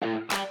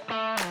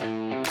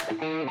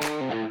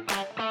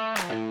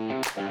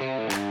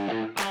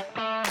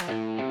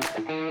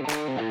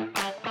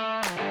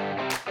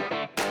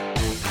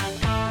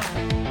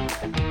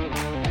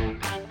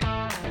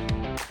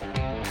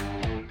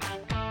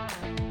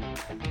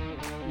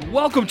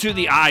Welcome to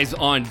the Eyes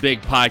on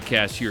Big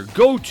podcast, your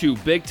go-to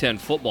Big Ten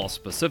football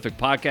specific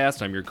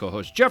podcast. I'm your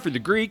co-host, Jeffrey the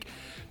Greek,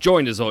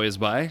 joined as always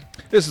by...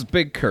 This is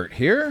Big Kurt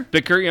here.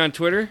 Big Kurt, you on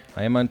Twitter?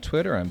 I am on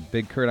Twitter. I'm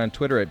Big Kurt on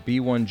Twitter at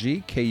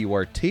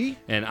B1GKURT.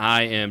 And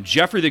I am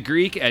Jeffrey the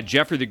Greek at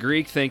Jeffrey the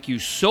Greek. Thank you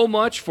so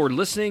much for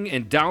listening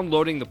and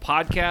downloading the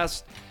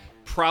podcast.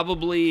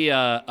 Probably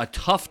a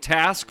tough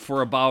task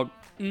for about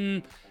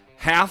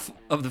half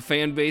of the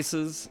fan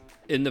bases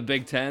in the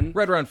Big Ten.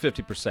 Right around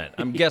 50%.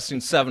 I'm guessing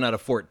 7 out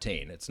of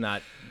 14. It's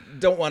not,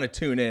 don't want to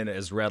tune in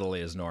as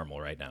readily as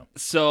normal right now.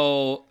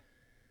 So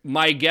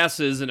my guess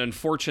is an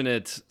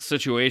unfortunate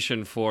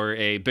situation for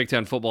a Big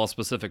Ten football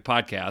specific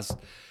podcast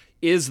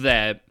is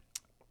that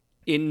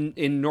in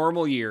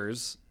normal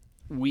years,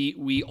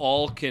 we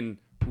all can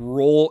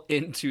roll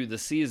into the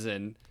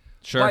season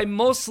by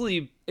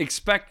mostly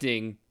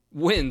expecting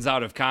wins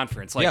out of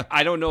conference.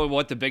 I don't know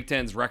what the Big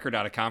Ten's record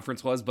out of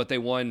conference was, but they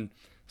won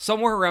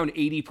somewhere around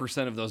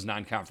 80% of those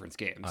non-conference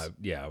games.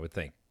 I would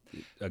think.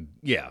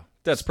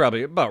 That's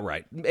probably about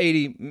right.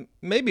 80,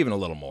 maybe even a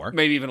little more.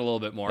 Maybe even a little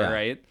bit more,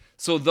 right?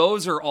 So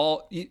those are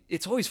all,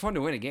 it's always fun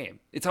to win a game.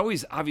 It's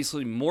always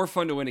obviously more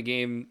fun to win a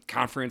game,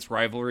 conference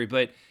rivalry,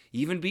 but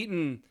even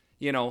beating,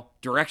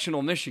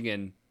 directional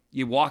Michigan,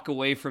 you walk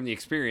away from the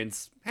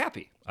experience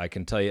happy. I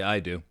can tell you I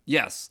do.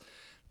 Yes.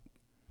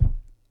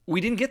 We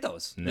didn't get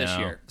those this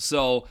year.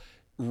 So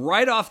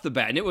right off the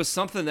bat, and it was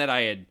something that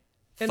I had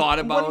thought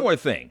about. One more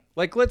thing.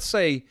 Like, let's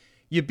say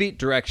you beat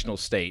Directional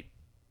State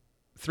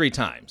 3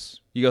 times.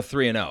 You go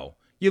 3-0.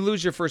 You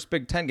lose your first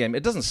Big Ten game.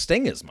 It doesn't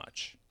sting as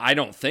much. I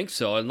don't think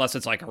so, unless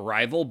it's like a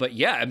rival. But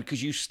yeah,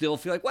 because you still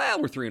feel like,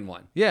 well, we're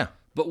 3-1. Yeah.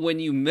 But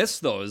when you miss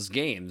those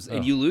games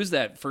and you lose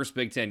that first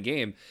Big Ten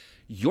game,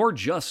 you're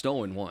just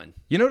 0-1.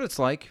 You know what it's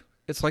like?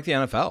 It's like the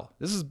NFL.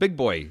 This is big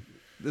boy.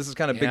 This is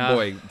kind of big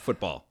boy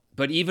football.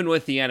 But even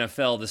with the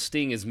NFL, the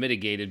sting is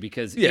mitigated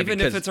because if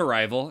it's a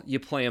rival, you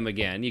play them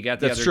again. You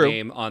got the other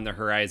game on the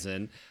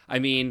horizon. I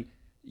mean,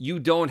 you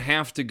don't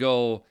have to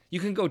go. You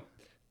can go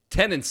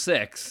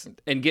 10-6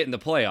 and get in the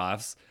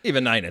playoffs.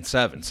 Even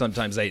 9-7,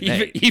 sometimes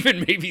 8-8.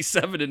 Even maybe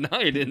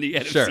 7-9 in the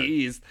NFC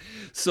East.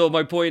 So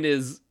my point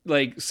is,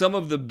 like, some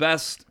of the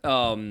best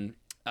New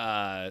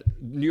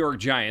York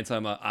Giants.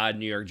 I'm an odd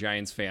New York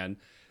Giants fan.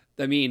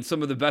 I mean,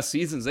 some of the best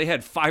seasons, they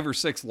had 5 or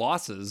 6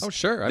 losses. Oh,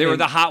 sure. They were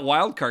the hot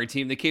wild card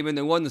team. They came in,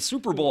 they won the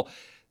Super Bowl.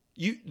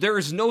 There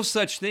is no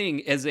such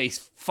thing as a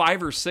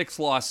 5 or 6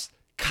 loss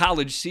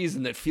college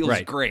season that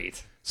feels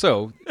great.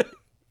 So,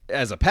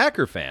 as a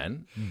Packer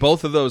fan,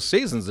 both of those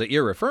seasons that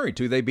you're referring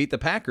to, they beat the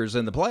Packers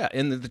in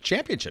the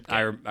championship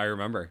game. I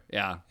remember.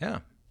 Yeah.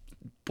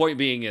 Point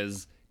being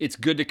is, it's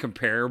good to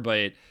compare,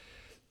 but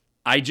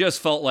I just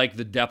felt like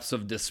the depths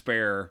of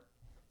despair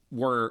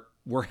were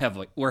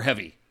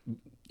heavy.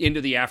 Into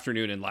the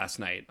afternoon and last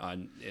night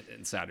on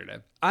Saturday.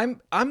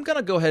 I'm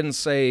gonna go ahead and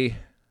say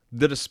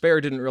the despair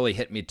didn't really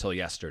hit me till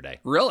yesterday.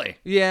 Really?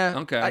 Yeah.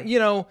 Okay.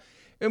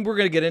 And we're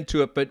gonna get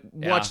into it, but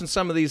watching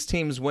some of these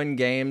teams win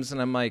games,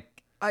 and I'm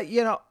like,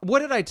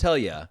 what did I tell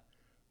you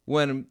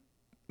when?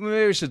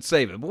 Maybe we should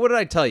save it. But what did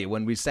I tell you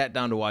when we sat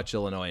down to watch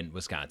Illinois and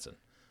Wisconsin?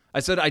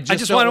 I said I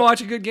just want to watch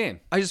a good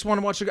game. I just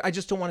want to watch. I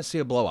just don't want to see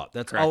a blowout.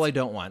 That's all I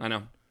don't want. I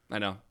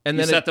know. And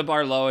then set the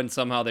bar low, and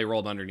somehow they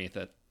rolled underneath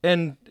it.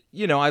 And,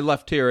 I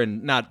left here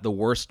in not the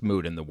worst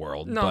mood in the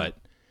world, but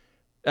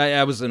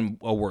I was in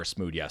a worse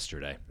mood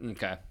yesterday.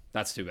 Okay,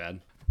 that's too bad.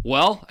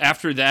 Well,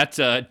 after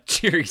that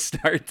cheery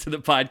start to the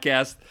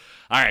podcast,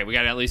 all right, we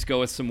got to at least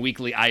go with some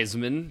weekly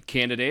Eisman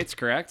candidates,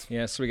 correct?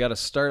 Yes, we got to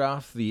start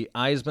off the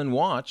Eisman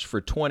watch for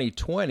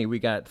 2020. We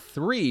got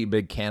 3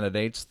 big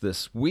candidates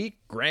this week.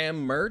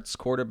 Graham Mertz,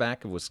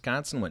 quarterback of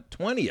Wisconsin, went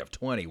 20 of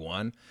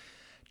 21.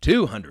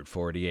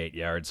 248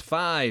 yards,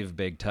 5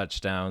 big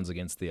touchdowns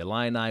against the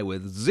Illini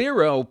with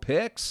 0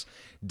 picks.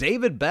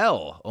 David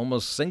Bell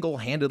almost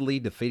single-handedly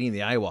defeating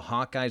the Iowa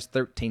Hawkeyes,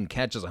 13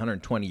 catches,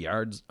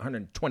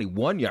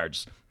 121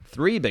 yards,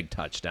 3 big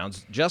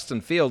touchdowns.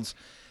 Justin Fields,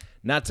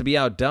 not to be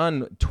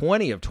outdone,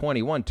 20 of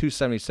 21,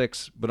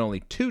 276, but only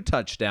 2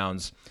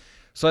 touchdowns.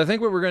 So I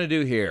think what we're going to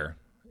do here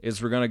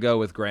is we're going to go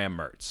with Graham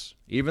Mertz.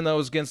 Even though it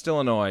was against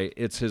Illinois,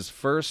 it's his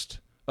first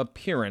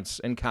appearance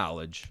in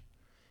college.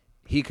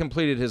 He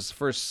completed his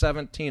first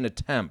 17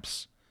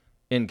 attempts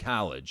in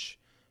college.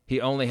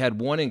 He only had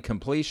 1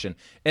 incompletion,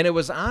 and it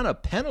was on a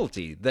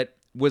penalty that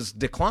was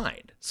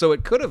declined. So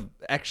it could have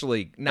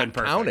actually not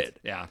counted.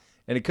 Yeah.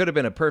 And it could have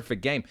been a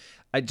perfect game.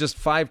 Just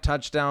 5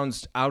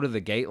 touchdowns out of the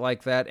gate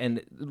like that,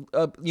 and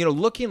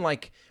looking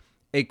like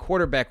a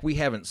quarterback we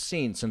haven't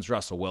seen since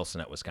Russell Wilson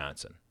at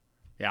Wisconsin.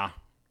 Yeah.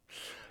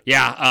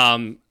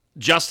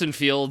 Justin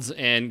Fields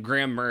and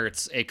Graham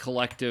Mertz, a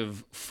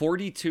collective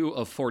 42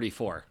 of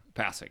 44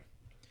 passing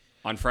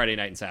on Friday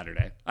night and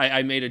Saturday.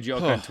 I made a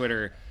joke on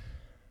Twitter.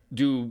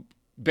 Do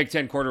Big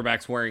Ten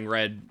quarterbacks wearing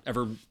red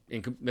ever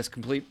miss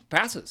complete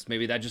passes?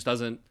 Maybe that just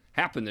doesn't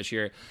happen this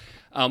year.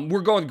 We're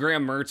going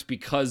Graham Mertz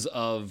because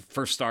of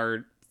first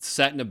start,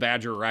 setting a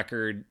Badger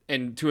record,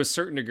 and to a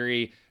certain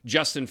degree,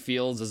 Justin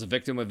Fields is a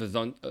victim of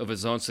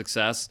his own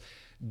success.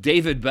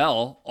 David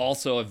Bell,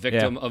 also a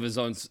victim of his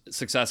own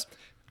success,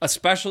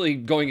 especially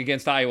going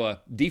against Iowa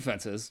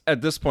defenses.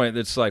 At this point,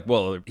 it's like,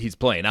 well, he's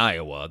playing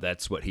Iowa.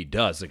 That's what he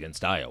does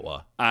against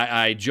Iowa.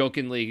 I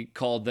jokingly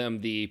called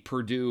them the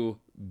Purdue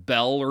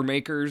Beller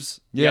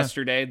makers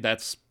yesterday.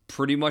 That's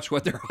pretty much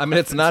what they're. I mean,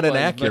 it's not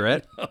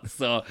inaccurate.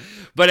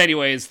 But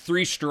anyways,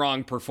 3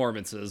 strong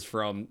performances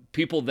from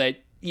people that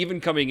even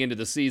coming into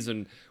the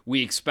season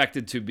we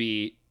expected to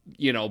be,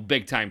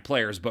 big time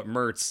players. But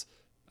Mertz,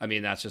 I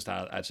mean, that's just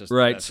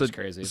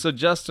crazy. So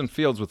Justin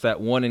Fields, with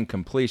that 1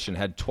 incompletion,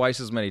 had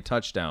twice as many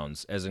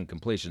touchdowns as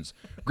incompletions.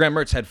 Graham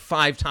Mertz had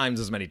 5 times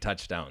as many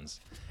touchdowns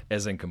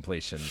as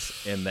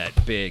incompletions in that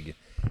big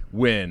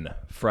win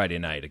Friday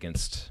night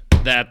against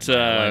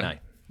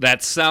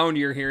that sound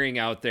you're hearing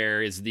out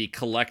there is the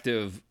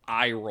collective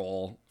eye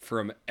roll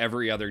from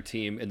every other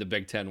team in the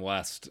Big Ten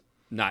West,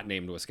 not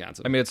named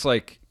Wisconsin. I mean, it's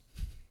like,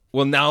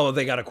 well, now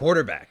they got a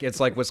quarterback.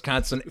 It's like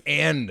Wisconsin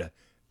and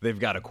they've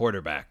got a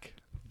quarterback.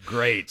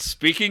 Great.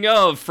 Speaking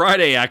of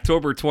Friday,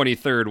 October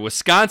 23rd,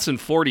 Wisconsin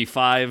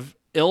 45,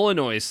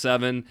 Illinois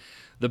 7.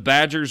 The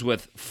Badgers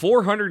with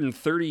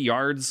 430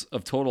 yards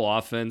of total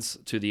offense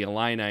to the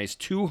Illini's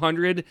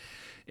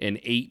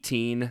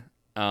 218.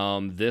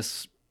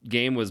 This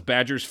game was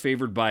Badgers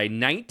favored by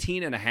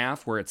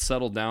 19.5, where it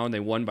settled down. They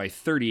won by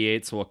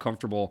 38, so a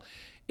comfortable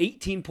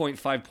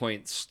 18.5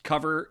 points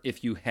cover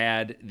if you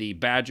had the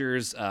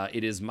Badgers.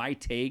 It is my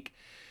take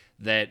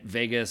that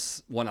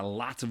Vegas won a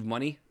lot of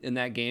money in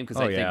that game because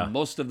I think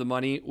most of the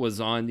money was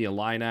on the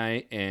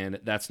Illini, and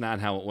that's not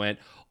how it went.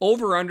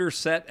 Over-under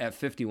set at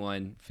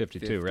 51.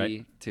 52,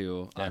 right?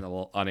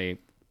 On a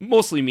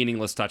mostly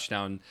meaningless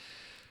touchdown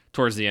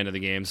towards the end of the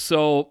game.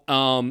 So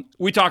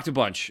we talked a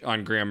bunch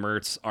on Graham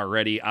Mertz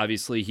already.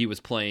 Obviously, he was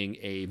playing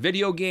a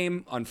video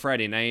game on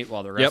Friday night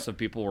while the rest of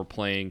people were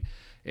playing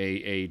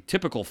a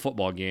typical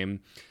football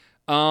game.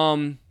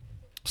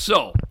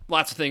 So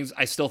lots of things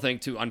I still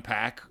think to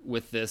unpack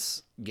with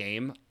this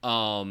game.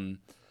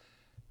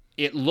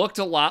 It looked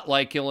a lot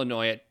like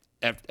Illinois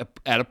at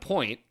a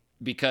point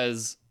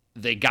because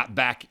they got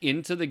back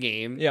into the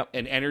game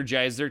and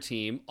energized their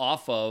team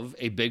off of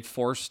a big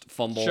forced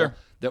fumble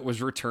that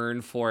was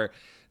returned for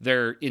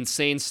their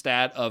insane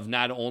stat of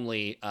not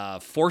only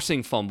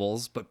forcing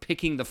fumbles, but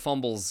picking the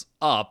fumbles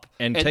up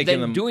and taking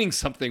then them, doing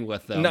something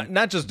with them.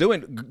 Not just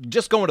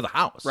just going to the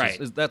house. Right.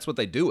 That's what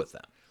they do with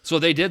them. So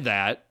they did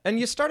that. And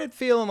you started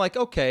feeling like,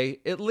 okay,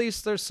 at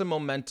least there's some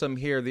momentum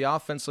here. The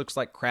offense looks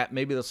like crap.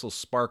 Maybe this will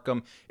spark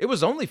them. It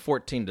was only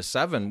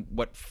 14-7,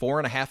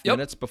 4.5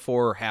 minutes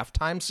before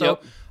halftime. So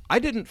I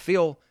didn't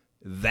feel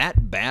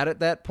that bad at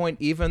that point,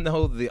 even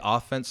though the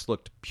offense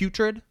looked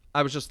putrid.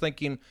 I was just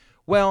thinking,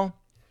 well,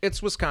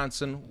 it's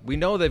Wisconsin. We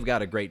know they've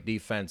got a great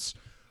defense.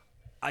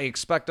 I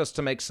expect us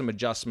to make some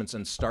adjustments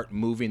and start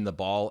moving the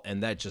ball,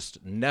 and that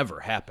just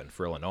never happened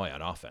for Illinois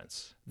on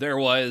offense. There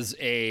was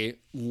a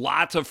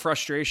lot of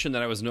frustration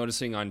that I was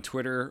noticing on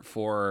Twitter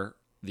for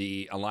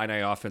the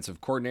Illini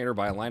offensive coordinator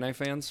by Illini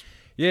fans.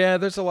 Yeah,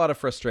 there's a lot of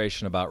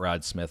frustration about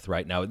Rod Smith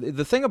right now.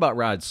 The thing about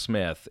Rod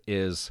Smith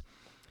is,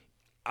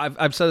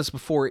 I've said this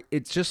before,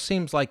 it just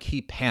seems like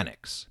he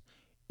panics.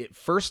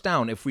 First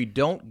down, if we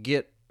don't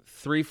get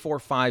 3, 4,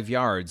 5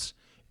 yards,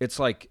 it's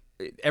like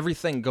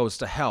everything goes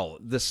to hell.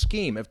 The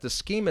scheme, if the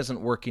scheme isn't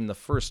working the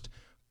first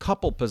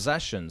couple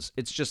possessions,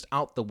 it's just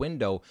out the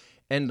window.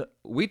 And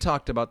we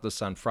talked about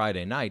this on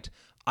Friday night.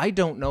 I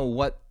don't know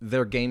what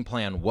their game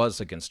plan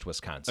was against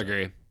Wisconsin.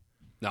 Agree.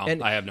 No,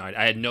 I have no idea.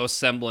 I had no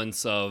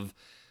semblance of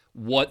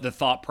what the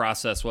thought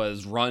process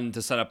was. Run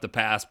to set up the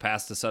pass,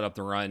 pass to set up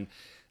the run.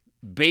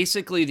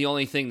 Basically, the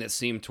only thing that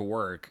seemed to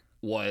work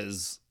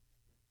was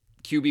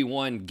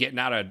QB1 getting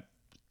out of,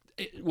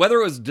 whether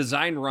it was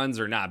design runs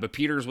or not, but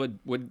Peters would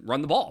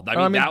run the ball. I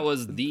mean, that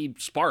was the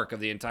spark of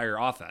the entire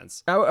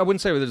offense. I wouldn't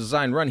say with a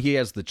design run, he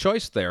has the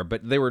choice there,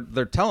 but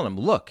they're telling him,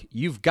 look,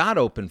 you've got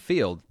open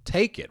field,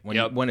 take it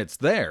when it's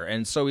there.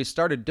 And so he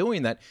started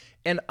doing that.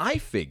 And I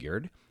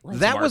figured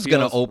that was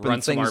going to open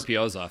run things. Some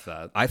RPOs off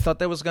that. I thought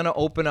that was going to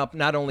open up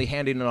not only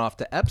handing it off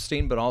to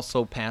Epstein, but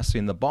also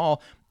passing the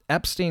ball.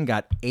 Epstein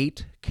got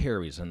 8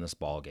 carries in this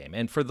ball game.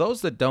 And for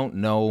those that don't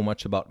know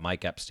much about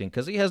Mike Epstein,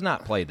 because he has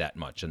not played that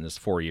much in his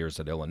 4 years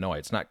at Illinois,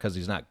 it's not because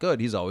he's not good.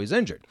 He's always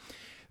injured.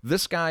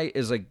 This guy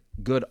is a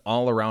good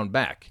all-around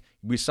back.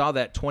 We saw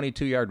that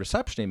 22-yard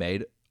reception he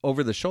made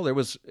over the shoulder.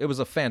 It was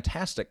a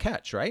fantastic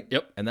catch, right?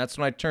 Yep. And that's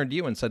when I turned to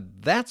you and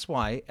said, that's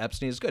why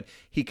Epstein is good.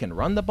 He can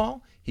run the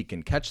ball. He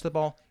can catch the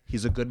ball.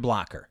 He's a good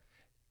blocker.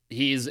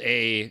 He's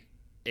a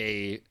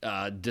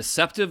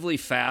deceptively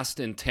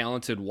fast and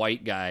talented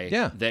white guy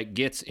that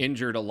gets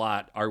injured a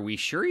lot. Are we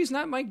sure he's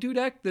not Mike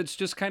Dudek? That's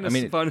just kind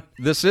of fun.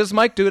 This is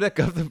Mike Dudek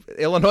of the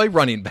Illinois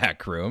running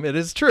back room. It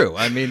is true.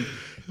 I mean,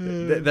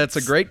 that's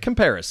a great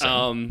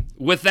comparison.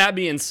 With that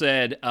being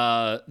said,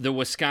 the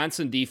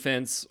Wisconsin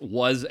defense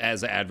was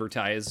as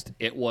advertised.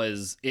 It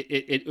was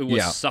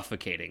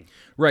suffocating.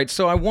 Right.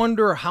 So I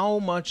wonder how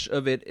much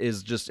of it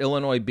is just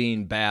Illinois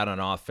being bad on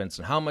offense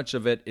and how much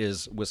of it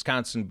is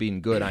Wisconsin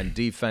being good on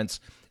defense.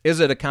 Is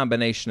it a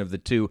combination of the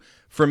two?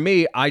 For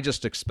me, I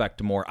just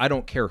expect more. I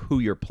don't care who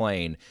you're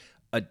playing.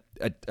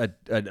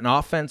 An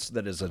offense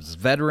that is as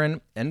veteran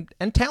and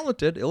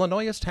talented,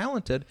 Illinois is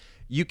talented,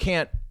 you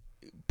can't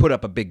put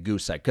up a big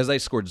goose egg because they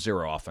scored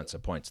 0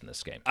 offensive points in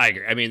this game. I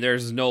agree. I mean,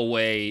 there's no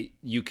way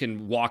you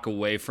can walk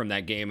away from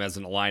that game as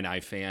an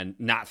Illini fan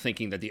not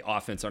thinking that the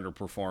offense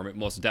underperformed. It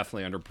most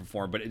definitely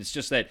underperformed, but it's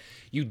just that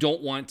you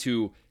don't want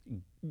to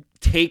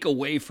take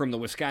away from the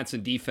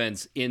Wisconsin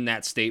defense in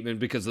that statement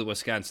because the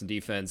Wisconsin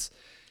defense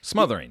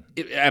smothering.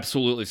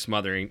 Absolutely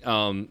smothering.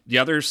 The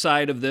other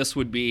side of this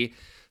would be,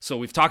 so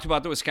we've talked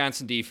about the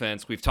Wisconsin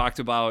defense. We've talked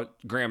about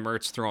Graham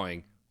Mertz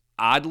throwing.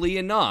 Oddly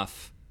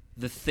enough,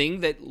 the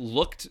thing that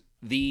looked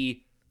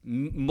the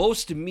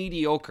most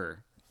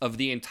mediocre of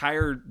the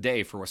entire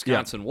day for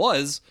Wisconsin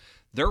was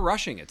their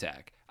rushing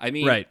attack. I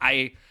mean,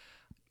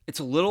 it's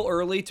a little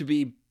early to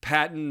be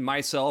patting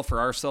myself or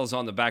ourselves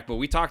on the back, but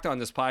we talked on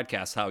this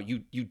podcast how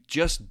you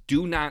just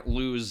do not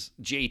lose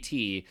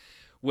JT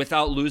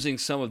without losing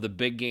some of the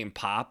big game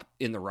pop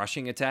in the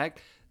rushing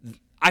attack.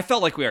 I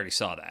felt like we already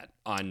saw that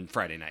on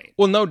Friday night.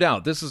 Well, no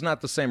doubt. This is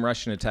not the same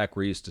rushing attack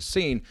we're used to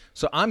seeing.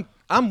 So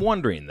I'm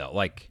wondering, though,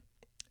 like,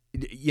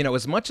 you know,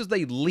 as much as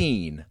they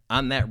lean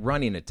on that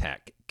running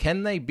attack,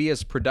 can they be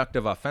as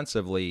productive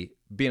offensively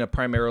being a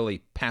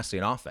primarily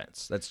passing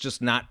offense? That's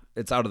just not,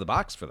 it's out of the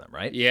box for them,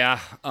 right? Yeah.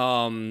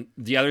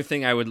 The other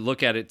thing I would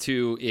look at it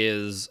too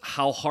is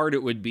how hard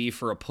it would be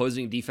for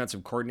opposing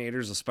defensive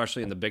coordinators,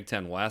 especially in the Big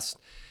Ten West.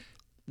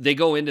 They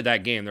go into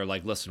that game, they're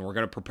like, listen, we're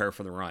going to prepare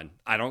for the run.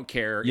 I don't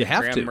care if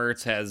Graham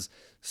Mertz has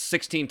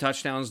 16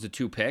 touchdowns to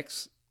 2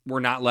 picks. We're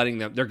not letting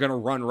them. They're going to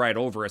run right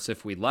over us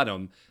if we let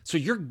them. So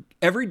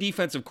every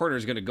defensive coordinator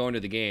is going to go into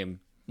the game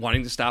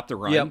wanting to stop the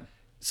run. Yep.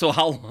 So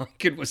how long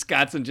could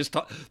Wisconsin just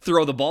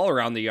throw the ball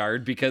around the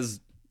yard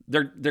because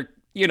they're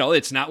you know,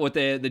 it's not what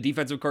the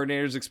defensive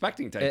coordinator is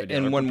expecting type of deal.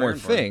 And one more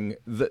thing,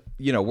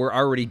 you know, we're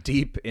already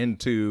deep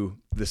into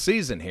the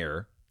season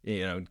here,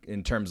 you know,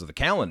 in terms of the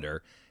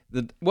calendar.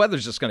 The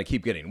weather's just going to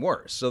keep getting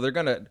worse. So they're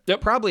going to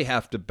probably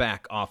have to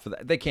back off of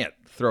that. They can't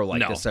throw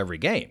like this every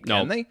game,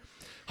 can they?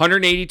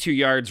 182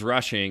 yards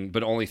rushing,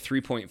 but only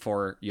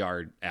 3.4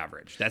 yard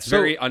average. That's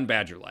very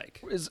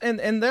un-Badger-like.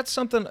 And that's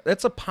something,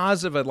 that's a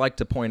positive I'd like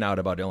to point out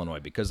about Illinois,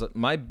 because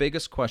my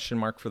biggest question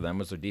mark for them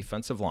was their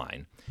defensive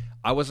line.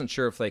 I wasn't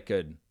sure if they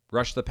could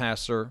rush the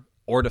passer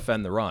or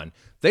defend the run.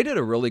 They did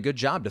a really good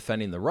job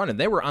defending the run, and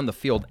they were on the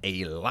field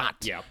a lot.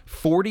 Yeah.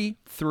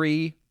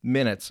 43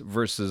 minutes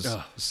versus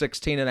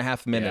 16 and a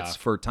half minutes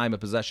for time of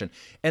possession.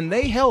 And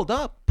they held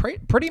up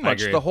pretty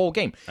much the whole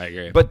game. I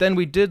agree. But then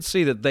we did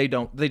see that they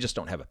just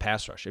don't have a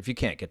pass rush. If you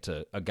can't get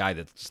to a guy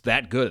that's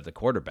that good at the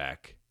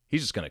quarterback,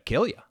 he's just going to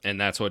kill you. And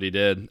that's what he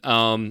did.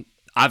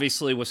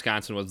 Obviously,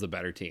 Wisconsin was the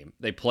better team.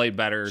 They played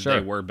better. Sure.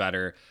 They were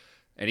better.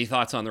 Any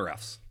thoughts on the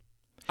refs?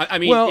 I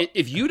mean,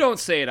 if you don't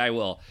say it, I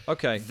will.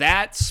 Okay.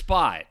 That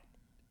spot,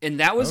 and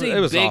that was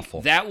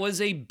awful. That was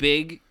a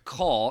big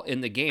call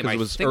in the game. It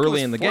was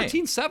early in the game.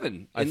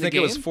 14-7 I think it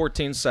was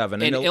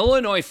 14-7. And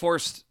Illinois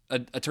forced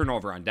a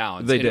turnover on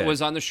downs. They did. It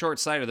was on the short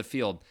side of the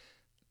field.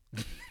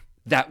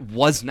 That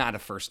was not a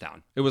first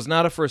down. It was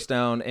not a first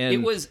down. And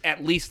it was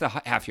at least a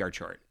half yard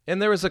short.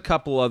 And there was a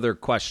couple other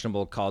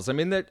questionable calls. I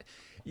mean,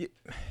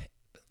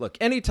 look,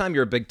 anytime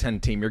you're a Big Ten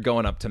team, you're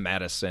going up to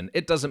Madison.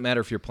 It doesn't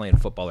matter if you're playing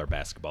football or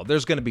basketball.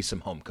 There's going to be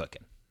some home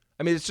cooking.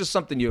 I mean, it's just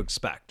something you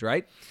expect,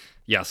 right?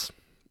 Yes.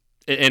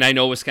 And I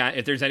know Wisconsin,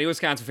 if there's any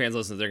Wisconsin fans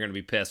listening, they're going to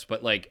be pissed.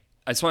 But, like,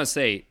 I just want to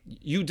say,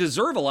 you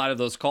deserve a lot of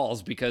those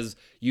calls because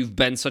you've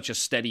been such a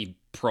steady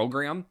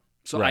program.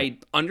 So I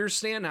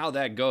understand how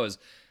that goes.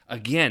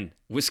 Again,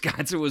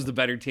 Wisconsin was the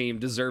better team,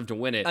 deserved to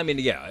win it. I mean,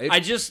 yeah.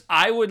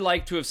 I would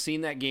like to have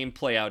seen that game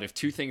play out if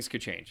two things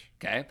could change,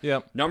 okay?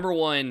 Yep. Number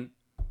one,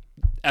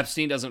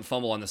 Epstein doesn't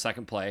fumble on the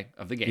second play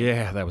of the game.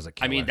 Yeah, that was a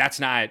killer.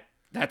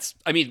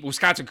 I mean,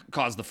 Wisconsin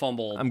caused the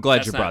fumble. I'm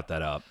glad you brought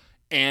that up.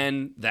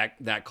 And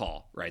that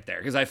call right there,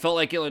 because I felt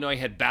like Illinois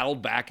had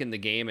battled back in the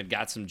game and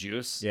got some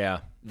juice.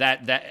 Yeah.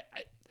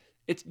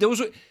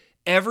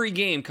 Every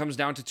game comes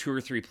down to 2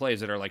 or 3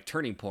 plays that are like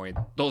turning point.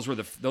 Those were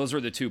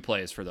the 2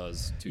 plays for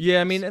those 2 Yeah,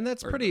 games. I mean, and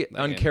that's pretty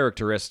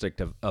uncharacteristic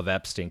of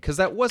Epstein, because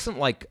that wasn't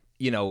like,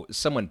 you know,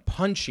 someone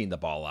punching the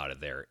ball out of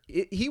there.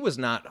 He was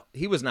not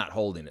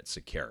holding it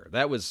secure.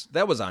 That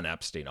was on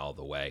Epstein all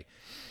the way.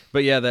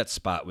 But yeah, that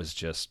spot was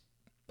just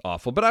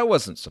awful. But I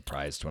wasn't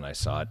surprised when I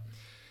saw it.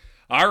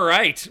 All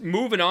right,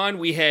 moving on.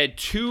 We had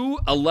 2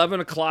 11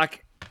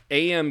 o'clock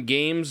a.m.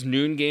 games,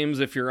 noon games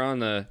if you're on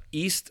the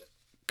East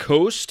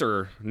Coast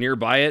or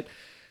nearby it.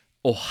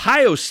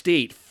 Ohio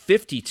State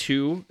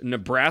 52,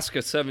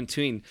 Nebraska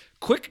 17.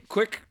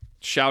 Quick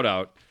shout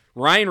out.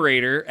 Ryan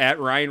Rader at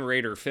Ryan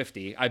Rader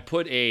 50. I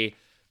put a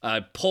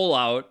poll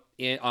out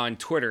on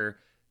Twitter.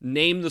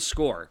 Name the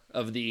score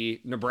of the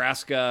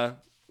Nebraska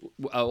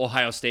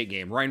Ohio State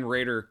game. Ryan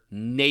Rader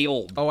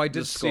nailed. Oh, I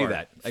did see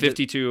that.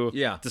 52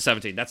 to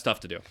 17. That's tough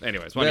to do.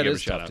 Anyways, want to give a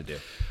shout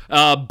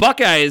out.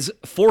 Buckeyes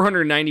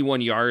 491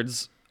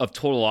 yards. of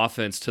total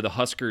offense to the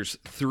Huskers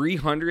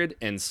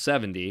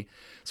 370.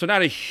 So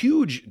not a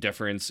huge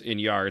difference in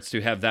yards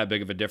to have that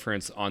big of a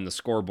difference on the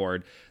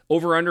scoreboard.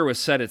 Over-under was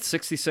set at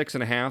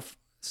 66.5,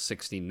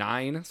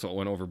 69, so it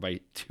went over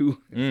by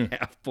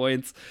 2.5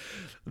 points.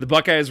 The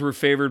Buckeyes were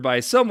favored by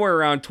somewhere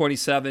around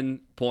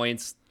 27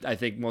 points. I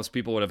think most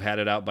people would have had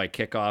it out by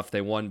kickoff.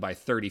 They won by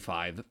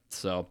 35,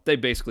 so they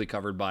basically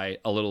covered by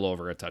a little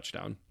over a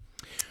touchdown.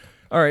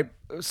 All right,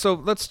 so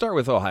let's start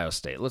with Ohio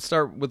State. Let's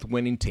start with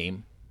winning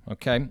team,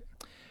 okay?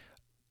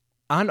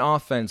 On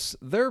offense,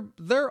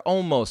 they're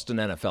almost an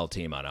NFL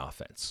team on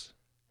offense.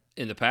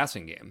 In the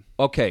passing game.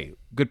 Okay,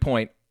 good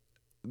point.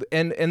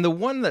 And the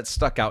one that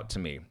stuck out to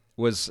me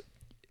was,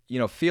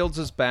 Fields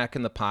is back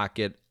in the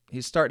pocket.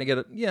 He's starting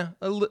to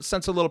get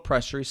sense a little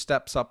pressure. He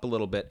steps up a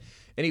little bit,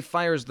 and he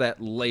fires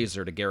that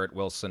laser to Garrett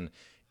Wilson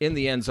in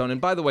the end zone. And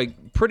by the way,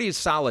 pretty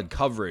solid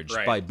coverage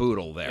by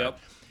Boodle there. Yep.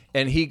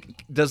 And he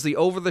does the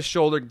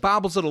over-the-shoulder,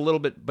 bobbles it a little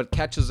bit, but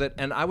catches it.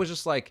 And I was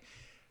just like,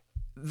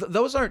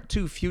 those aren't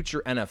two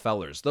future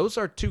NFLers. Those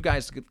are two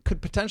guys that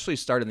could potentially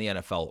start in the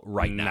NFL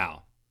right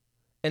now.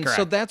 And Correct.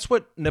 So that's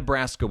what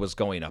Nebraska was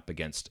going up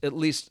against, at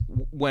least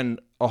when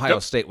Ohio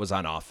State was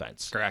on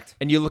offense. Correct.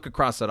 And you look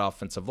across that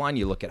offensive line,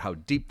 you look at how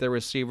deep their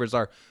receivers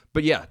are.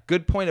 But yeah,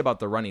 good point about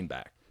the running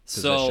back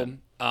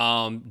position.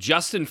 So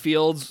Justin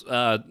Fields,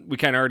 we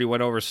kind of already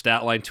went over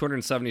stat line,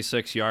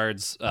 276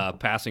 yards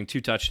passing, 2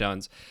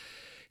 touchdowns.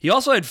 He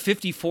also had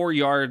 54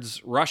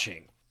 yards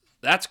rushing.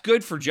 That's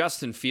good for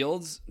Justin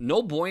Fields.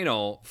 No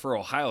bueno for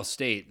Ohio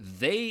State.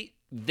 They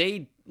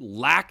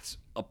lacked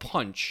a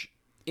punch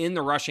in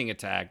the rushing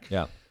attack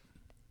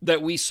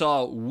that we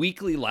saw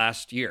weekly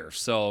last year.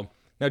 So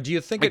now, do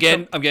you think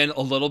again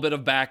a little bit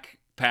of back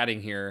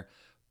padding here,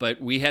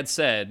 but we had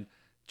said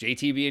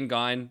JT being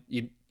gone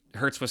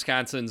hurts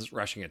Wisconsin's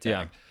rushing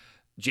attack.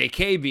 Yeah.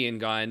 JK being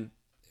gone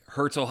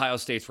hurts Ohio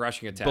State's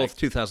rushing attack. Both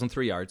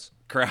 2,003 yards.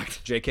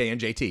 Correct. JK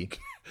and JT.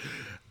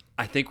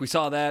 I think we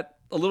saw that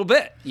a little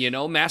bit.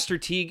 Master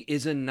Teague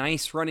is a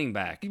nice running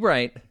back.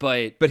 Right.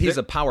 But he's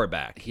a power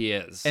back. He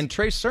is. And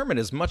Trey Sermon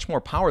is much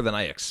more power than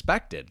I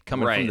expected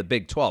coming from the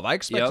Big 12. I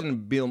expected him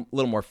to be a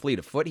little more fleet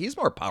of foot. He's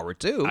more power,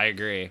 too. I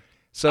agree.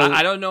 So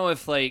I don't know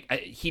if,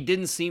 he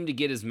didn't seem to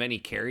get as many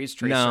carries,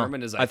 Trey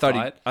Sermon, as I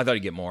thought. I thought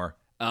he'd get more.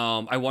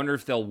 I wonder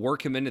if they'll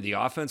work him into the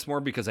offense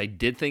more because I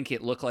did think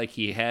it looked like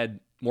he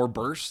had more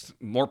burst,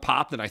 more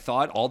pop than I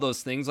thought. All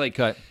those things.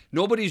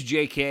 Nobody's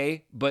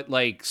JK, but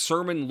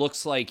Sermon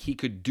looks like he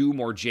could do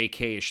more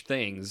JK-ish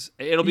things.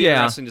 It'll be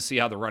interesting to see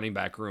how the running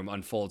back room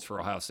unfolds for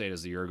Ohio State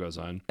as the year goes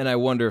on. And I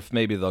wonder if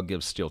maybe they'll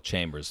give Steel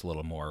Chambers a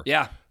little more,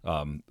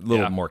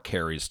 more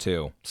carries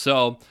too.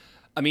 So,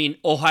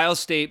 Ohio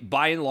State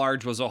by and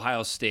large was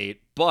Ohio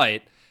State,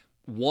 but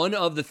one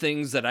of the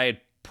things that I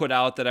had put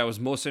out that I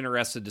was most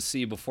interested to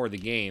see before the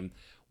game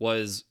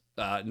was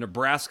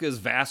Nebraska's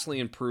vastly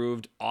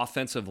improved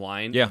offensive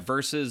line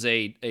versus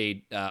a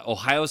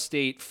Ohio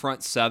State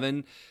front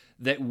seven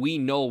that we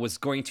know was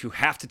going to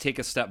have to take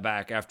a step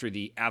back after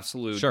the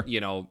absolute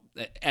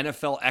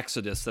NFL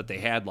exodus that they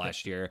had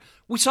last year.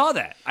 We saw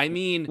that.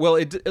 Well,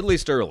 at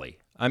least early.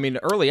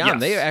 Early on,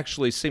 they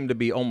actually seemed to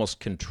be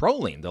almost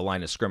controlling the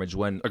line of scrimmage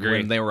when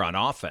they were on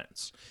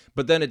offense.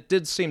 But then it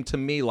did seem to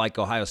me like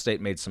Ohio State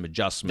made some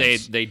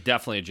adjustments. They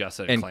definitely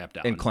adjusted and clamped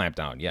down. And clamped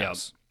down,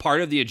 yes.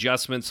 Part of the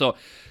adjustment.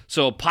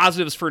 So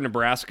positives for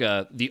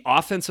Nebraska, the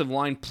offensive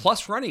line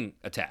plus running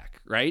attack,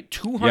 right?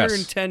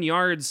 210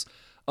 yards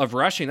of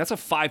rushing. That's a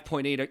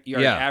 5.8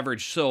 yard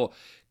average. So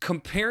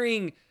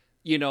comparing,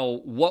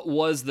 what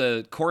was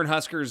the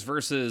Cornhuskers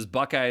versus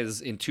Buckeyes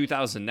in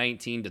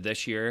 2019 to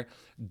this year,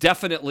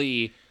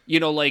 definitely,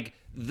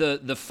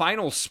 the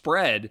final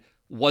spread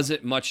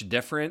wasn't much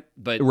different,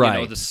 but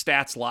the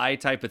stats lie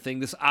type of thing.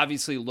 This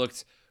obviously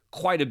looked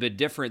quite a bit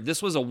different.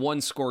 This was a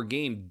 1-score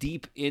game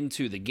deep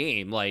into the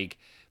game.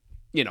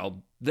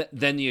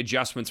 Then the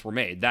adjustments were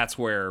made. That's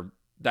where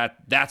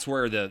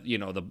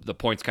the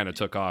points kind of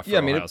took off for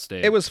Ohio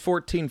State. It was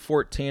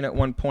 14-14 at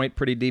one point,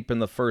 pretty deep in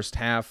the first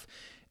half.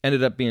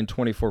 Ended up being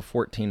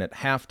 24-14 at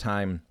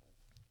halftime.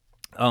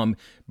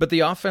 But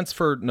the offense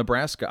for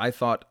Nebraska, I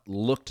thought,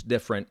 looked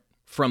different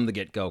from the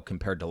get-go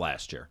compared to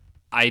last year.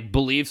 I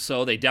believe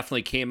so. They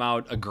definitely came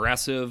out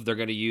aggressive. They're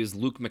going to use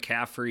Luke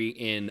McCaffrey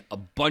in a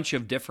bunch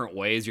of different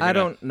ways. I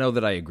don't know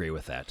that I agree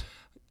with that.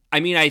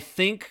 I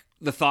think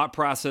the thought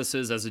process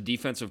is, as a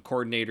defensive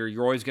coordinator,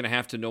 you're always going to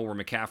have to know where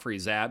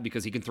McCaffrey's at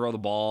because he can throw the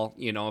ball.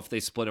 If they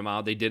split him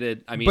out, they did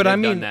it. They've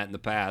done that in the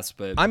past.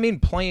 But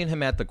playing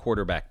him at the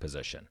quarterback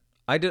position.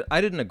 I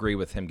didn't agree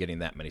with him getting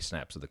that many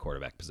snaps at the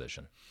quarterback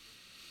position.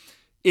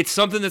 It's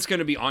something that's going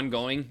to be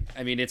ongoing.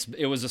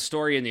 It was a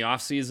story in the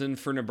offseason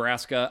for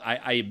Nebraska.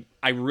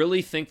 I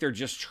really think they're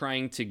just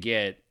trying to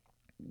get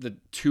the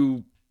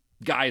two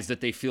guys that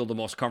they feel the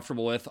most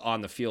comfortable with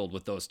on the field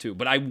with those two.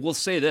 But I will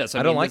say this.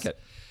 I don't like it.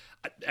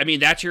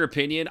 That's your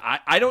opinion.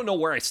 I don't know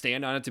where I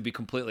stand on it, to be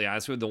completely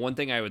honest with you. The one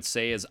thing I would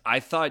say is I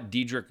thought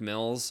Dedrick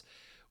Mills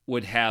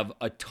would have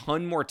a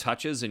ton more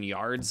touches and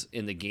yards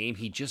in the game.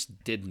 He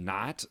just did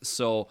not.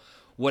 So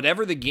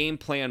whatever the game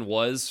plan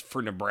was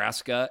for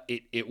Nebraska,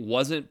 it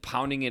wasn't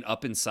pounding it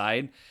up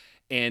inside.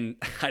 And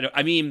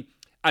I'm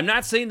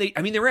not saying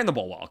they ran the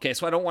ball well. Okay.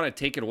 So I don't want to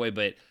take it away,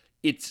 but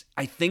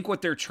I think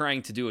what they're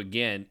trying to do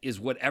again is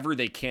whatever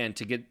they can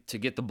to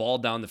get the ball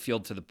down the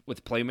field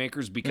with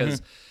playmakers,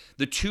 because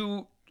the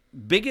two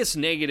biggest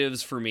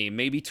negatives for me,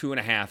 maybe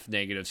 2.5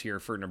 negatives here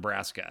for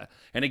Nebraska.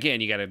 And again,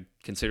 you got to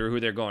consider who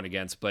they're going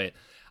against, but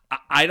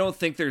I don't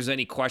think there's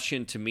any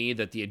question to me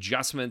that the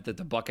adjustment that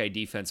the Buckeye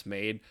defense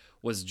made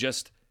was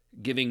just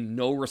giving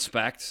no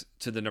respect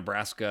to the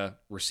Nebraska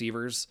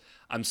receivers.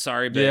 I'm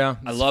sorry, but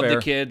I love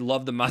the kid,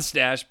 love the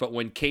mustache, but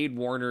when Cade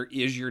Warner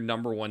is your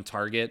number one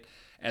target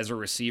as a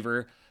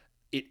receiver,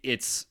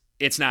 it's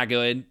not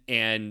good.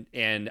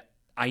 And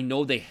I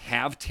know they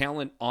have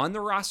talent on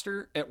the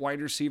roster at wide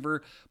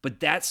receiver,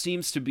 but that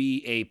seems to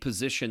be a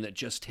position that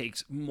just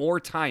takes more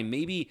time,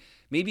 maybe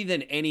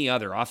than any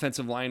other.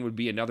 Offensive line would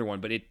be another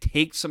one, but it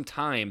takes some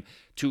time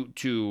to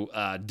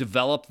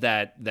develop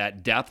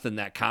that depth and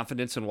that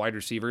confidence in wide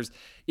receivers.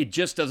 It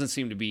just doesn't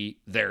seem to be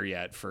there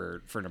yet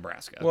for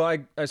Nebraska. Well,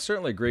 I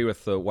certainly agree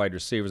with the wide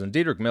receivers, and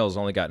Dedrick Mills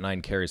only got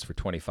 9 carries for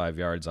 25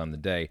 yards on the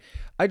day.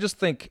 I just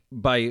think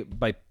by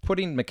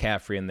putting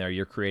McCaffrey in there,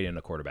 you're creating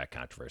a quarterback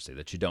controversy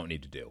that you don't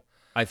need to do.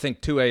 I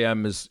think 2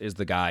 a.m. is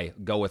the guy.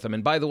 Go with him.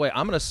 And by the way,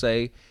 I'm going to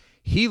say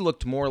he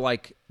looked more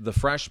like the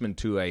freshman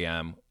 2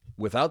 a.m.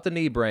 without the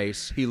knee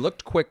brace. He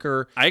looked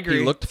quicker. I agree.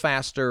 He looked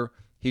faster.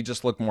 He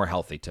just looked more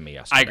healthy to me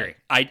yesterday.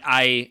 I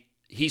agree.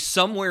 He's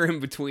somewhere in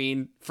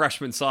between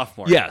freshman,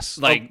 sophomore. Yes,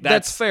 like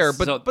that's fair.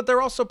 But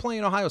they're also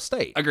playing Ohio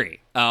State. Agree.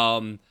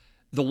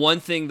 The one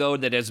thing though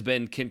that has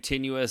been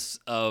continuous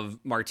of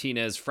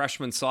Martinez,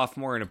 freshman,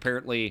 sophomore, and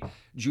apparently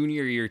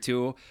junior year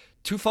too,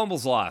 2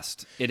 fumbles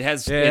lost. It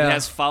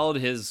has followed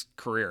his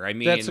career. I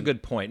mean, that's a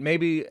good point.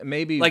 Maybe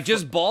like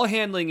just ball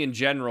handling in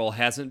general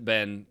hasn't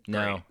been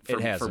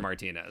great for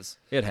Martinez.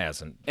 It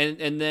hasn't.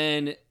 And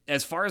then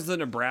as far as the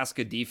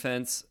Nebraska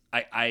defense,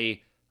 I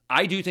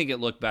do think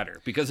it looked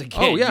better because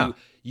again,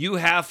 you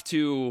have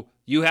to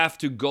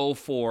go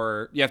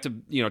for, you have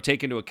to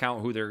take into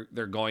account who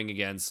they're going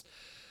against.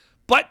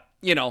 But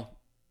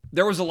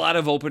there was a lot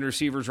of open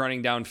receivers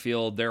running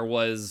downfield.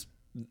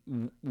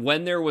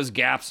 When there was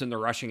gaps in the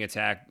rushing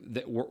attack,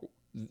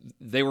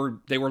 they were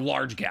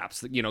large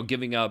gaps,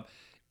 giving up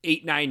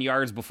 8-9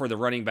 yards before the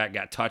running back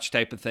got touched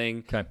type of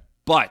thing. Okay.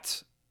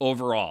 But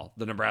overall,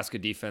 the Nebraska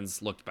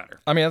defense looked better.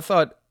 I mean, I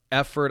thought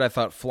effort, I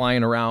thought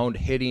flying around,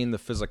 hitting, the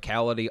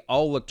physicality,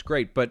 all looked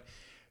great. But,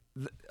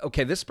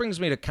 okay, this brings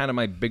me to kind of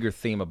my bigger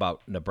theme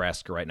about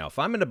Nebraska right now. If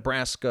I'm a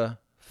Nebraska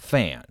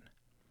fan,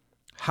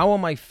 how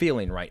am I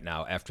feeling right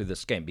now after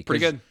this game? Because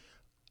pretty good.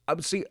 I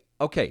would see,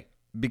 okay,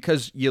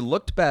 because you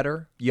looked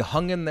better, you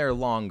hung in there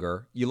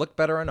longer, you looked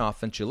better on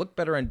offense, you looked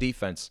better on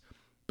defense,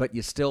 but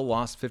you still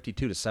lost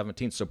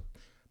 52-17. So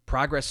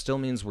progress still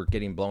means we're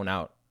getting blown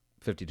out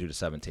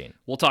 52-17.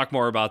 We'll talk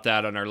more about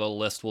that on our little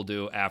list we'll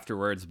do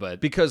afterwards.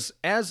 But because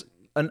as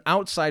an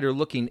outsider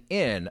looking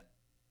in,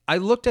 I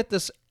looked at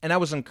this and I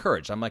was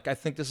encouraged. I'm like, I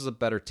think this is a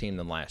better team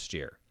than last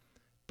year.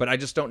 But I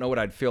just don't know what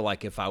I'd feel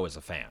like if I was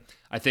a fan.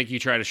 I think you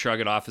try to shrug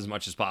it off as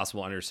much as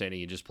possible, understanding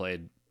you just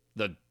played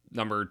the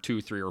number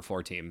 2, 3, or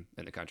 4 team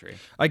in the country,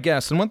 I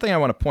guess. And one thing I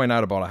want to point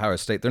out about Ohio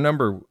State, their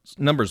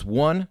numbers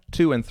 1,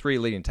 2, and 3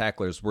 leading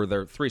tacklers were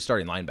their 3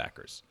 starting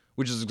linebackers,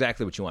 which is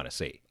exactly what you want to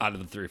see. Out of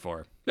the 3,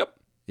 4. Yep.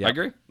 I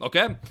agree.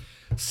 Okay.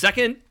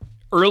 Second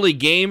early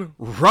game,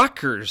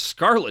 Rutgers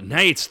Scarlet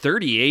Knights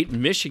 38,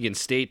 Michigan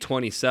State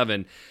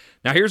 27.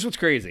 Now here's what's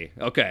crazy.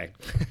 Okay.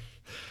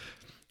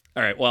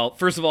 All right. Well,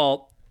 first of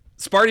all,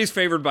 Sparty's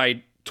favored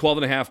by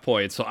 12.5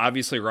 points. So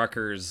obviously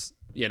Rutgers,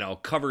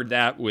 covered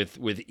that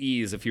with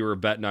ease if you were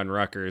betting on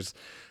Rutgers.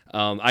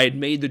 I had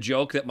made the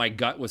joke that my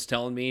gut was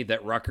telling me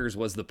that Rutgers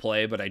was the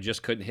play, but I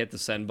just couldn't hit the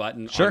send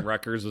button on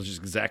Rutgers, which is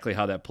exactly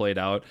how that played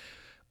out.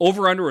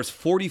 Over-under was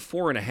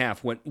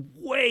 44.5, went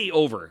way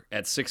over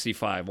at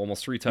 65,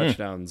 almost 3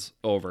 touchdowns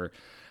over.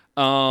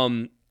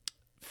 So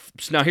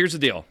now here's the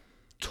deal.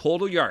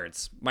 Total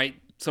yards.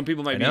 Some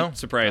people might be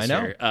surprised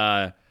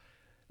here.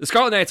 The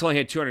Scarlet Knights only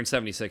had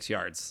 276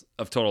 yards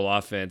of total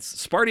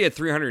offense. Sparty had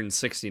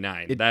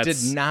 369. It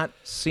did not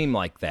seem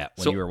like that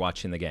when you were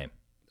watching the game.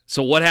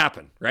 So what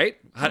happened, right?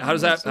 How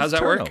does that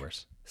turnovers. Work?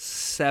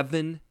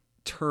 7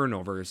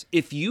 turnovers.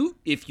 If you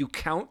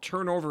count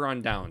turnover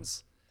on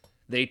downs,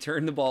 they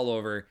turned the ball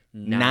over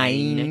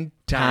 9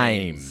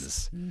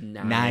 times.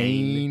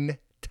 9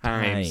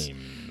 times.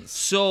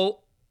 So,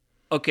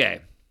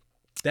 okay.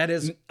 That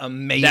is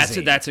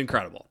amazing. That's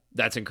incredible.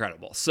 That's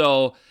incredible.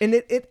 So,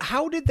 and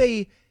how did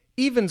they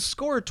even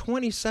score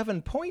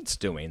 27 points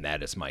doing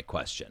that is my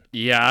question.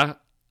 Yeah.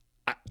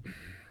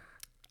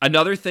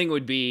 Another thing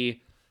would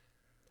be,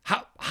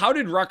 how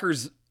did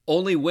Rutgers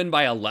only win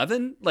by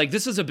 11? Like,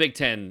 this is a Big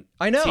Ten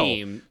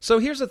team. So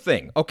here's the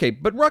thing. Okay,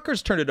 but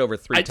Rutgers turned it over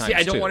 3 times.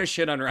 I don't want to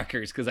shit on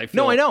Rutgers because I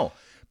feel... No, I know.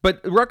 But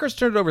Rutgers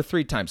turned it over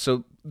 3 times.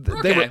 So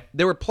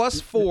they were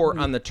plus 4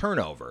 on the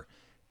turnover.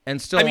 And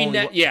still... I mean,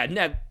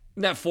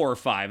 net 4 or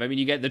 5. I mean,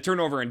 you get the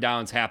turnover and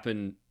downs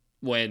happen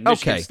when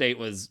Michigan State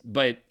was...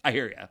 But I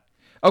hear you.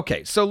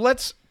 Okay, so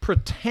let's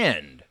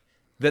pretend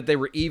that they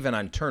were even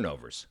on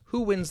turnovers.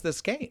 Who wins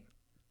this game?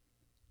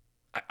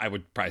 I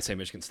would probably say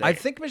Michigan State. I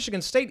think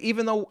Michigan State,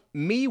 even though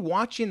me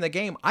watching the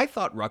game, I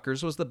thought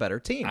Rutgers was the better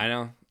team. I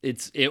know.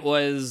 It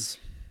was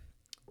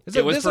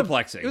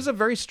perplexing. It was a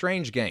very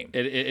strange game.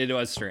 It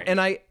was strange. And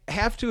I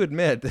have to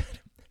admit that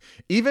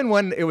even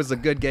when it was a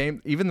good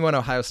game, even when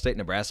Ohio State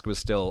Nebraska was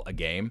still a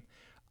game,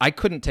 I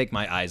couldn't take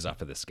my eyes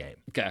off of this game.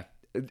 Okay.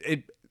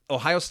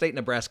 Ohio State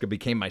Nebraska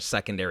became my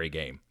secondary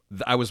game.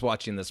 I was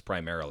watching this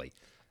primarily.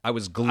 I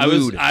was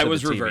glued. I to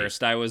was the TV.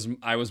 reversed. I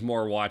was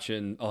more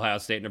watching Ohio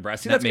State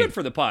Nebraska. That's good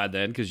for the pod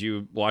then, because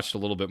you watched a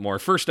little bit more.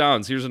 First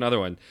downs. Here's another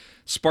one.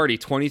 Sparty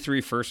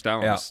 23 first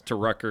downs to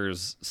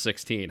Rutgers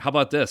 16. How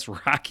about this?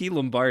 Rocky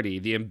Lombardi,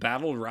 the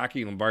embattled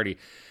Rocky Lombardi,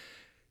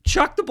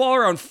 chucked the ball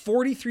around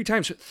 43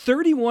 times,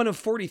 31 of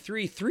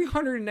 43,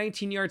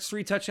 319 yards,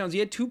 3 touchdowns. He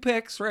had 2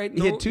 picks, right?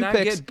 He had 2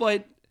 picks, good,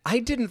 but I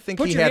didn't think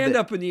put he your had hand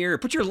up in the air.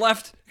 Put your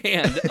left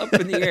hand up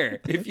in the air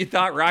if you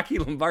thought Rocky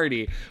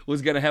Lombardi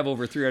was going to have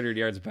over 300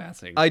 yards of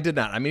passing. I did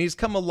not. I mean, he's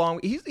come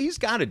along. He's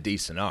got a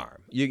decent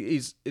arm.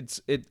 He's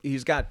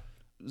got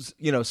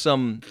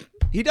some.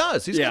 He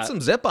does. He's got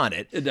some zip on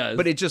it. It does.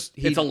 But it's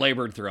a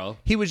labored throw.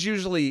 He was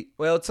usually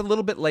it's a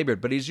little bit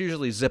labored, but he's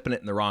usually zipping it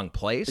in the wrong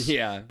place.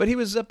 Yeah. But he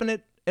was zipping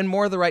it in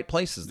more of the right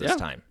places this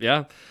time.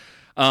 Yeah.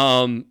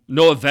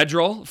 Noah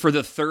Vedral for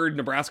the third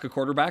Nebraska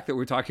quarterback that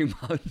we're talking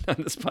about on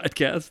this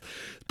podcast.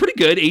 Pretty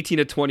good. 18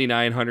 of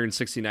 29,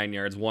 169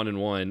 yards,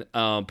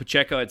 1-1.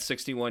 Pacheco at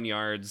 61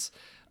 yards.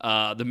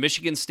 The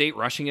Michigan State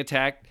rushing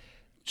attack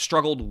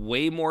struggled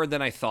way more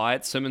than I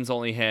thought. Simmons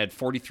only had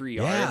 43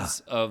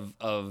 yards of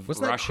Wasn't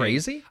rushing. that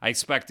crazy? I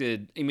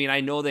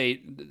know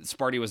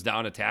Sparty was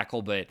down a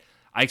tackle, but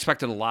I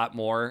expected a lot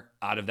more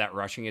out of that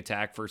rushing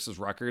attack versus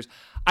Rutgers.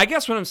 I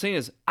guess what I'm saying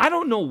is I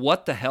don't know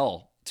what the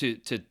hell to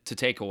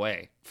take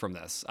away from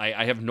this.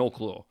 I have no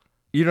clue.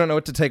 You don't know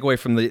what to take away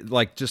from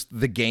just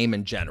the game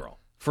in general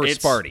for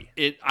Sparty.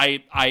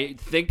 I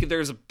think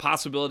there's a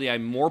possibility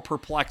I'm more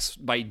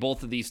perplexed by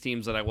both of these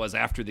teams than I was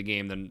after the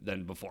game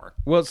than before.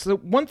 Well, so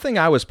one thing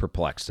I was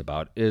perplexed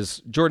about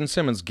is Jordan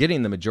Simmons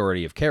getting the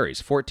majority of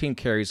carries. 14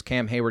 carries.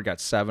 Cam Hayward got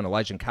 7.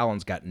 Elijah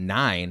Collins got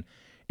 9.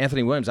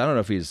 Anthony Williams, I don't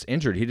know if he's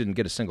injured. He didn't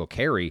get a single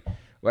carry.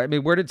 I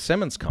mean, where did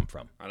Simmons come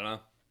from? I don't know.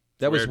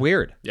 That was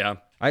weird. Yeah.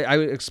 I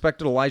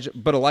expected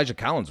Elijah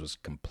Collins was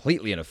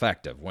completely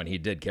ineffective when he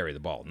did carry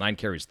the ball. 9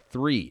 carries,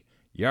 3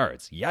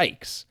 yards.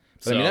 Yikes.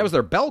 But, that was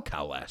their bell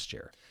cow last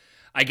year.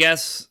 I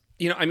guess,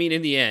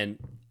 in the end,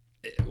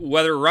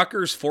 whether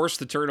Rutgers forced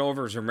the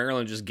turnovers or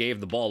Maryland just gave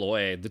the ball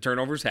away, the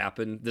turnovers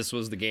happened. This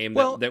was the game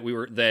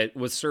that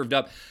was served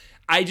up.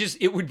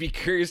 It would be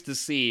curious to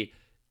see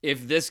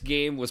if this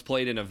game was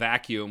played in a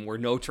vacuum where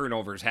no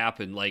turnovers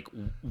happened, like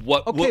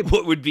what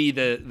would be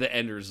the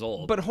end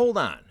result? But hold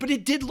on. But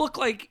it did look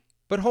like.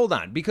 But hold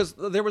on, because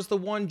there was the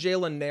one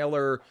Jalen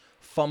Naylor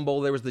fumble,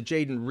 there was the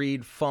Jaden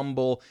Reed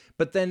fumble,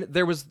 but then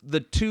there was the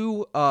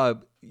 2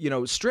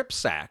 strip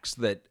sacks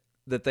that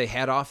they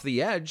had off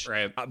the edge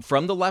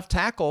from the left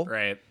tackle.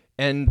 Right.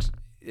 And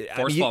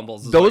forced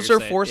fumbles. Those are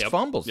forced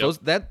fumbles.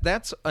 Yep.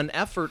 That's an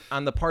effort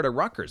on the part of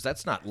Rutgers.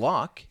 That's not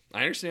luck.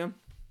 I understand.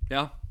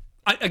 Yeah.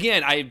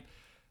 I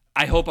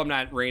hope I'm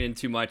not raining down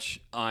too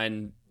much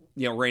on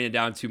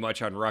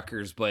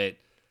Rutgers, but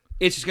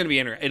it's just going to be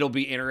it'll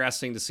be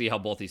interesting to see how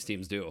both these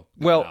teams do.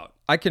 Well,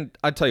 I'll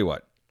tell you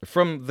what.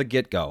 From the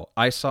get-go,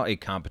 I saw a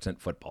competent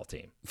football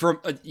team.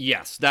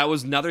 Yes, that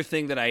was another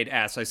thing that I had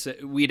asked. I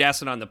said we'd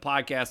asked it on the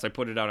podcast. I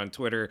put it out on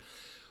Twitter.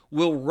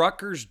 Will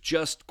Rutgers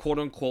just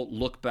quote-unquote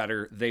look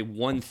better? They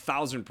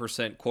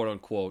 1,000%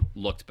 quote-unquote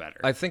looked better.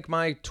 I think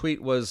my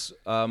tweet was,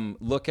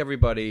 look,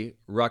 everybody,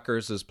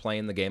 Rutgers is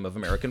playing the game of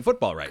American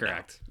football right now.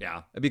 Correct,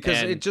 yeah.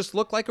 Because it just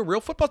looked like a real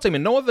football team.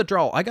 And Noah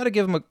Vedral, I got to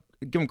give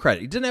him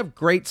credit. He didn't have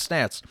great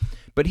stats,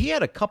 but he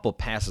had a couple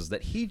passes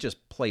that he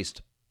just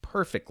placed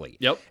perfectly.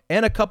 Yep.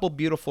 And a couple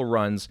beautiful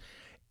runs.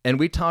 And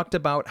we talked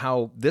about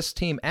how this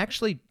team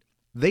actually,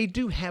 they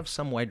do have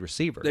some wide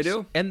receivers. They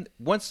do. And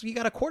once you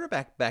got a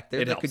quarterback back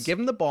there that could give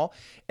him the ball,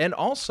 and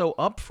also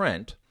up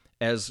front,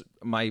 as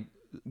my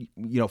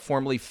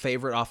formerly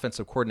favorite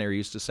offensive coordinator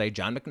used to say,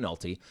 John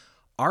McNulty,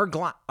 our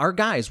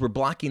guys were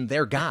blocking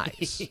their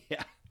guys.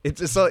 Yeah.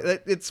 It's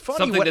funny.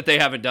 Something that they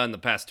haven't done the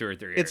past 2 or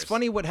 3 years. It's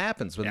funny what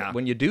happens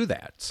when you do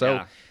that.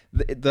 So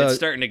it's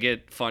starting to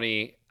get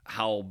funny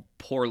how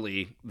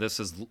poorly this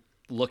is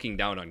looking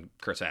down on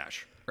Chris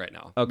Ash right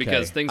now. Okay.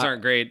 Because things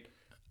aren't great.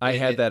 I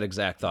had that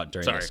exact thought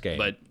during this game.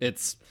 But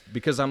it's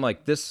because I'm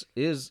like, this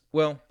is he's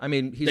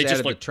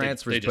added the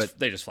transfers, but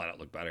they just flat out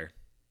look better.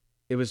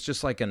 It was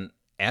just like an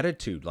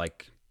attitude,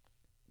 like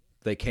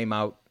they came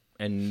out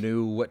and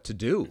knew what to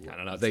do. I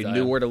don't know. They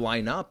knew where to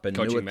line up and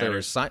knew what they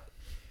were signing.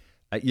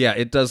 Yeah,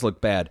 it does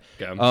look bad.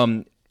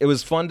 Okay. It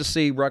was fun to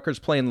see Rutgers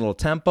playing a little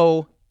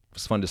tempo. It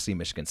was fun to see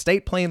Michigan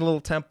State playing a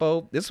little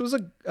tempo. This was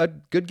a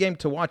good game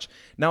to watch.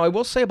 Now, I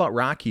will say about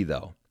Rocky,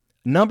 though,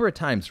 number of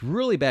times,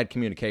 really bad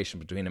communication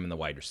between him and the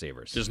wide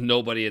receivers. There's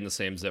nobody in the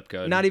same zip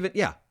code. Not even,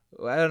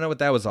 I don't know what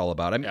that was all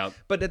about.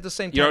 But at the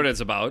same time. You know what it's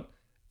about?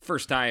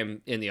 first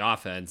time in the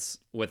offense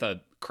with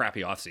a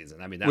crappy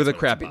offseason. I mean, that's with a what it's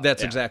crappy. about.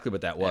 That's Yeah. exactly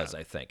what that was,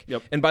 I think.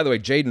 Yep. And by the way,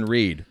 Jaden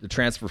Reed, the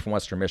transfer from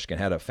Western Michigan,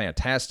 had a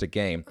fantastic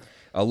game.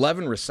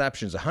 11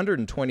 receptions,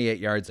 128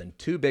 yards, and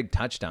 2 big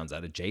touchdowns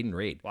out of Jaden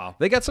Reed. Wow.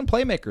 They got some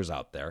playmakers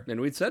out there. And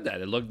we'd said that.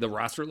 The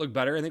roster looked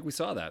better. I think we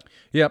saw that.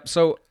 Yep.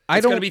 So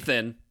It's going to be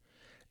thin.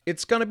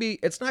 It's not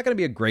going to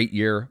be a great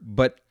year,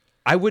 but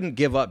I wouldn't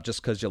give up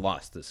just because you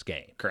lost this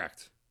game.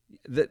 Correct.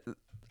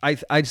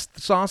 I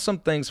saw some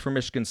things for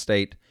Michigan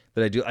State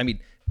that I do. I mean,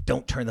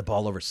 don't turn the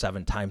ball over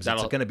 7 times.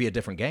 It's going to be a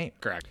different game.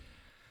 Correct.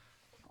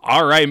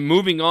 All right,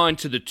 moving on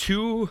to the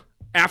 2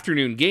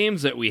 afternoon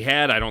games that we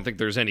had. I don't think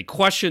there's any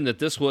question that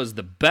this was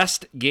the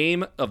best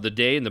game of the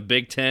day in the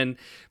Big Ten,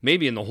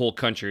 maybe in the whole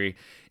country.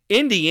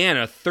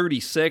 Indiana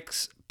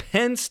 36,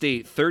 Penn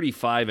State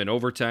 35 in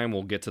overtime.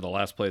 We'll get to the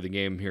last play of the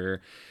game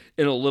here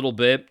in a little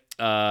bit.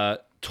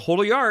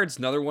 Total yards,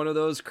 another one of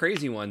those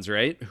crazy ones,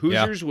 right?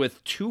 Hoosiers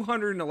with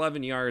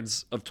 211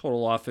 yards of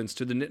total offense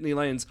to the Nittany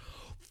Lions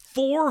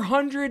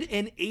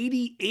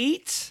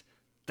 488.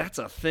 That's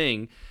a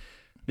thing.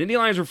 The Nittany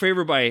Lions were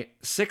favored by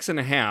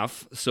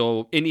 6.5,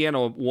 so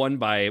Indiana won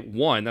by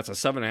 1. That's a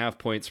 7.5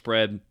 point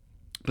spread,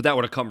 but that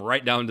would have come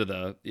right down to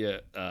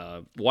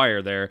the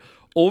wire there.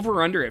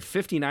 Over under at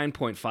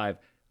 59.5.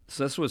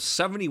 So this was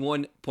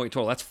 71 point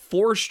total. That's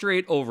 4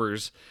 straight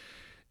overs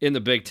in the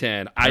Big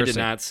Ten. I did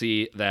not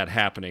see that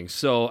happening.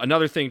 So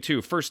another thing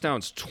too, first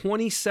downs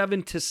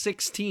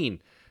 27-16.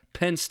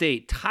 Penn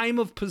State time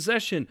of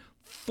possession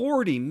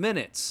 40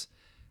 minutes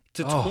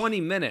to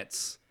 20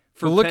 minutes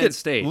for Penn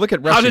State. Look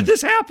at rushing. How did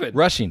this happen?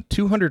 Rushing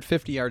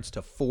 250 yards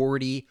to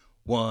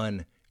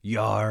 41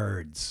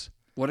 yards.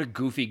 What a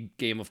goofy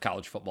game of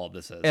college football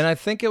this is. And I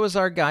think it was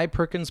our guy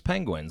Perkins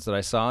Penguins that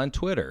I saw on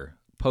Twitter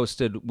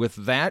posted with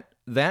that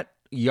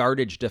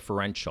yardage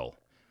differential.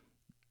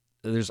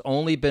 There's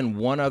only been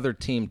one other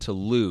team to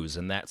lose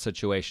in that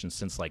situation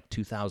since like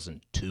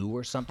 2002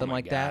 or something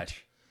like that.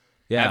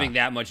 Yeah. Having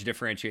that much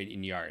differentiate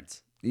in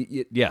yards.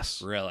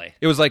 Yes. Really?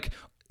 It was like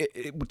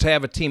to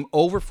have a team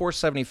over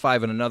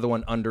 475 and another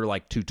one under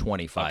like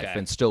 225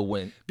 and still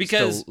win.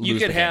 Because still you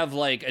lose could the game. have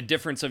like a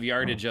difference of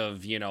yardage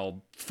of,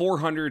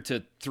 400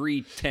 to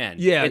 310.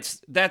 Yeah.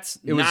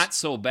 That's not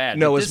so bad.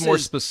 No, But it's more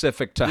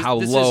specific to how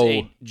this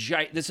low.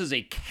 This is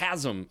a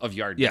chasm of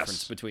yard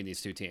difference between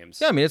these two teams.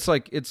 Yeah, I mean, it's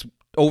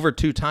over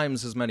 2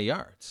 times as many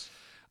yards.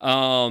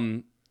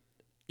 We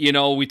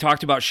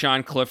talked about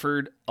Sean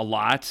Clifford a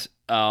lot.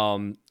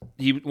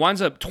 He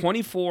winds up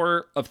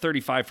 24 of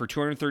 35 for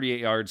 238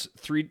 yards,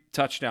 3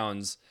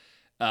 touchdowns,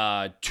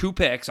 2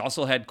 picks.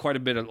 Also had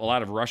a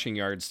lot of rushing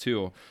yards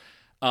too.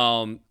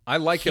 I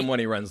like him when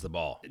he runs the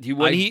ball.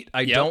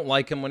 I don't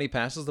like him when he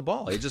passes the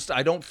ball.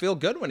 I don't feel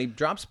good when he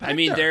drops back. I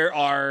mean, there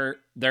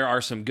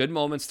are some good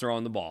moments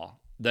throwing the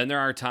ball. Then there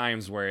are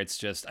times where it's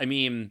just,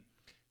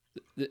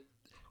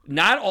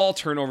 not all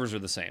turnovers are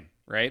the same,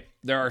 right?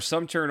 There are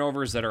some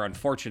turnovers that are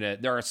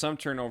unfortunate. There are some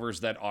turnovers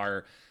that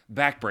are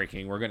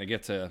backbreaking. We're going to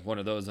get to one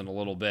of those in a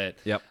little bit.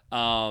 Yep.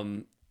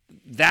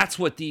 That's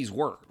what these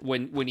were.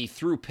 When he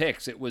threw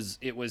picks, it was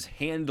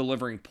hand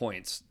delivering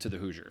points to the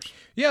Hoosiers.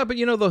 Yeah, but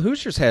the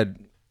Hoosiers had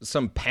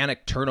some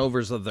panic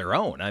turnovers of their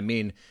own. I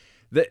mean,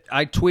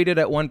 I tweeted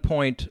at one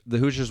point the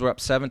Hoosiers were up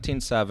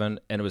 17-7,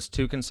 and it was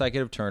 2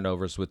 consecutive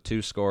turnovers with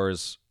 2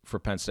 scores for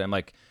Penn State. I'm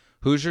like,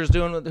 Hoosiers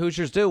doing what the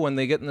Hoosiers do when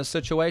they get in this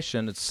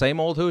situation. It's same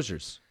old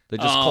Hoosiers. They're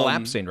just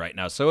collapsing right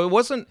now. So it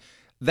wasn't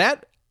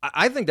that.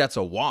 I think that's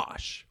a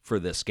wash for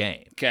this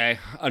game. Okay,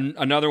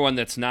 another one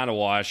that's not a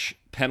wash.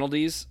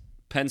 Penalties.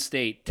 Penn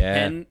State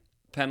 10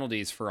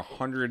 penalties for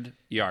 100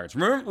 yards.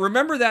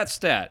 Remember that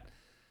stat.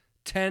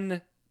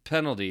 10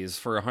 penalties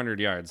for 100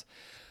 yards.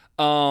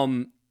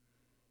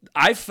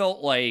 I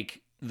felt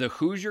like the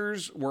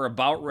Hoosiers were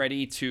about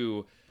ready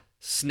to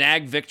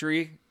snag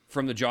victory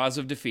from the jaws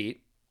of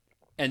defeat,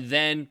 and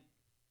then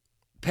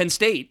Penn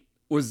State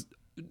was.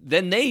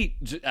 Then they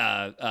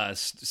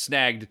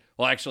snagged.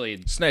 Well,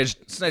 actually,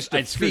 snatched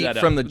defeat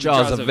from the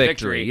jaws of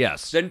victory.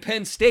 Yes. Then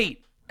Penn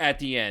State at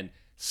the end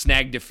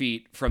snagged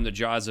defeat from the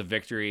jaws of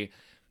victory.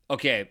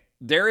 Okay,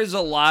 there is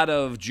a lot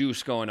of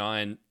juice going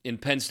on in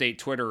Penn State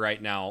Twitter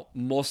right now,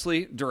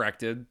 mostly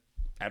directed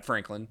at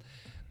Franklin.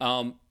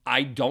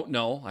 I don't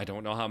know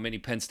how many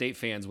Penn State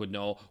fans would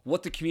know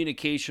what the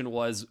communication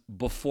was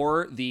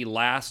before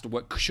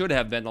what should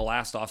have been the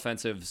last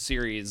offensive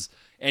series,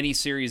 any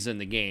series in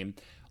the game.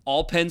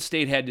 All Penn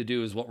State had to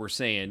do is what we're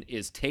saying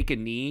is take a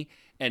knee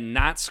and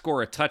not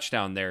score a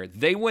touchdown there.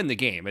 They win the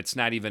game. It's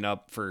not even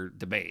up for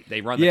debate. They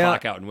run the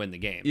clock out and win the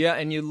game. Yeah,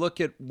 and you look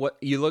at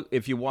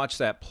if you watch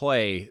that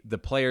play, the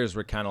players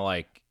were kind of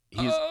like,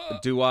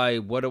 what do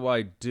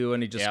I do?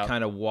 And he just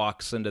kind of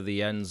walks into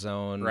the end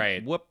zone.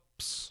 Right.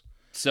 Whoops.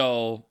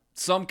 So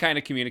some kind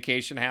of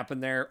communication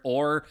happened there,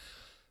 or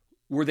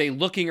were they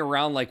looking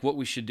around like what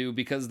we should do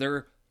because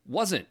there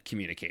wasn't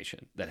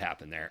communication that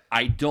happened there?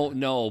 I don't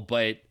know,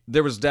 but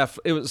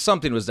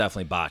something was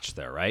definitely botched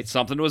there, right?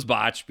 Something was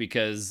botched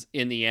because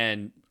in the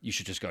end, you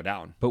should just go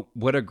down. But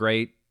what a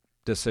great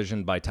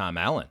decision by Tom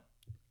Allen.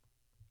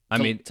 I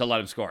mean, to let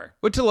him score.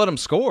 but to let them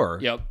score.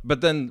 Yep.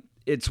 But then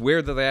it's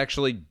weird that they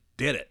actually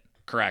did it.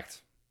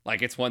 Correct.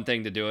 Like, it's one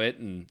thing to do it,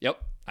 and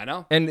I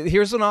know. And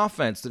here's an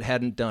offense that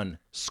hadn't done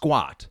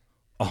squat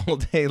all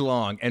day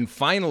long. And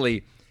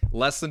finally,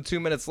 less than 2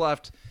 minutes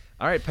left.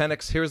 All right,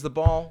 Penix, here's the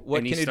ball. What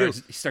And can you do?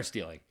 He starts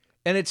stealing.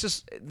 And it's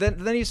just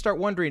then you start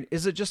wondering,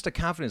 is it just a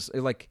confidence?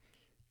 Like,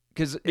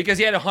 Because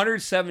he had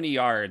 170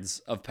 yards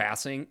of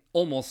passing,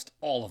 almost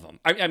all of them.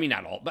 I mean,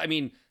 not all, but I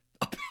mean,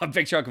 a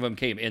big chunk of them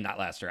came in that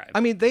last drive. I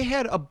mean, they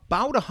had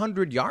about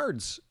 100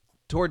 yards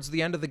towards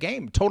the end of the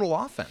game, total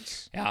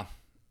offense. Yeah.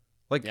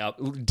 Like Yep.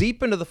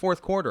 deep into the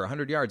fourth quarter,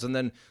 100 yards. And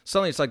then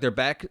suddenly it's like their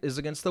back is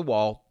against the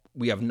wall.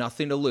 We have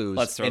nothing to lose.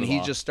 Let's throw and the he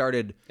ball. just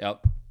started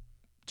Yep.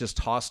 just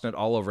tossing it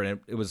all over. And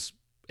it was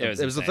a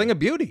insane. thing of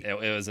beauty. It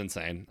was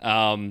insane.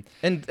 And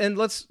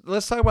let's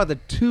talk about the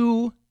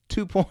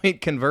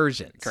two-point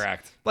conversions.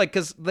 Correct. Like,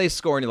 because they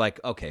score and you're like,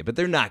 okay, but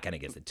they're not going to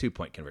get the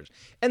 2-point conversion.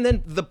 And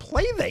then the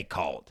play they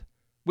called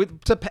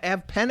to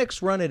have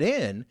Penix run it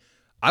in,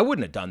 I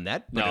wouldn't have done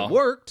that, but No. it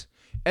worked.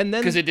 And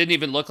then Because it didn't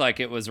even look like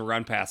it was a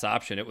run pass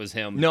option. It was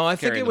him. no, I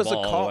think carrying it was the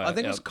a ball call. away. I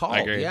think it was Yep, called. I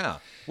agree. Yeah,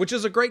 which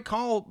is a great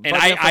call. And by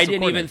the I offensive didn't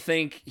even coordinator.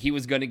 think he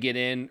was going to get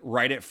in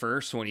right at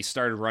first when he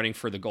started running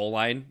for the goal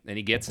line, and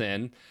he gets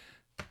in.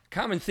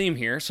 Common theme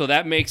here. So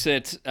that makes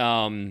it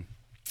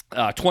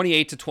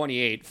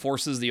 28-28,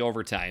 forces the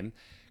overtime.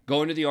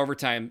 Go into the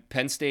overtime,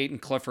 Penn State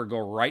and Clifford go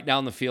right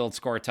down the field,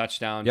 score a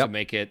touchdown Yep. to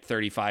make it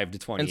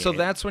 35-28. And so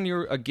that's when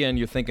you're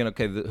thinking,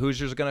 okay, the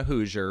Hoosiers are going to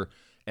Hoosier,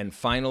 and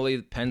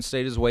finally Penn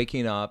State is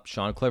waking up.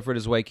 Sean Clifford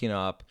is waking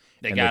up.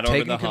 They and got they're over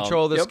taking the hump.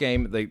 control of this Yep.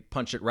 game. They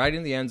punch it right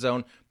in the end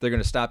zone. They're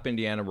going to stop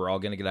Indiana. We're all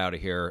going to get out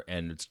of here,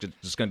 and it's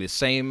just going to be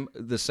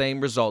the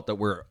same result that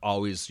we're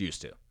always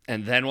used to.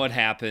 And then what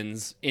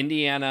happens?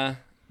 Indiana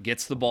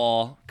gets the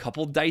ball.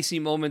 Couple dicey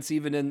moments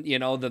even in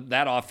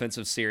that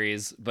offensive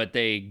series, but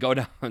they go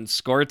down and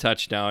score a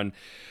touchdown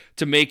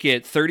to make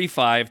it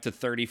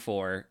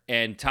 35-34.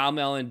 And Tom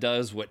Allen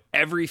does what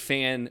every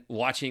fan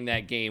watching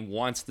that game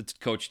wants the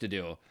coach to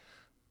do.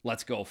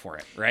 Let's go for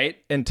it, right?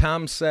 And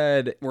Tom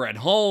said, We're at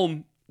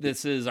home.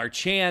 This is our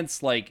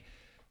chance. Like,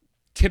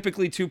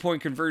 typically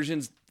 2-point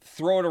conversions,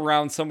 throw it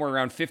around somewhere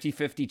around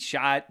 50-50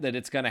 shot that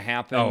it's going to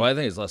happen. "Oh, I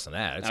think it's less than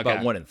that. It's Okay.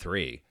 about 1 in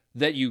 3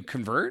 That you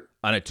convert?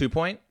 on a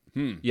 2-point."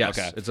 Yes,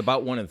 okay. it's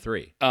about 1 in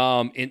 3.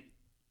 Okay.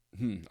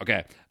 In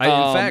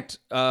fact,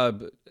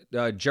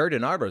 Jared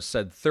Denardo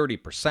said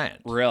 30%.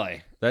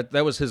 Really?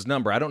 That was his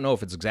number. I don't know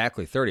if it's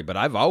exactly 30, but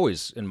I've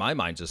always, in my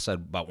mind, just said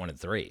about 1 in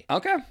 3.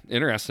 Okay.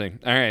 Interesting.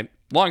 All right.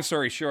 Long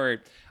story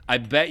short, I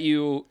bet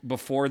you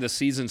before the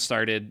season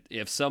started,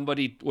 if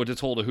somebody would have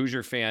told a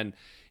Hoosier fan,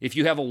 if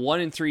you have a 1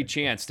 in 3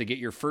 chance to get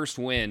your first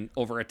win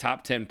over a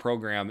top 10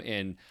 program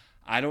in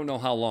I don't know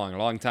how long, a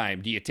long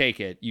time, do you take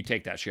it? You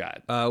take that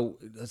shot.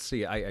 Let's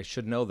see. I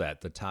should know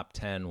that. The top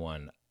 10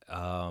 one.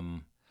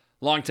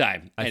 Long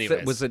time.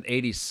 Anyways. Was it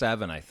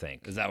 87, I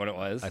think? Is that what it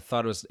was? I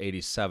thought it was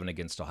 87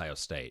 against Ohio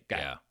State.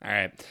 Okay. Yeah. All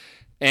right.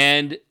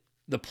 And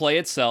the play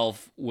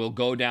itself will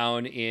go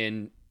down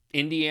in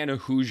Indiana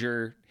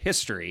Hoosier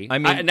history. I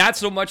mean- not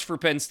so much for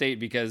Penn State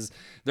because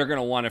they're going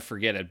to want to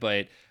forget it.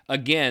 But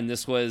again,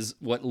 this was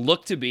what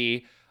looked to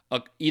be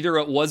either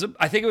it was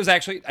I think it was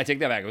actually, I take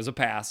that back. It was a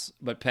pass,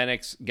 but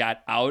Penix got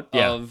out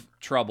of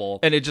trouble.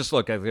 And it just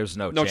looked like there was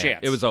no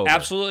chance. It was over.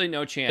 Absolutely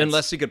no chance.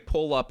 Unless he could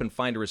pull up and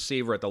find a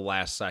receiver at the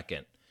last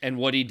second. And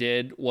what he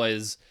did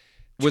was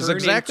turn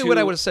exactly into- what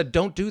I would have said.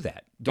 Don't do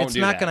that. It's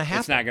not going to happen.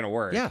 It's not going to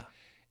work. Yeah.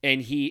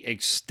 And he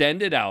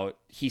extended out.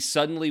 He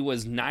suddenly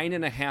was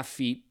 9.5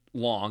 feet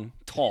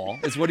tall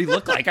is what he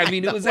looked like. I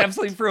mean, it was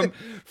absolutely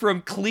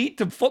from cleat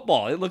to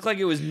football. It looked like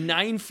it was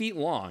 9 feet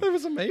long. It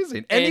was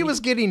amazing. And he And- was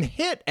getting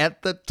hit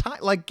at the time,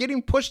 like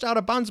getting pushed out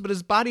of bounds, but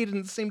his body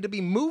didn't seem to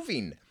be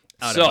moving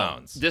out of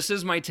bounds. This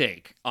is my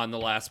take on the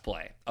last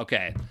play.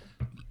 Okay.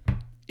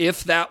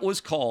 If that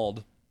was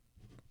called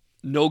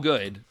no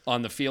good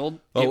on the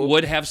field, it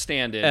would have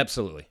standed.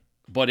 Absolutely.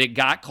 But it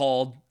got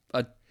called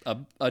a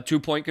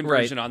 2-point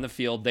conversion on the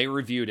field. They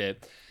reviewed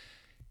it.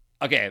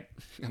 Okay,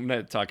 I'm going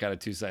to talk out of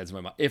two sides of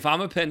my mouth. If I'm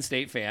a Penn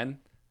State fan,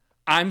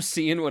 I'm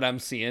seeing what I'm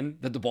seeing,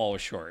 that the ball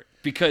was short.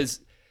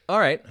 Because All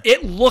right.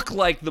 it looked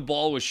like the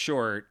ball was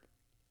short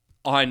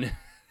on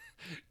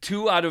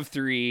 2 out of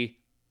 3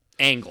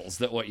 angles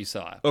that what you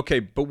saw.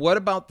 Okay, but what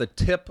about the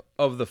tip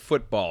of the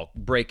football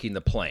breaking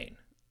the plane?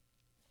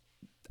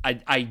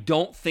 I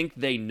don't think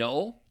they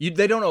know.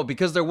 They don't know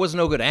because there was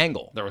no good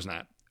angle, There was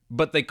not.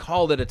 but they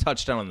called it a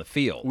touchdown on the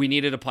field. We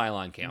needed a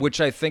pylon cam. Which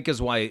I think is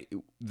why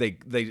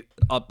they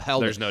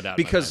upheld There's it. no doubt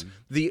in my because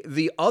mind.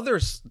 the other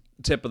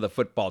tip of the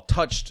football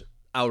touched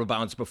out of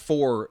bounds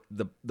before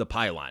the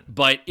pylon.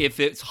 But if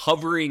it's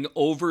hovering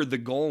over the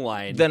goal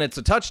line, Then it's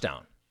a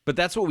touchdown. But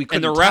that's what we and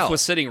couldn't the ref tell.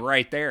 was sitting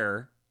right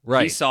there. He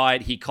Right. saw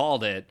it. He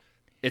called it.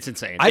 It's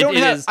insane. I don't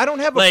It have is, I don't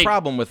have a like-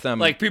 problem with them.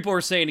 Like people were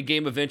saying a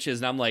game of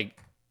inches, and I'm like,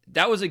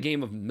 that was a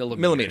game of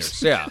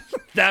millimeters. Yeah.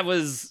 that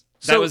was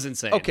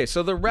insane. Okay,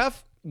 so the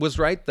ref was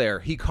right there.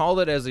 He called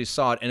it as he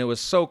saw it, and it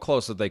was so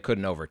close that they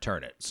couldn't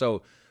overturn it.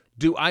 So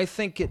do I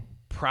think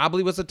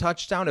probably was a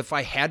touchdown. If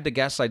I had to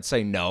guess, I'd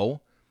say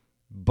no.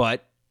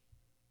 But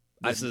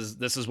this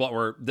is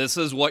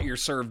what you're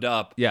served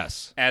up.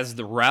 Yes. As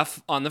the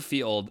ref on the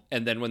field,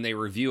 and then when they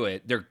review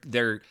it,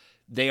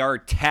 they are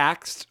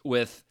taxed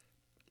with,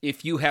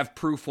 if you have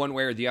proof one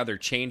way or the other,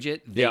 change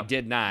it. They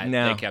did not.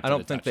 No, they kept I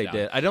don't it a think touchdown. they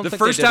did. I don't the think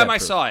first they did time that I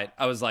proof. saw it,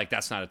 I was like,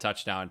 that's not a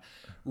touchdown.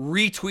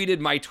 Retweeted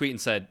my tweet and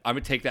said, I'm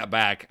gonna take that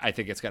back. I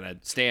think it's gonna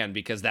stand,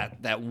 because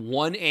that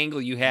one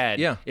angle you had,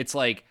 it's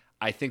like,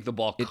 I think the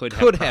ball could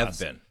have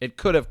been. It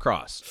could have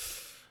crossed.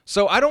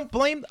 So I don't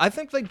blame. I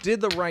think they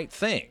did the right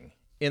thing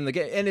in the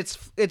game, and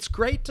it's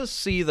great to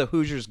see the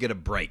Hoosiers get a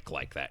break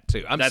like that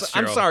too.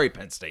 I'm sorry,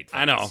 Penn State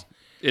fans. I know.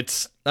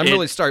 I'm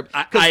really sorry.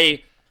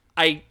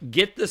 I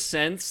get the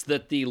sense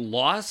that the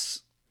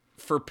loss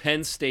for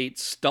Penn State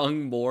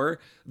stung more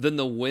than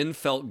the win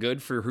felt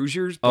good for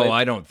Hoosiers. But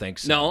I don't think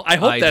so. No, I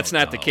hope that's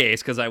not the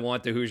case, because I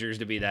want the Hoosiers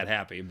to be that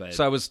happy. But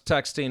so I was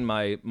texting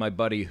my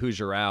buddy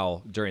Hoosier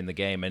Al during the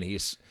game, and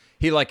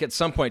he like at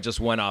some point just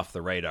went off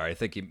the radar. I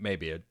think he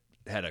maybe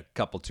had a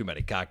couple too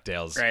many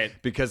cocktails, right?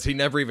 Because he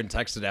never even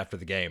texted after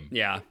the game.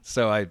 Yeah.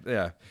 So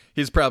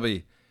he's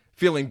probably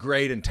feeling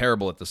great and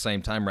terrible at the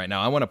same time right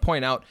now. I want to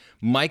point out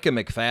Micah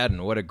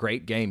McFadden, what a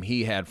great game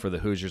he had for the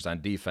Hoosiers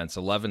on defense.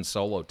 11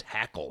 solo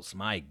tackles.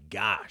 My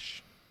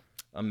gosh.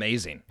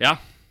 Amazing. Yeah.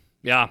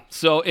 Yeah.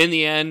 So in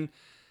the end,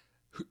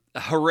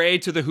 hooray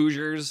to the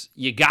Hoosiers.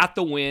 You got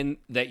the win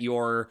that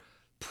your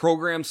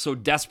program so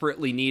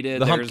desperately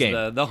needed. The hump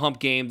game. The hump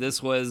game.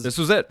 This was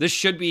it. This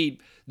should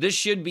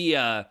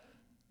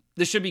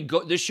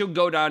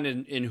go down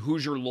in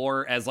Hoosier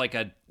lore as like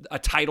a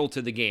title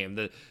to the game,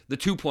 the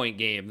 2-point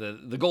game,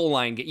 the goal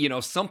line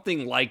game,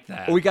 something like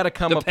that. We got to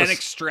come up with the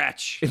Penix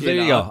stretch. There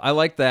you go. I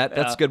like that.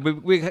 That's good.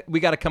 We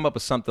got to come up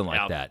with something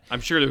like that.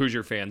 I'm sure the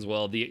Hoosier fans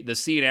will. The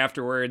scene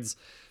afterwards,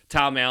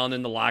 Tom Allen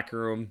in the locker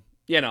room.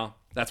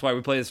 That's why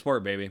we play the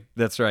sport, baby.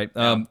 That's right.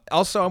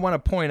 Also, I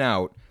want to point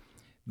out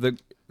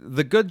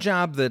the good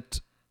job that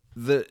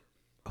the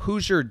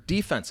Hoosier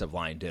defensive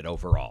line did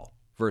overall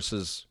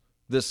versus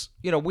this.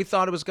 We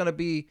thought it was going to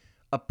be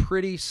a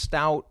pretty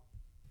stout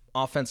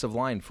offensive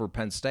line for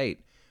Penn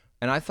State,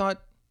 and I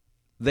thought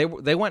they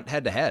went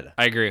head to head.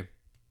 I agree.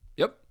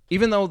 Yep.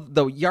 Even though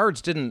the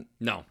yards didn't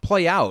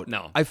play out,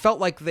 I felt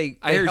like they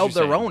held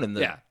their own in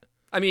the. Yeah.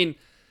 I mean,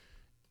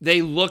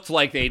 they looked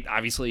like they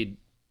obviously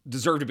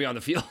deserved to be on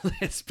the field.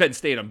 It's Penn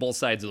State on both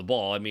sides of the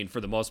ball. I mean,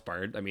 for the most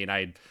part. I mean,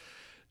 I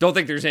don't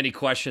think there's any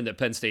question that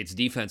Penn State's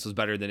defense was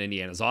better than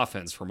Indiana's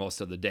offense for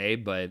most of the day.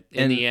 But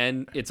in the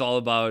end, it's all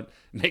about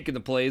making the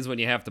plays when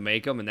you have to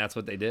make them, and that's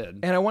what they did.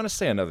 And I want to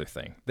say another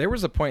thing. There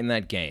was a point in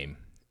that game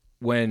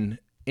when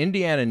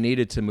Indiana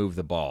needed to move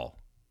the ball,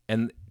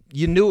 and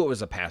you knew it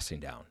was a passing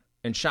down.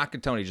 And Shaka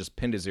Toney just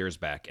pinned his ears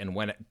back and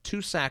went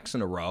 2 sacks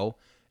in a row.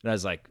 And I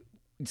was like,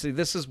 see,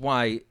 this is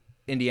why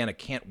Indiana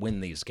can't win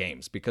these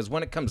games, because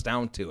when it comes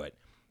down to it,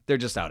 they're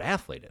just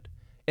out-athleted.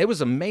 It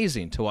was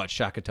amazing to watch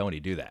Shaka Toney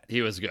do that.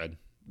 He was good.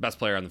 Best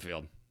player on the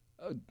field.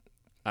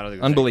 I don't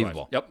think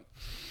unbelievable. Yep.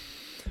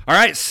 All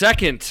right,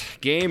 second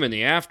game in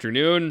the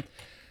afternoon.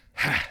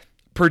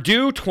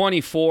 Purdue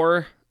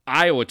 24,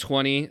 Iowa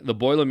 20. The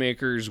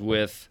Boilermakers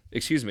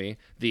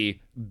the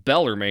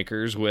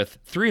Bellermakers with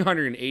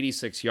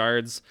 386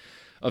 yards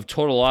of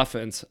total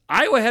offense.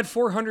 Iowa had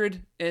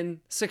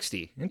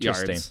 460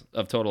 yards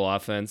of total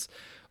offense.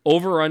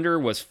 Over-under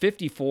was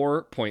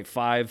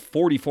 54.5.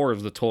 44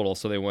 was the total,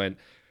 so they went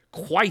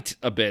quite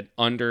a bit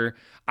under.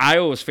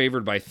 Iowa was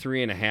favored by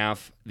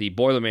 3.5. The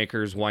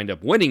Boilermakers wind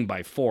up winning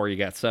by 4. You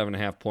got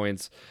 7.5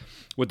 points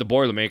with the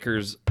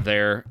Boilermakers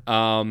there.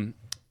 Not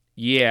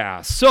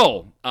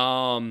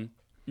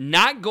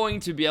going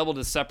to be able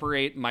to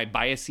separate my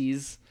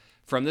biases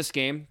from this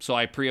game, so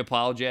I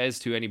pre-apologize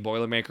to any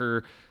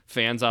Boilermaker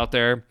fans out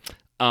there.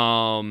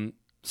 So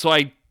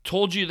I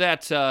told you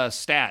that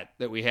stat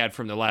that we had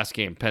from the last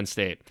game, Penn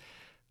State.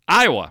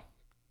 Iowa,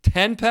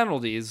 10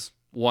 penalties,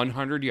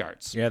 100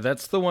 yards. Yeah,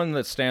 that's the one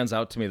that stands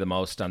out to me the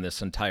most on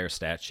this entire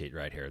stat sheet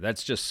right here.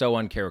 That's just so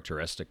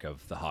uncharacteristic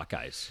of the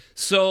Hawkeyes.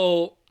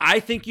 So I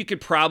think you could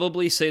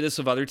probably say this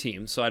of other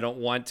teams, so I don't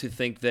want to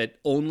think that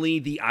only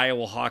the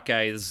Iowa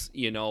Hawkeyes,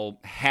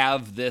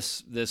 have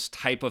this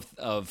type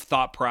of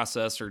thought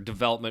process or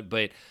development,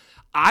 but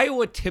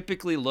Iowa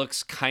typically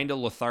looks kind of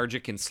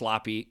lethargic and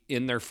sloppy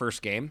in their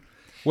first game.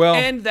 Well,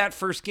 and that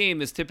first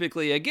game is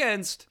typically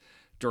against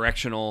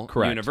Directional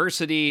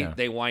University. Yeah.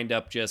 They wind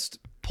up just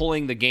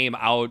pulling the game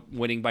out,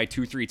 winning by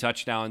 2-3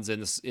 touchdowns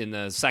in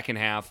the second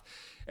half.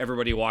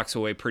 Everybody walks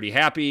away pretty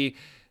happy.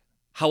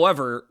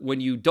 However, when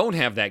you don't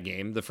have that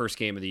game, the first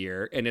game of the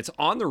year, and it's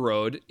on the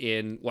road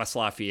in West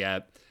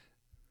Lafayette,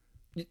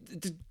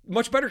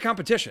 much better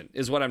competition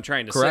is what I'm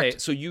trying to say.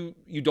 So you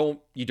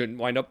didn't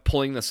wind up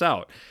pulling this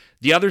out.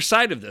 The other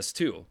side of this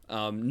too,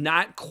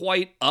 not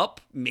quite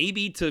up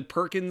maybe to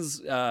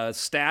Perkins'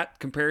 stat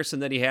comparison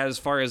that he had as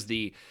far as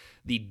the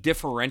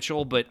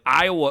differential, but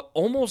Iowa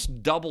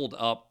almost doubled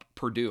up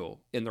Purdue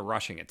in the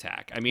rushing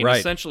attack. I mean,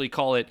 essentially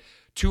call it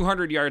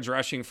 200 yards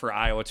rushing for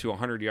Iowa to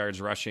 100 yards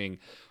rushing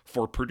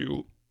for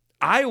Purdue.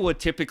 Iowa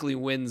typically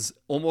wins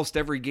almost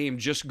every game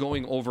just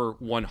going over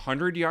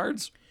 100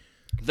 yards.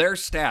 Their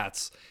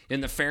stats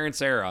in the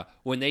Ferentz era,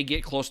 when they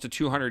get close to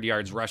 200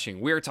 yards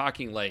rushing, we're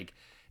talking like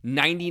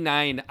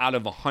 99 out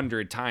of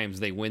 100 times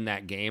they win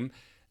that game.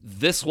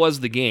 This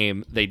was the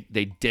game they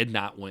did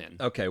not win.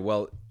 Okay,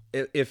 well,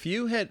 if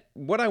you had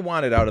what I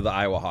wanted out of the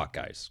Iowa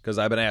Hawkeyes, because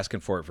I've been asking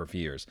for it for a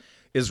few years,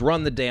 is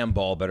run the damn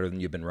ball better than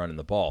you've been running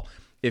the ball.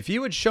 If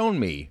you had shown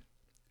me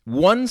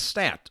one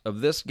stat of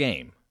this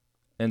game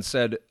and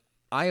said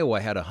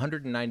Iowa had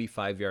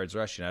 195 yards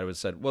rushing, I would have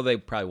said, well, they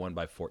probably won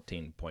by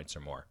 14 points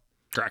or more.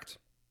 Correct.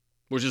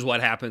 Which is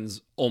what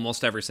happens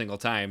almost every single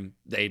time.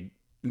 They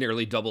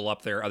nearly double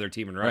up their other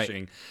team in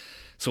rushing. Right.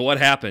 So what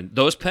happened?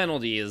 Those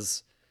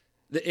penalties,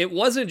 it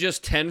wasn't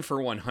just 10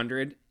 for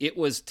 100. It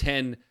was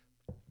 10,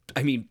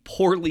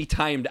 poorly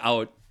timed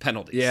out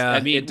penalties. Yeah,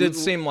 it did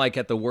seem like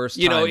at the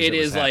worst times. It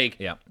is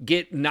like,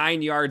 get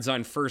 9 yards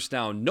on first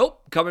down.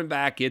 Nope, coming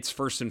back, it's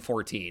 1st and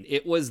 14.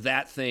 It was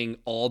that thing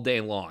all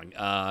day long.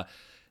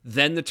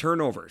 Then the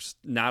turnovers.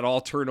 Not all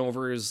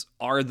turnovers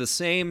are the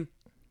same.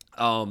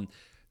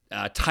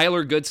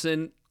 Tyler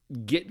Goodson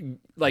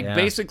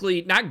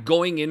basically not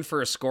going in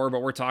for a score,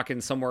 but we're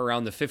talking somewhere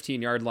around the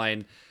 15-yard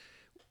line.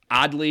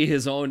 Oddly,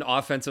 his own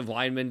offensive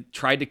lineman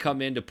tried to come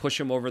in to push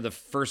him over the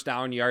first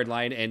down yard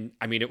line, and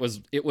it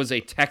was a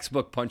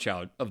textbook punch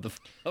out of the.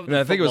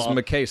 I think it was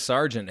McKay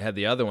Sargent had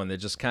the other one that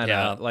just kind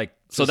of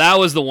So that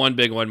was the one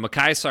big one,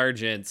 McKay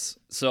Sargent's.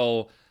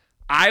 So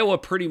Iowa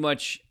pretty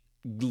much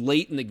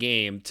late in the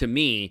game, to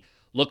me,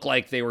 looked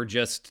like they were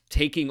just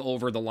taking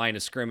over the line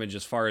of scrimmage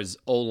as far as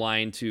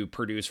O-line to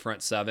produce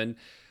front seven.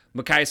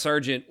 McKay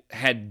Sargent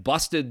had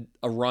busted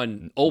a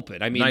run open.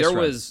 There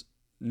was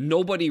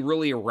nobody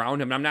really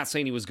around him. I'm not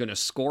saying he was going to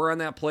score on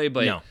that play,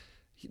 but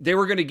they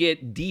were going to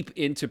get deep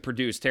into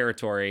Purdue's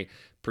territory.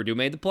 Purdue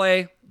made the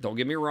play. Don't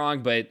get me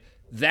wrong, but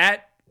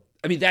that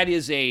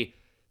is a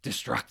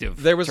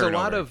destructive. There was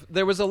turnover.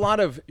 a lot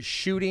of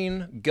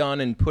shooting gun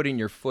and putting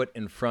your foot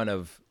in front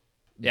of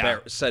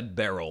said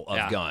barrel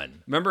of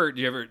gun. Remember,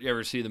 do you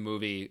ever see the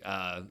movie?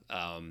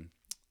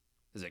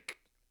 Is it?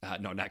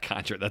 No, not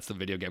Contra. That's the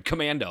video game.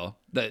 Commando.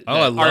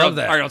 I love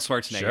that. Arnold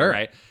Schwarzenegger, sure.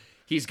 Right?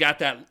 He's got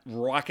that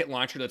rocket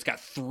launcher that's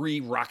got 3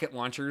 rocket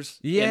launchers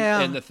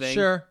in the thing.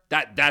 Sure.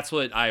 That's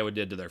what Iowa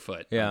did to their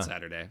foot on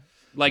Saturday.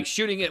 Like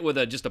shooting it with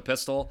just a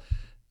pistol.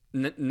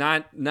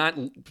 Not.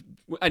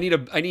 I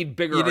need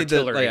bigger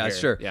artillery. Here.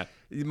 Sure. Yeah.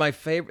 My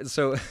favorite.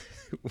 So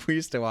we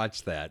used to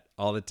watch that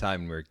all the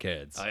time when we were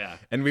kids. Oh yeah.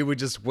 And we would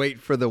just wait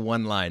for the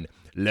one line.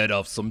 Let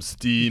off some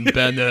steam,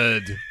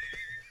 Bennett.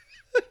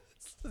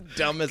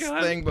 Dumbest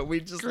thing, but we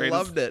just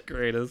loved it.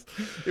 Greatest.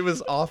 It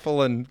was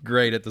awful and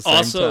great at the same time.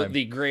 Also,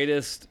 the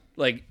greatest,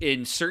 like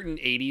in certain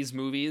 80s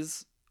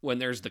movies, when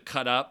there's the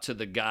cut up to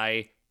the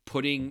guy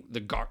putting the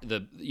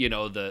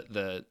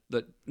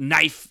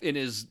knife in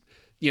his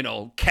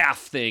calf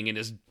thing and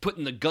is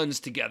putting the guns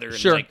together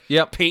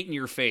and painting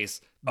your face.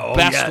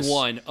 Best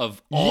one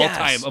of all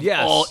time of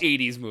all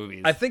 80s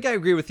movies. I think I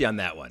agree with you on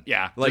that one.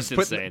 Yeah, like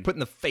putting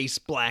the face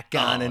black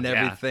on and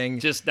everything.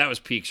 Just that was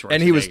peak Schwarzenegger.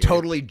 And he was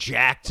totally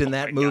jacked in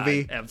that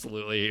movie. God,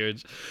 absolutely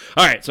huge.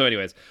 All right, so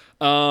anyways,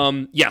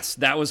 yes,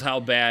 that was how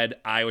bad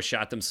Iowa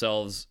shot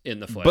themselves in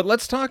the foot. But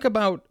let's talk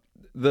about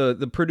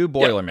the Purdue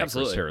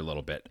Boilermakers here a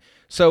little bit.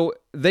 So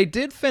they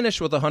did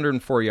finish with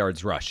 104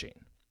 yards rushing.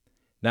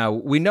 Now,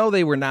 we know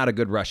they were not a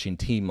good rushing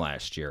team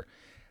last year.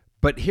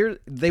 But here,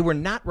 they were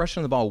not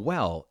rushing the ball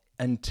well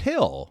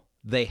until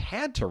they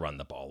had to run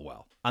the ball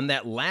well. On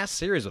that last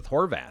series with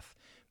Horvath,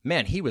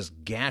 man, he was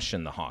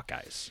gashing the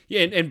Hawkeyes.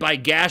 Yeah, and by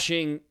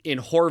gashing in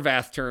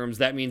Horvath terms,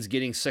 that means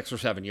getting 6 or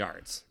 7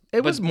 yards.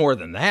 It was more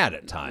than that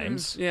at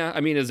times. Yeah,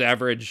 his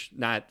average,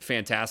 not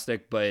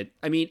fantastic. But,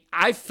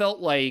 I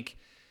felt like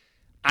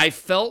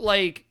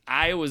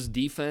Iowa's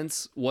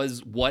defense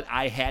was what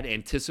I had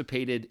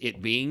anticipated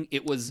it being.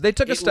 They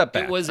took a step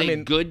back. It was a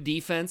good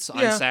defense on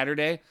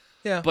Saturday.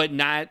 Yeah. But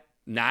not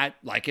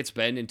like it's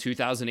been in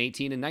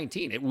 2018 and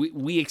 19.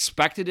 We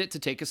expected it to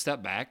take a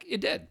step back.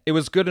 It did. It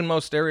was good in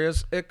most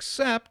areas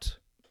except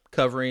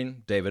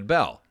covering David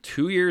Bell.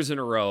 2 years in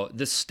a row.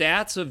 The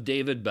stats of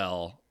David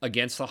Bell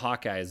against the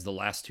Hawkeyes the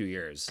last 2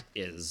 years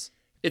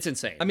it's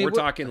insane. We're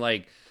talking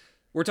like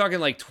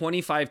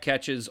 25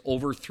 catches,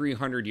 over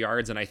 300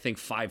 yards, and I think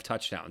 5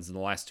 touchdowns in the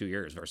last 2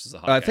 years versus the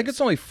Hawkeyes. I think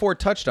it's only 4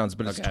 touchdowns,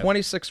 but it's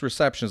 26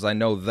 receptions. I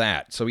know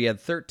that. So he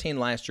had 13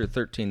 last year,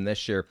 13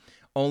 this year.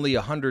 Only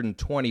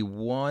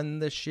 121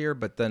 this year,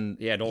 but then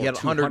he had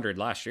 200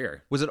 last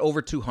year. Was it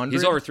over 200?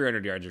 He's over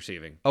 300 yards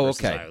receiving. Oh,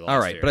 okay. All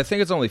right. Year. But I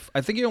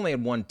think he only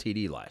had 1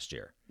 TD last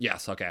year.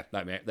 Yes, okay.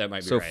 That might be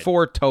right. So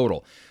 4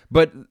 total.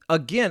 But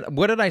again,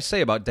 what did I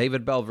say about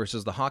David Bell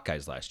versus the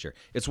Hawkeyes last year?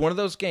 It's one of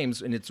those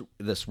games, and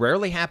this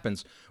rarely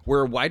happens,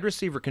 where a wide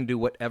receiver can do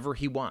whatever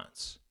he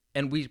wants.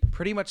 And we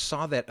pretty much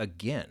saw that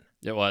again.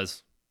 It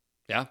was.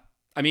 Yeah.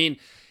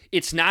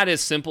 It's not as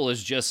simple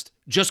as just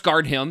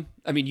guard him.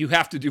 You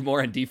have to do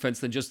more on defense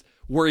than just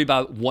worry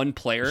about one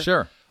player.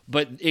 Sure.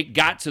 But it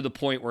got to the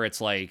point where it's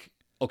like,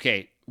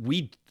 okay,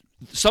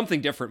 something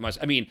different must.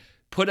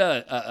 put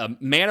a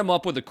man him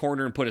up with a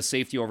corner and put a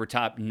safety over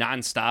top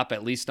nonstop,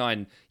 at least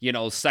on,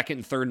 second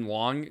and third and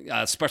long,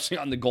 especially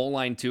on the goal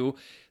line too.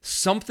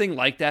 Something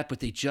like that, but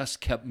they just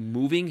kept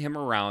moving him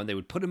around. They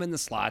would put him in the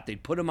slot.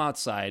 They'd put him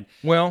outside.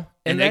 Well,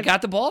 and they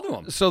got the ball to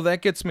him. So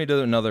that gets me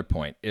to another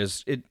point.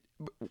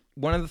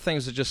 One of the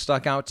things that just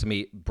stuck out to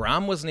me,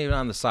 Brohm wasn't even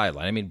on the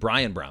sideline. I mean,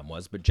 Brian Brohm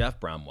was, but Jeff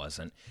Brohm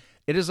wasn't.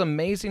 It is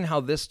amazing how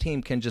this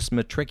team can just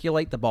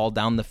matriculate the ball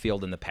down the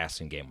field in the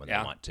passing game when they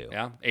want to.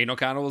 Yeah, Aiden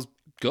O'Connell was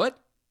good.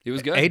 He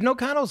was good. Aiden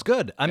O'Connell's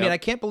good. I mean, I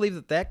can't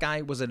believe that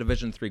guy was a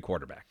Division III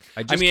quarterback.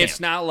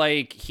 It's not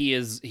like he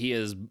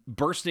is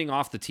bursting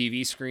off the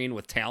TV screen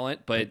with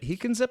talent, but he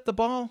can zip the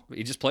ball.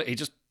 He just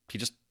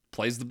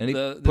plays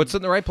puts it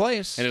in the right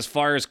place. And as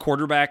far as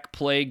quarterback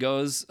play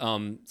goes,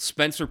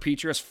 Spencer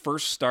Petras'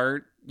 first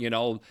start,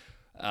 a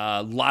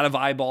lot of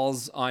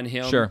eyeballs on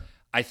him. Sure.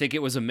 I think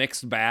it was a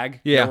mixed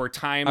bag. Yeah, there were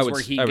times where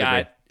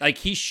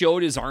he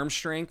showed his arm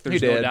strength.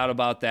 There's no doubt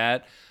about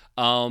that.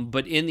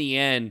 But in the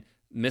end,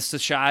 missed a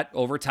shot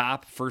over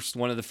top.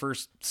 One of the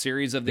first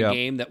series of the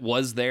game that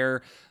was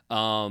there.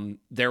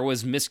 There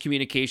was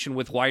miscommunication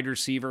with wide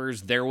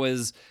receivers. There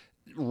was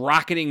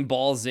rocketing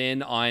balls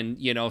in on,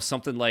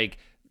 something like,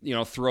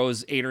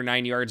 throws 8 or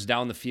 9 yards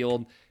down the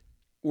field.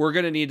 We're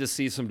going to need to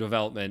see some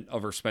development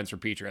over Spencer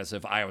Petras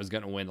if Iowa's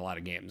going to win a lot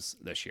of games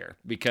this year,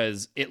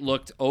 because it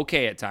looked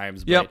okay at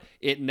times, but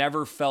it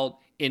never felt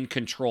in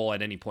control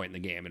at any point in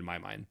the game, in my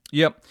mind.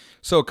 Yep.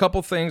 So a couple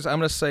things. I'm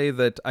going to say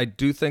that I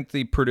do think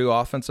the Purdue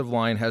offensive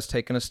line has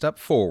taken a step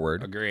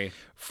forward. Agree.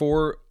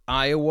 For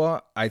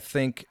Iowa, I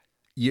think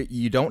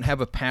you don't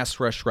have a pass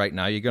rush right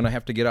now. You're going to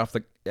have to get off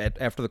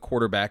after the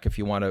quarterback if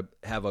you want to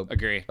have a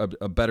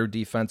better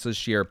defense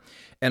this year.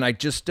 And I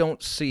just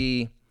don't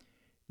see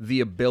the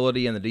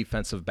ability in the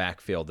defensive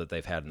backfield that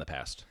they've had in the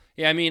past.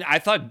 Yeah, I mean, I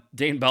thought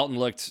Dane Belton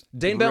looked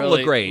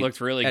great.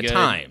 Looked really good.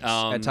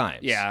 At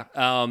times. Yeah.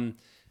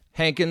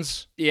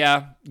 Hankins.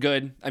 Yeah,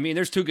 good. I mean,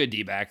 there's two good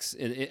D-backs.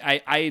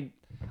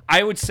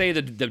 I would say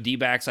that the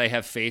D-backs, I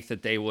have faith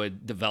that they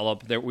would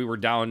develop. We were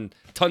down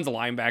tons of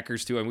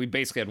linebackers, too, and we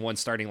basically had one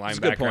starting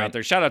linebacker out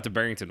there. Shout out to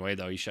Barrington Wade,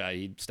 though.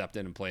 He stepped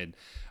in and played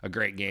a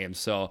great game.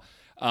 So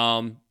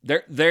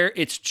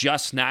it's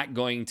just not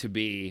going to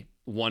be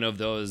one of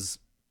those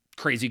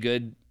crazy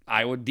good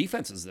Iowa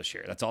defenses this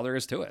year. That's all there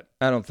is to it.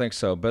 I don't think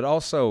so. But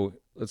also,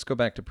 let's go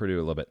back to Purdue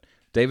a little bit.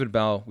 David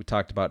Bell, we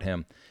talked about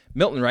him.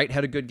 Milton Wright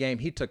had a good game.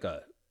 He took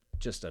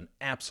just an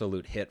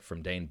absolute hit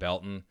from Dane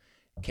Belton.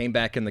 Came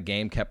back in the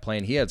game, kept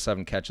playing. He had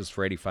 7 catches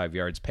for 85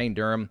 yards. Payne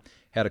Durham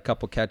had a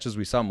couple catches.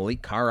 We saw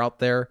Malik Carr out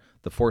there.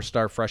 The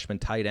 4-star freshman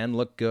tight end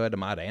looked good.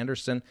 Ahmad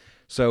Anderson.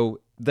 So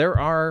there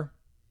are,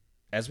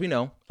 as we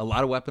know, a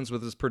lot of weapons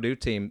with this Purdue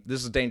team. This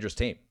is a dangerous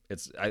team.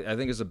 I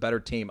think it's a better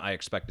team I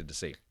expected to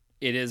see.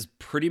 It is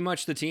pretty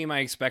much the team I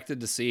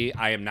expected to see.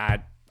 I am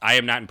not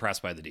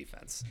impressed by the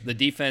defense. The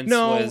defense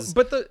was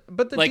but the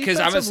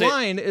defensive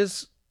line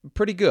is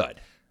pretty good.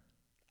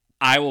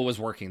 Iowa was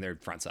working their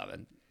front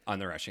seven on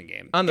the rushing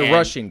game.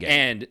 Rushing game.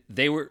 And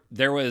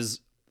there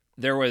was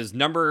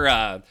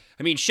number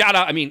shout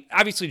out.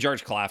 Obviously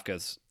George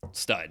Kalafka's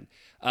stud.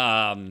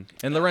 And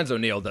Lorenzo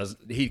Neal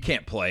he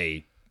can't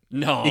play.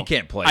 No, he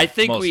can't play. I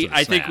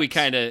think we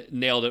kind of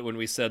nailed it when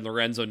we said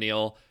Lorenzo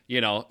Neal,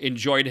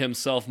 enjoyed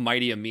himself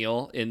mighty a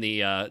meal in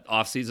the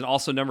offseason.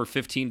 Also, number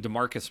 15,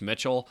 DeMarcus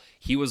Mitchell,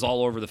 he was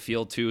all over the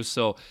field too.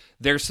 So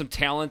there's some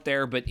talent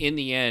there, but in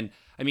the end,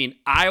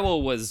 Iowa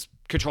was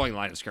controlling the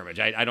line of scrimmage.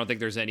 I don't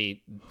think there's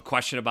any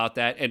question about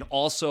that. And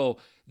also,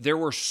 there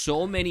were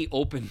so many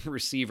open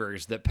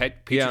receivers that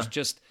Petras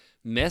just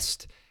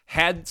missed.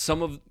 Had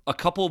a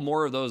couple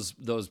more of those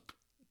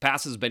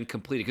passes been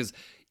completed, because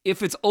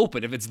if it's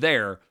open, if it's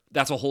there,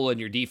 that's a hole in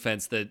your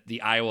defense that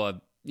the Iowa,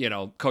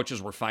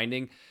 coaches were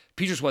finding.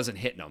 Petras wasn't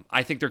hitting them.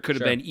 I think there could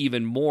have been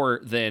even more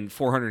than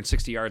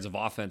 460 yards of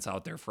offense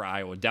out there for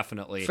Iowa.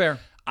 Definitely. Fair.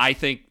 I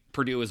think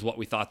Purdue is what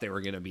we thought they were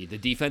going to be. The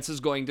defense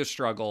is going to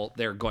struggle.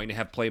 They're going to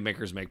have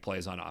playmakers make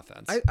plays on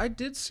offense. I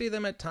did see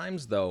them at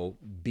times, though,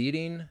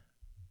 beating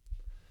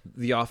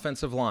the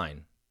offensive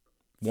line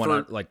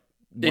one-on-one.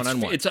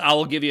 I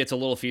will give you, it's a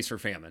little feast for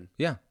famine.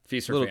 Yeah.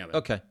 Feast for famine.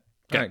 Okay.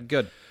 All right,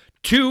 good.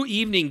 2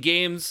 evening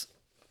games.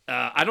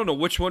 I don't know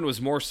which one was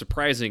more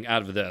surprising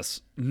out of this.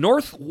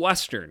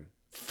 Northwestern,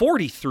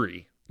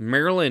 43.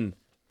 Maryland,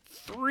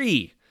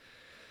 3.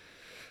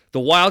 The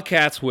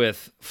Wildcats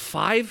with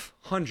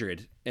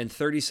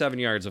 537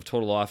 yards of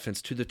total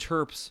offense to the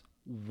Terps,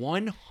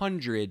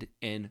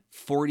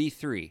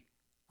 143.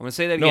 I'm going to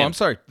say that again. No, I'm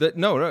sorry.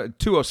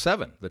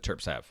 207 the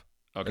Terps have.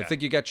 Okay. I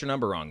think you got your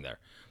number wrong there.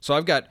 So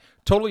I've got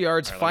total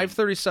yards,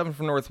 537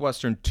 from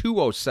Northwestern,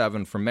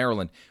 207 from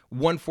Maryland,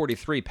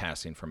 143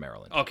 passing from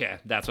Maryland. Okay,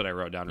 that's what I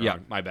wrote down wrong. Yeah.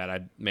 My bad.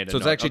 I made a So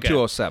note. It's actually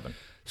 207.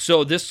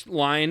 So this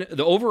line,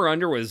 the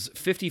over-under was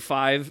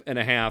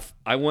 55.5.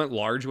 I went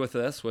large with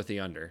this, with the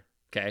under,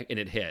 okay, and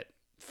it hit.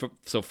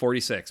 So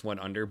 46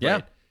 went under,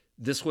 but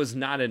this was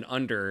not an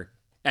under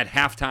at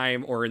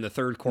halftime or in the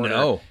third quarter.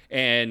 No.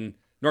 And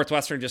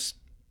Northwestern just,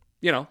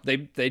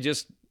 they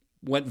just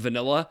went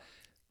vanilla.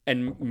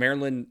 and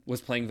Maryland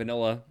was playing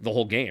vanilla the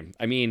whole game.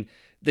 I mean,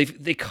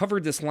 they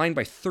covered this line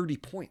by 30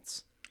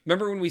 points.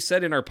 Remember when we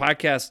said in our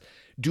podcast,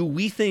 do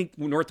we think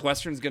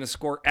Northwestern's going to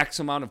score X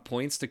amount of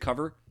points to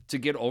cover, to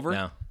get over?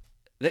 No.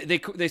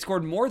 They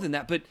scored more than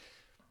that, but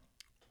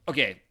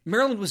okay,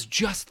 Maryland was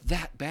just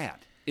that bad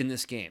in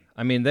this game.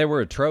 I mean, they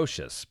were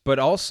atrocious, but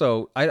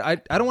also I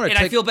don't want to.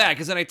 And I feel bad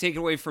because then I take it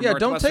away from yeah.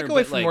 Northwestern. Don't take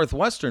away from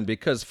Northwestern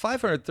because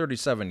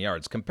 537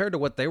 yards compared to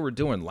what they were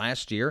doing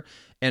last year,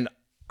 and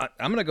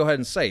I'm going to go ahead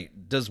and say,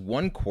 does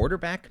one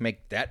quarterback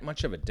make that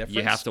much of a difference?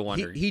 You have to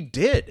wonder. He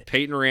did.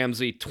 Peyton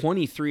Ramsey,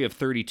 23 of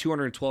 30,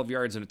 212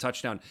 yards and a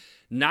touchdown.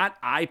 Not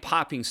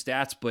eye-popping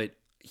stats, but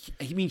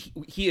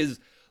he is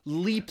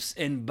leaps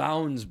and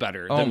bounds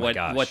better than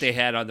what they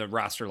had on the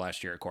roster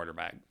last year at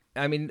quarterback.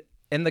 I mean,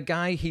 and the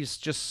guy, he's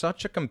just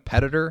such a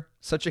competitor,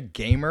 such a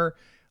gamer.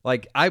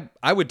 Like,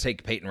 I would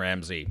take Peyton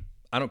Ramsey.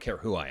 I don't care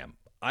who I am.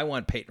 I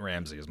want Peyton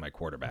Ramsey as my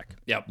quarterback.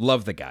 Yep.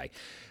 Love the guy.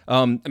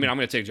 I mean, I'm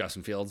going to take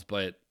Justin Fields,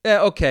 but...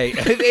 okay,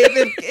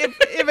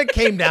 if it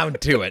came down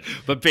to it.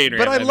 But Peyton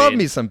Ramsey. But I love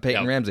me some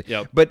Peyton Ramsey.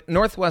 Yep. But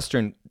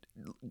Northwestern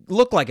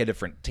looked like a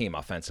different team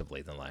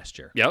offensively than last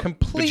year. Yep.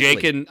 Completely.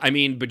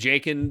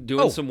 Bajakin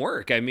doing some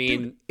work. I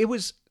mean...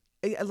 Dude,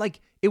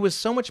 it was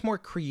so much more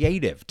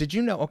creative. Did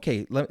you know?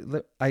 Okay,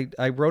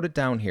 I wrote it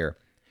down here.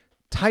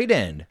 Tight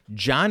end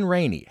John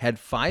Rainey had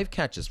 5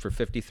 catches for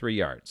 53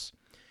 yards.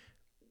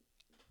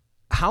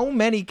 How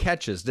many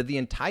catches did the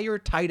entire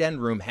tight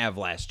end room have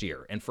last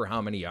year, and for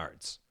how many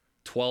yards?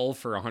 12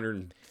 for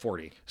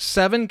 140.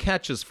 7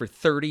 catches for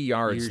 30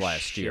 yards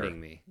last year. You're shitting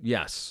me.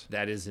 Yes.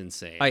 That is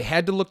insane. I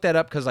had to look that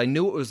up because I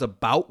knew it was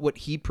about what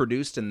he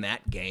produced in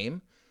that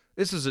game.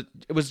 It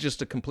was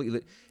just a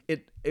completely...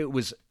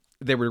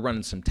 They were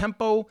running some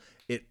tempo.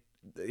 It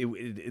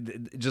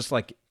just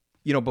like,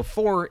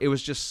 before it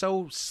was just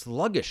so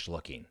sluggish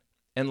looking,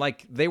 and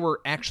like they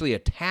were actually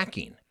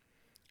attacking.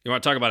 You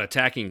want to talk about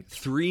attacking?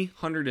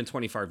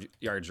 325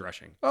 yards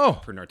rushing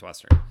for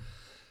Northwestern.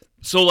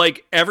 So,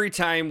 like, every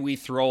time we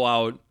do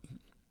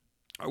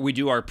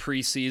our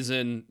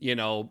preseason,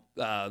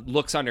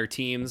 looks on our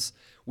teams,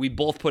 we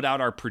both put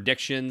out our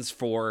predictions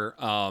for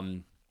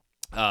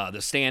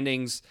the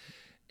standings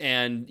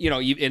and,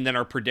 and then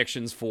our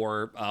predictions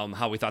for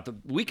how we thought the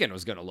weekend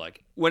was going to look.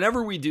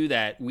 Whenever we do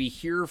that, we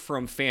hear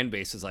from fan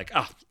bases like,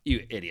 oh,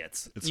 you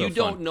idiots. You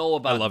don't know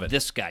about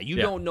this guy. You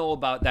don't know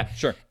about that.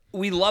 Sure.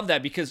 We love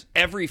that because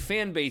every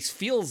fan base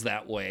feels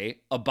that way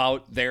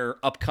about their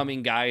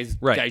upcoming guys,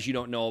 guys you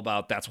don't know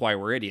about. That's why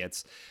we're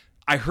idiots.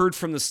 I heard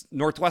from the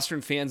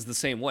Northwestern fans the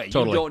same way.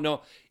 Totally. You don't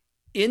know.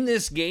 In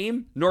this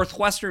game,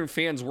 Northwestern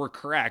fans were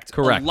correct.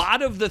 A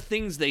lot of the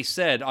things they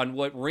said on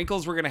what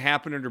wrinkles were going to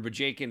happen under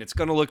Bajakin, it's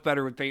going to look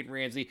better with Peyton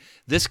Ramsey.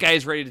 This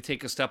guy's ready to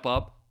take a step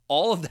up.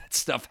 All of that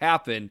stuff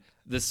happened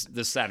this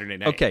Saturday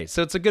night. Okay,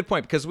 so it's a good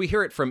point because we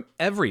hear it from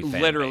every fan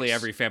Literally base.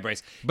 every fan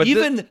base. But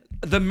even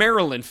the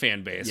Maryland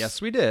fan base.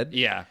 Yes, we did.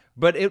 Yeah.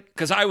 But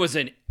because I was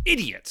an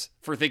idiot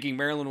for thinking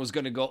Maryland was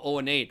going to go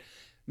 0-8.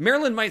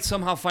 Maryland might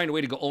somehow find a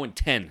way to go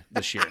 0-10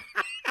 this year.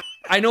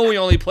 I know we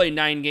only play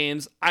 9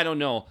 games. I don't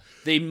know.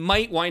 They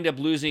might wind up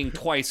losing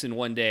twice in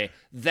one day.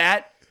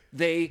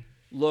 They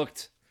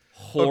looked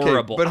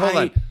horrible. Okay, but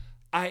hold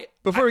on.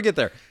 Before we get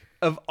there,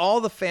 of all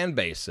the fan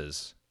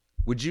bases,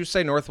 would you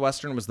say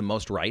Northwestern was the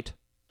most right?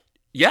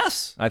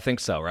 Yes. I think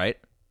so, right?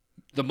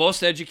 The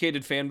most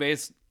educated fan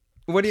base.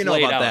 What do you know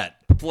about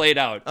that? Played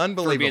out.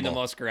 Unbelievable. For being the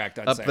most correct,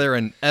 I'd say. Up there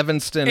in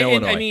Evanston, Illinois.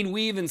 And I mean,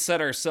 we even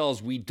said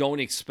ourselves, we don't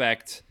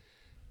expect...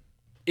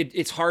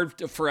 It's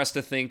hard for us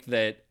to think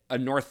that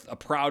a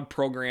proud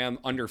program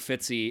under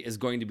Fitzy is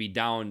going to be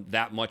down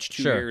that much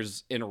 2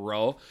 years in a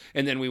row.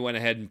 And then we went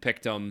ahead and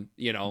picked them,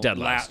 dead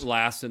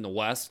last in the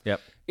West.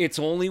 Yep. It's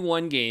only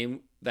one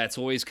game. That's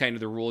always kind of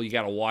the rule. You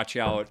got to watch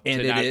out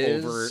and to not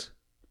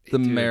the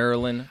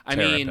Maryland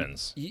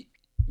Terrapins.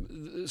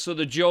 So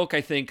the joke,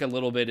 I think, a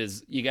little bit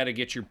is you got to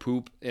get your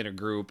poop in a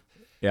group.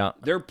 Yeah.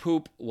 Their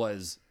poop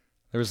was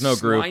there was no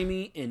group.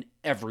 Slimy and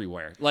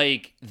everywhere.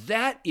 Like,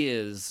 that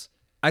is...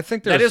 I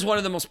think that is one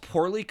of the most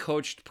poorly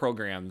coached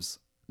programs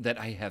that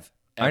I have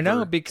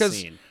ever because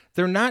seen.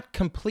 They're not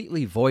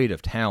completely void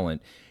of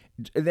talent.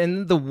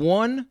 And the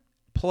one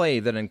play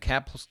that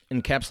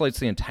encapsulates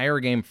the entire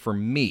game for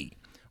me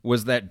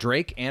was that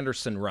Drake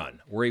Anderson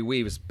run where he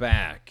weaves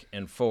back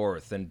and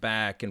forth and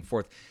back and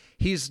forth.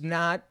 He's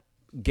not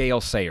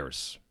Gale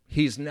Sayers.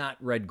 He's not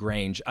Red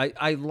Grange.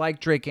 I like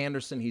Drake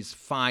Anderson. He's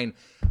fine.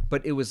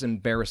 But it was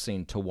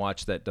embarrassing to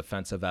watch that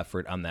defensive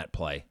effort on that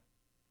play.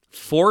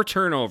 4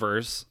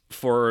 turnovers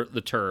for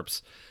the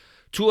Terps.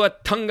 Tua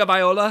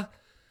Tagovailoa.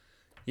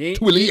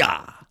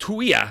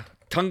 Tuia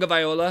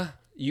Tagovailoa.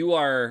 You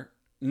are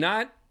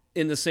not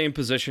in the same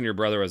position your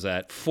brother was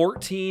at.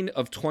 14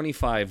 of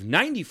 25,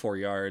 94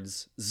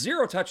 yards,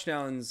 0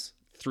 touchdowns,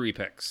 3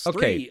 picks.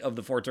 Okay. 3 of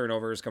the 4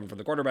 turnovers come from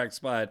the quarterback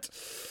spot.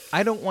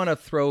 I don't want to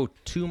throw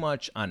too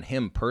much on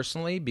him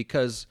personally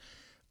because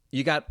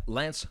you got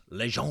Lance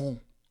Lejeune,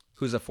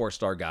 who's a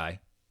 4-star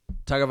guy.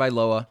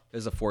 Tagovailoa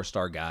is a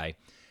 4-star guy.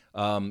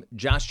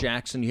 Josh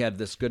Jackson, you had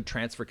this good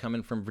transfer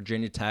coming from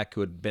Virginia Tech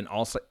who had been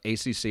also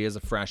ACC as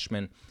a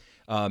freshman.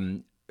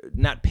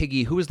 Not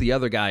Piggy. Who was the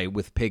other guy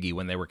with Piggy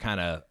when they were kind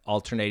of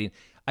alternating?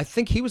 I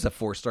think he was a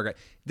 4-star guy.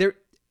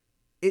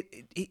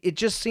 It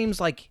just seems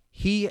like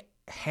he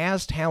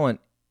has talent,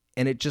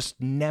 and it just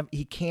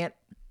he can't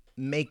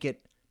make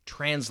it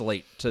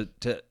translate to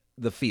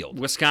the field.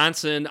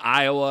 Wisconsin,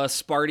 Iowa,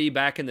 Sparty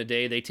back in the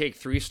day, they take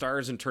 3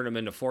 stars and turn them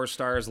into 4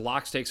 stars.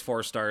 Locks takes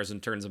 4 stars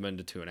and turns them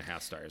into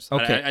 2.5 stars.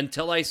 Okay.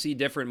 Until I see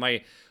different,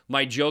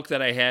 my joke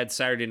that I had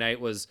Saturday night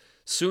was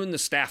soon the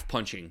staff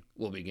punching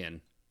will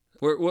begin.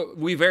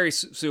 We very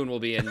soon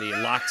will be in the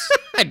Locks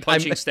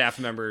punching staff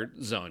member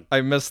zone. I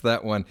missed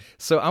that one.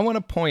 So I want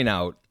to point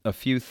out a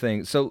few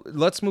things. So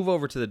let's move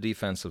over to the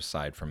defensive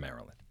side for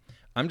Maryland.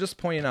 I'm just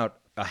pointing out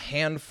a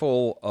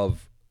handful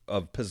of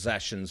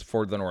possessions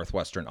for the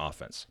Northwestern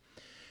offense.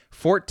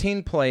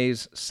 14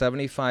 plays,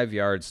 75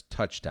 yards,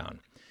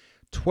 touchdown.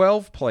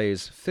 12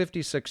 plays,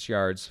 56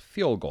 yards,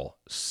 field goal.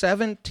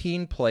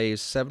 17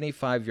 plays,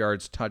 75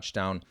 yards,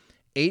 touchdown.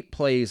 8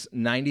 plays,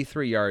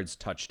 93 yards,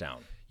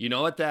 touchdown. You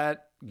know what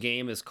that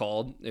game is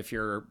called if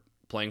you're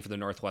playing for the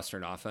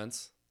Northwestern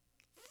offense?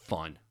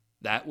 Fun.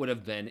 That would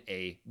have been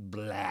a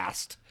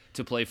blast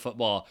to play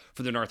football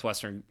for the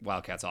Northwestern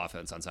Wildcats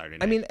offense on Saturday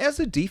night. I mean, as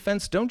a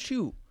defense, don't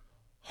you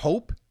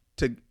hope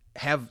to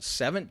have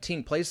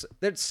 17 plays?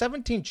 There's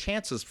 17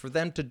 chances for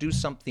them to do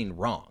something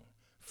wrong,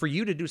 for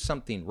you to do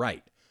something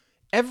right.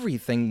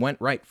 Everything went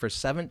right for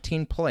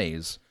 17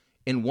 plays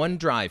in one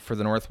drive for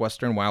the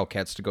Northwestern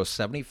Wildcats to go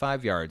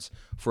 75 yards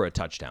for a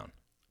touchdown.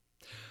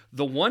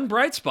 The one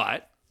bright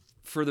spot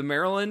for the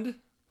Maryland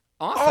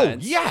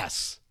offense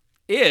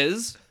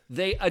is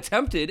they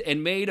attempted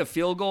and made a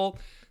field goal.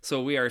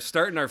 So we are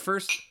starting our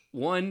first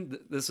one.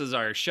 This is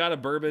our shot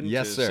of bourbon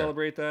to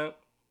celebrate that.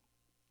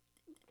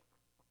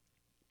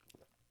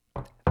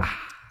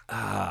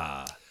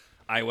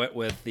 I went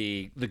with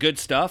the good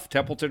stuff,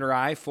 Templeton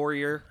Rye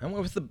 4-year. I went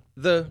with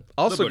the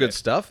also good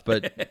stuff,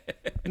 but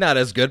not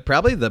as good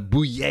probably, the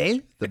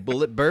Bouillet, the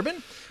Bullet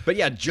Bourbon. But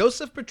yeah,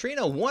 Joseph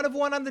Petrino, 1 of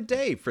 1 on the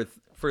day for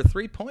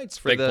 3 points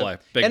for big play.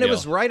 Big and deal. It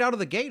was right out of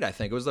the gate, I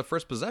think. It was the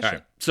first possession.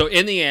 Right. So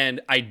in the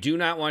end, I do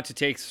not want to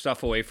take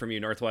stuff away from you,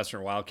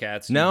 Northwestern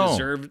Wildcats. You No.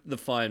 deserve the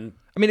fun.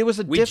 I mean, it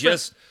was We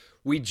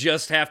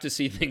just have to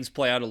see things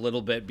play out a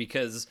little bit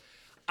because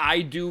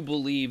I do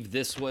believe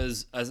this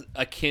was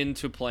akin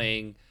to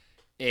playing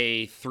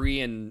a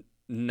 3-9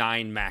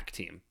 MAC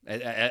team.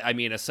 I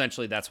mean,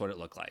 essentially, that's what it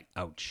looked like.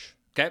 Ouch.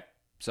 Okay,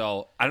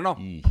 so I don't know.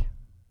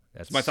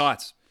 That's my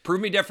thoughts.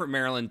 Prove me different,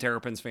 Maryland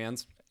Terrapins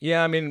fans.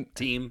 Yeah, I mean,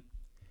 Team,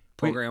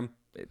 program.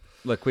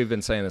 Look, we've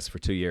been saying this for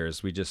 2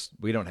 years. We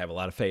don't have a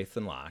lot of faith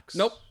in Locks.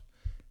 Nope.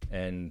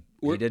 And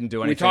we didn't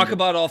do anything. We talk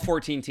about all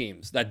 14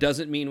 teams. That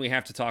doesn't mean we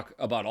have to talk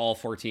about all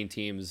 14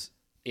 teams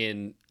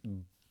in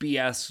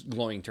BS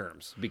glowing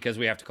terms because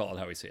we have to call it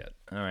how we see it.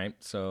 All right,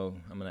 so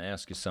I'm going to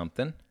ask you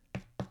something.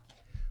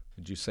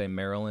 Would you say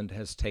Maryland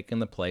has taken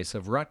the place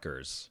of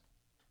Rutgers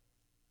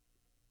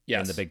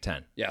Yes. in the Big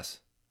Ten?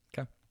 Yes.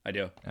 Okay. I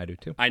do. I do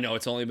too. I know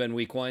it's only been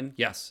week 1.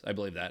 Yes, I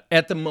believe that.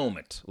 At the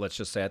moment. Let's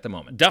just say at the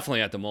moment.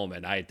 Definitely at the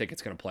moment. I think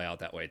it's going to play out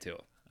that way too.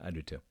 I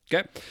do too.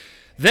 Okay.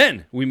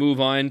 Then we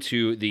move on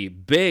to the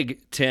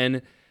Big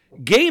Ten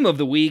game of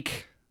the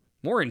week.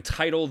 More in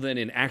title than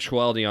in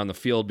actuality on the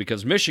field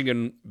because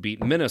Michigan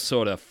beat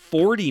Minnesota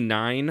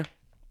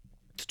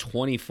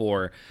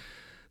 49-24.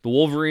 The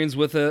Wolverines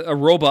with a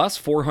robust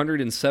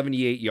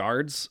 478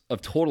 yards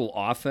of total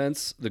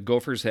offense. The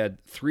Gophers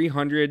had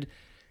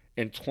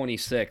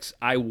 326.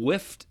 I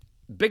whiffed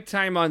big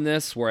time on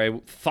this where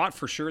I thought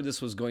for sure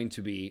this was going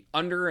to be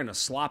under in a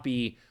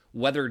sloppy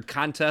weathered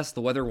contest.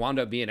 The weather wound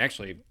up being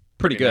actually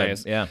pretty good.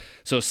 nice. Yeah.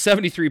 So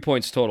 73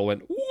 points total,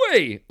 went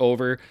way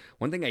over.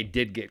 One thing I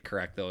did get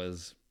correct, though,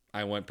 is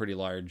I went pretty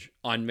large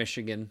on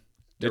Michigan.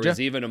 There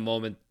was even a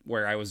moment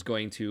where I was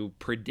going to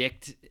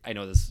predict. I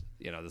know this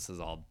is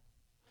all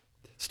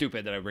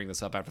stupid that I bring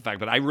this up after the fact,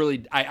 but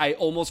I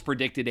almost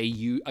predicted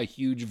a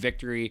huge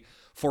victory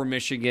for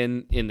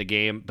Michigan in the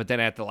game. But then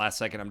at the last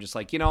second, I'm just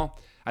like,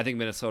 I think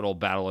Minnesota will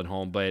battle at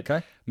home.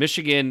 But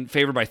Michigan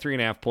favored by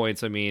 3.5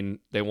 points. I mean,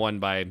 they won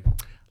by a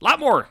lot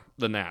more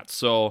than that.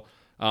 So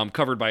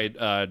covered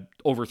by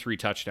over 3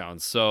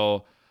 touchdowns.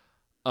 So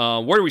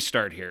where do we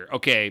start here?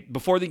 Okay,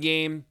 before the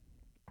game,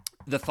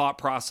 the thought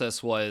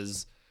process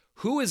was,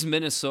 who is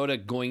Minnesota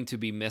going to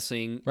be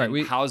missing? Right,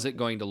 and how's it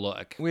going to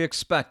look? We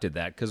expected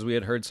that because we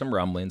had heard some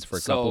rumblings for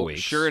a couple weeks.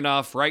 Sure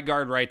enough, right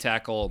guard, right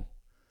tackle,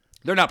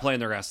 they're not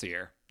playing the rest of the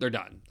year. They're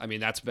done. I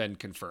mean, that's been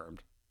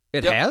confirmed.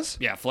 It has?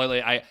 Yeah,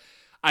 Flaley.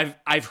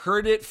 I've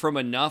heard it from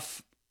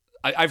enough.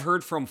 I've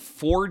heard from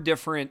 4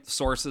 different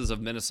sources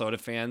of Minnesota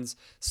fans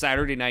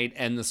Saturday night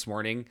and this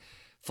morning.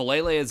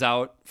 Flaley is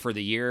out for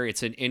the year.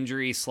 It's an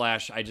injury /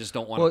 I just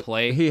don't want to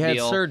play. He had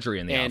deal. surgery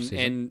in the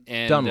offseason.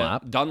 And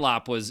Dunlap.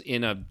 Dunlap was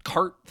in a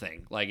cart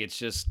thing. Like, it's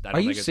just. Are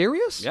you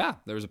serious? Yeah,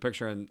 there was a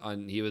picture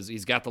on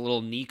he's got the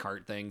little knee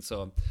cart thing.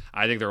 So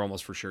I think they're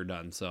almost for sure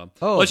done. So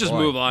let's just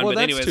move on. Well,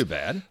 but that's anyways, too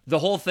bad. the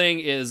whole thing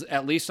is,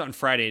 at least on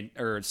Friday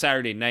or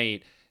Saturday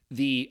night,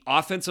 the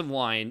offensive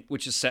line,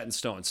 which is set in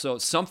stone. So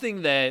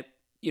something that,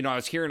 I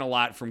was hearing a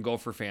lot from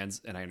Gopher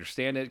fans, and I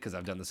understand it because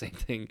I've done the same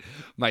thing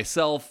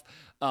myself.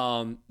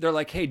 They're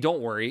like, hey,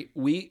 don't worry.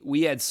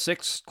 We had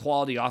 6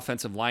 quality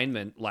offensive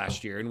linemen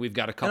last year, and we've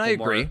got a couple and I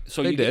more. agree.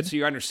 So they did. So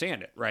you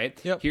understand it, right?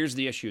 Yep. Here's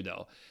the issue,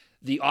 though.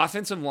 The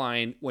offensive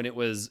line, when it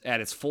was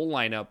at its full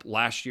lineup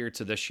last year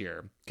to this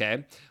year,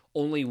 okay,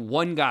 only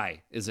one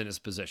guy is in his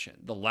position.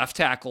 The left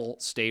tackle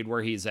stayed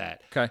where he's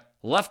at. Okay.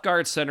 Left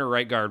guard, center,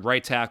 right guard,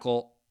 right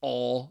tackle,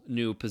 all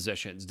new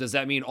positions. Does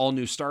that mean all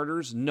new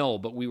starters? No,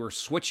 but we were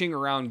switching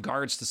around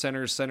guards to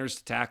centers, centers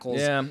to tackles.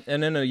 Yeah,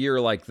 and in a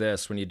year like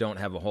this, when you don't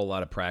have a whole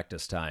lot of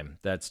practice time,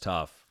 that's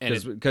tough.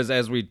 Because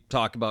as we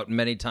talk about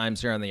many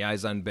times here on the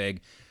Eyes on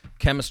Big,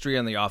 chemistry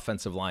on the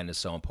offensive line is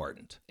so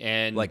important.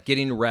 And like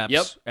getting reps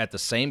Yep. at the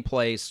same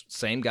place,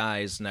 same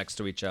guys next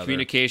to each other.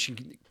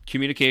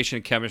 Communication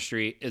and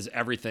chemistry is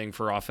everything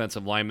for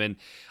offensive linemen.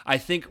 I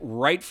think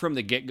right from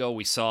the get-go,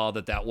 we saw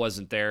that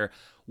wasn't there.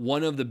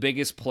 One of the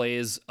biggest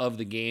plays of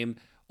the game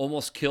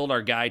almost killed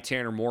our guy,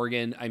 Tanner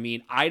Morgan. I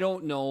mean, I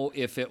don't know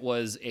if it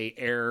was a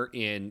error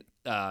in,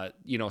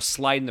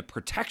 sliding the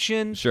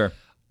protection. Sure.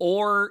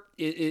 Or,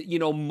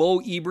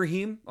 Mo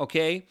Ibrahim,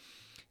 okay?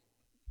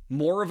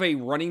 More of a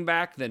running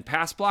back than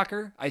pass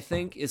blocker, I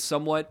think, is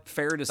somewhat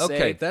fair to say.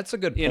 Okay, that's a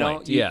good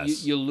point.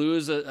 Yes. You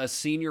lose a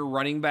senior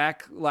running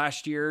back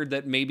last year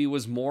that maybe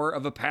was more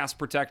of a pass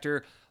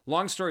protector.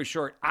 Long story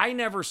short, I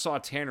never saw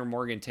Tanner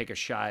Morgan take a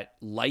shot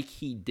like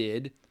he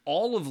did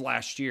all of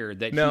last year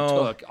that he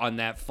took on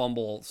that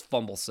fumble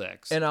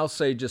 6. And I'll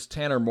say just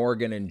Tanner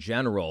Morgan in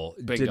general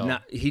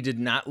did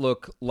not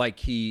look like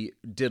he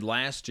did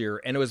last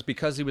year, and it was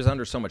because he was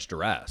under so much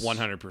duress.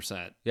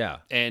 100%. Yeah.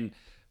 And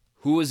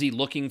who was he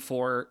looking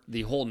for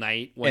the whole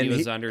night when he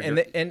was under?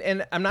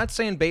 And I'm not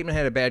saying Bateman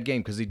had a bad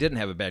game because he didn't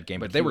have a bad game,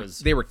 but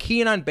they were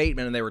keying on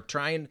Bateman and they were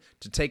trying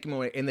to take him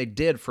away, and they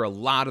did for a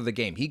lot of the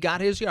game. He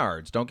got his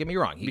yards. Don't get me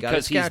wrong. He got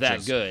his catches,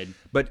 he's that good.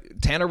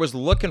 But Tanner was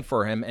looking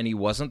for him and he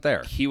wasn't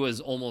there. He was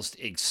almost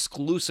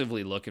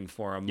exclusively looking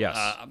for him. Yes.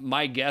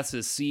 My guess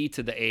is C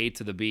to the A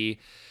to the B.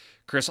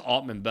 Chris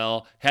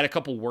Altman-Bell had a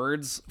couple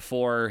words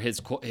for his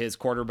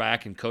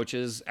quarterback and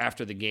coaches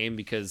after the game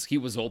because he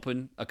was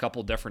open a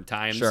couple different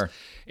times. Sure.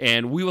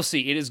 And we will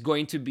see. It is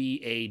going to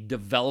be a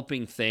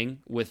developing thing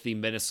with the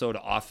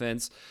Minnesota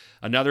offense.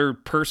 Another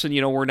person,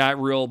 we're not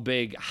real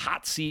big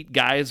hot seat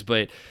guys,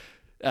 but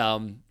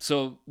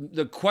so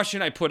the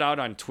question I put out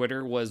on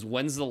Twitter was,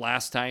 when's the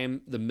last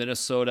time the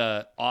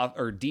Minnesota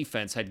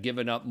defense had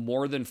given up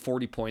more than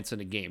 40 points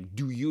in a game?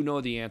 Do you know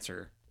the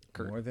answer,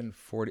 Kurt? More than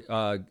 40.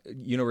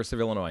 University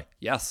of Illinois.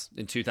 Yes,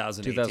 in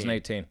 2018.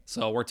 2018.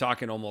 So we're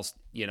talking almost,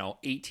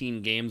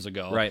 18 games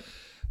ago. Right.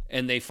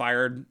 And they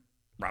fired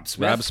Rob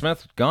Smith. Rob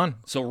Smith, gone.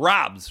 So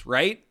Rob's,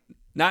 right?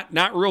 Not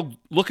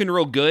looking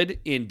real good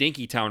in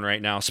Dinkytown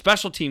right now.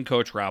 Special team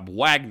coach Rob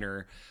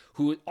Wagner,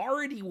 who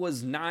already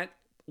was not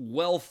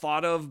well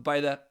thought of by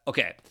the...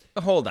 Okay.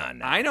 Hold on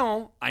now. I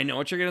know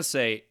what you're going to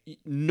say.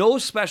 No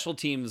special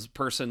teams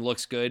person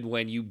looks good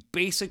when you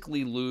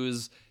basically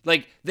lose.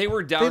 Like, they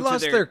were down to They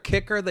lost their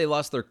kicker. They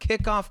lost their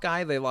kickoff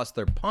guy. They lost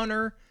their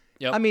punter.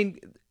 Yep. I mean,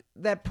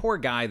 that poor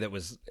guy that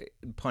was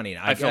punting.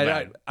 I felt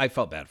bad. I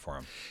felt bad for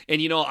him.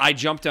 And, I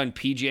jumped on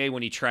PJ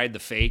when he tried the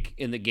fake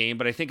in the game,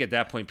 but I think at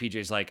that point,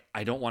 PJ's like,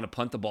 I don't want to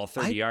punt the ball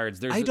 30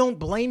 yards. I don't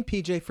blame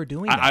PJ for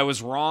doing that. I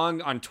was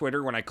wrong on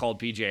Twitter when I called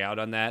PJ out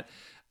on that.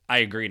 I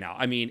agree now.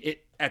 I mean,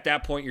 at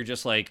that point, you're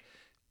just like,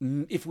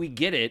 if we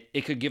get it,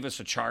 it could give us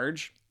a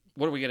charge.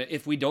 What are we going to,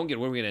 if we don't get it,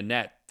 what are we going to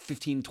net?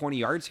 15, 20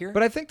 yards here?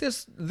 But I think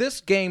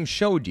this game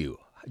showed you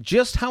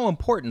just how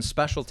important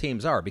special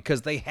teams are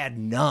because they had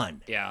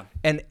none. Yeah.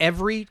 And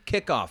every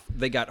kickoff,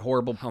 they got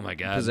horrible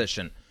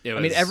position.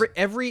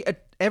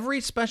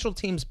 Every special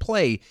teams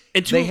play,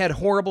 they had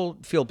horrible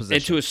field position.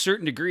 And to a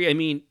certain degree, I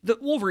mean, the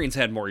Wolverines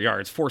had more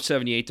yards,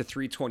 478 to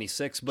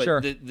 326, but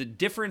sure. the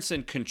difference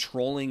in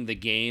controlling the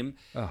game,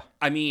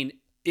 I mean,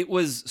 it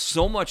was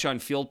so much on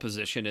field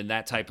position and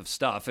that type of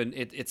stuff, and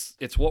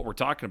it's what we're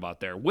talking about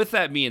there. With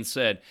that being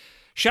said,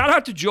 shout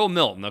out to Joe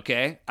Milton,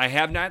 okay? I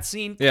have not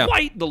seen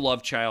quite the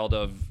love child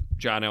of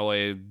John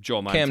Elway,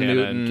 Joe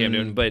Montana, and Cam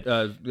Newton, but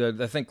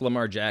I think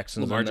Lamar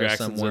Jackson's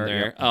in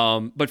there. Yeah.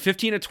 But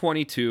 15 of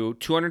 22,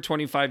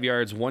 225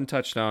 yards, 1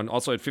 touchdown.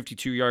 Also had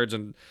 52 yards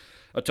and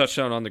a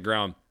touchdown on the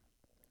ground.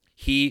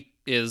 He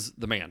is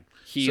the man.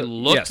 He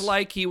looked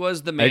like he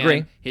was the man. I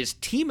agree. His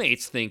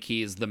teammates think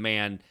he is the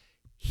man.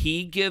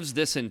 He gives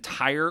this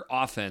entire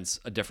offense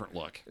a different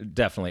look.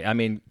 Definitely. I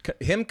mean,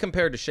 him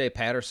compared to Shea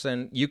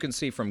Patterson, you can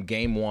see from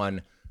game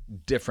one,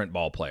 different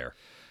ball player.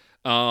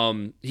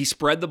 He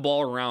spread the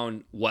ball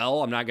around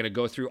well. I'm not going to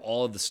go through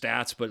all of the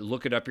stats, but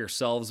look it up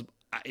yourselves.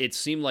 It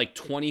seemed like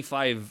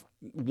 25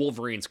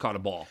 Wolverines caught a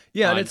ball.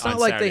 Yeah, and it's not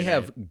like they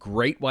have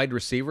great wide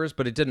receivers,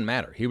 but it didn't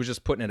matter. He was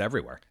just putting it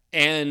everywhere.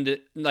 And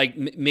like,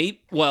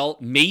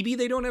 maybe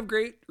they don't have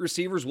great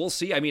receivers. We'll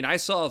see. I mean, I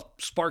saw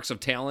sparks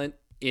of talent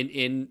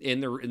in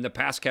the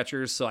pass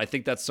catchers, so I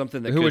think that's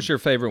something that. Who was your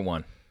favorite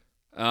one?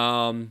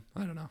 I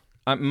don't know.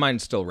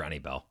 Mine's still Ronnie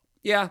Bell.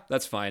 Yeah,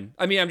 that's fine.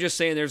 I mean, I'm just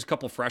saying there's a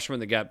couple freshmen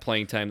that got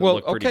playing time that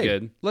look pretty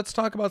good. Let's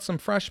talk about some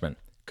freshmen,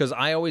 because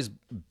I always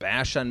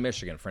bash on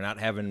Michigan for not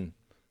having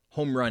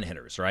home run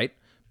hitters, right?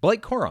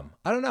 Blake Corum,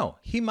 I don't know.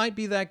 He might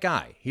be that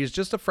guy. He's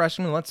just a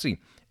freshman. Let's see.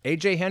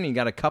 A.J. Henning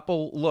got a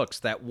couple looks.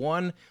 That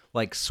one,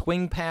 like,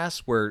 swing pass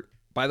where,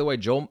 by the way,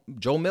 Joe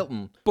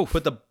Milton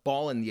put the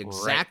ball in the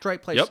exact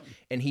right place,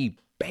 and he,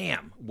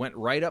 bam, went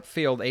right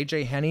upfield.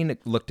 A.J. Henning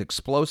looked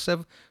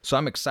explosive, so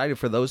I'm excited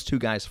for those two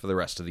guys for the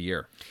rest of the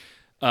year.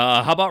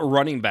 How about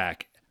running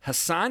back?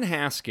 Hassan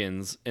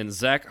Haskins and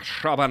Zach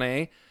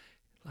Charbonnet.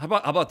 How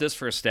about this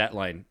for a stat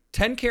line?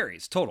 10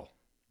 carries total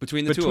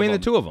between the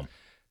two of them.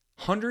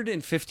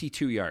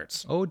 152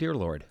 yards. Oh, dear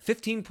Lord.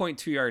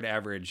 15.2 yard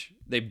average.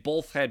 They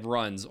both had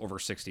runs over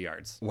 60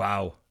 yards.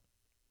 Wow.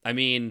 I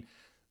mean,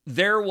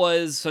 there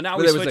was... So now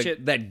we switch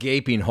it... That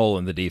gaping hole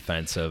in the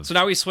defensive... So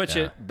now we switch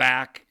it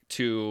back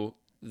to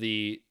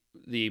the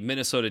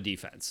Minnesota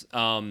defense.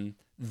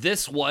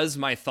 This was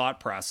my thought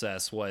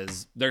process,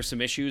 was there's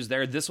some issues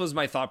there. This was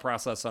my thought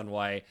process on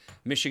why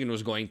Michigan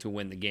was going to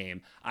win the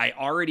game. I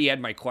already had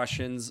my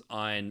questions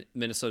on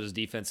Minnesota's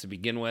defense to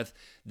begin with.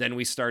 Then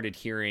we started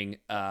hearing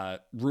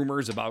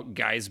rumors about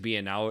guys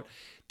being out.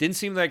 Didn't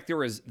seem like there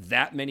was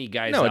that many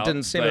guys out. No, it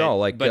didn't seem at all.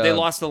 But they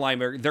lost the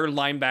linebacker. Their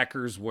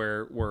linebackers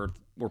were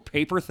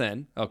paper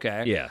thin,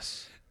 okay?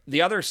 Yes.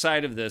 The other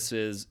side of this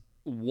is,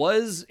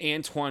 was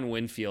Antoine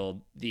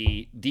Winfield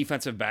the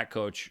defensive back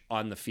coach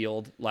on the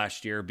field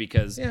last year?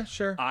 Because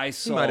I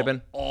saw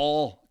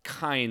all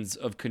kinds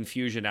of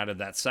confusion out of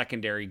that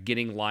secondary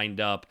getting lined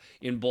up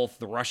in both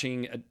the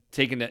rushing,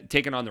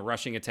 taking on the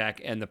rushing attack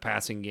and the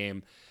passing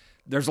game.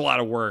 There's a lot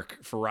of work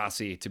for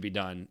Rossi to be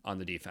done on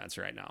the defense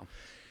right now.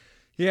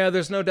 Yeah,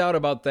 there's no doubt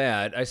about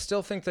that. I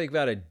still think they've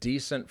got a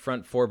decent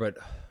front four, but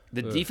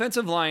the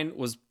defensive line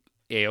was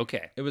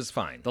A-okay. It was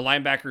fine. The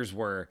linebackers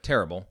were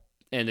terrible.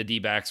 And the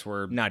D-backs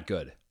were... not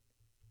good.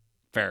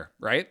 Fair,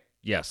 right?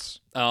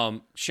 Yes.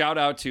 Shout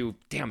out to...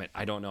 Damn it,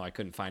 I don't know. I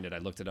couldn't find it. I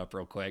looked it up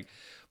real quick.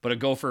 But a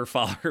Gopher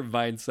follower of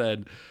mine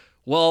said,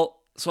 well,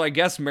 so I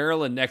guess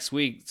Maryland next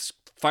week,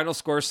 final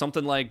score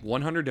something like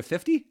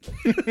 100-50?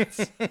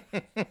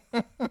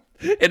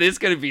 It is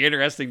going to be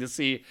interesting to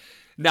see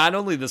not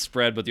only the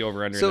spread, but the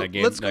over-under in that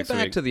game next week. Let's go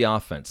back to the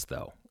offense,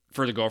 though.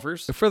 For the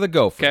Gophers? For the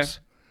Gophers.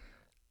 Okay.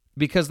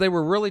 Because they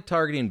were really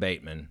targeting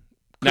Bateman.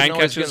 9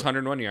 catches,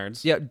 101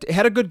 yards. Yeah,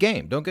 had a good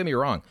game. Don't get me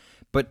wrong.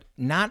 But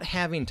not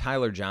having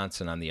Tyler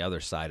Johnson on the other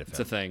side of him. It's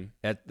a thing.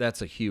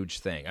 That's a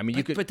huge thing. I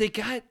mean, But they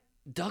got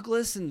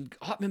Douglas and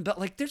Hotman Belt.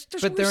 Like, there's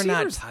but they're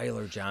not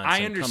Tyler Johnson.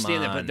 I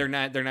understand that, but they're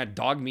not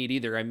dog meat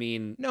either. I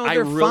mean, no, I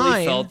really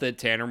fine. felt that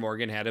Tanner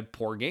Morgan had a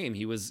poor game.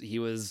 He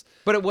was.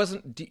 But it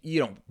wasn't.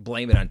 You don't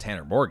blame it on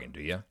Tanner Morgan, do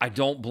you? I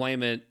don't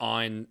blame it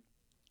on.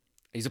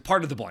 He's a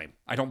part of the blame.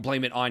 I don't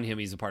blame it on him.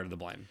 He's a part of the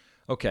blame.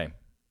 Okay.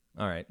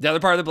 All right. The other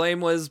part of the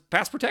blame was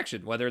pass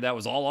protection, whether that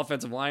was all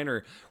offensive line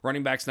or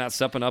running backs not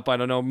stepping up. I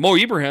don't know. Mo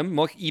Ibrahim,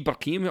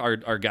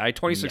 our guy,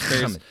 26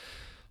 carries,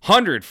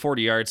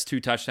 140 yards, 2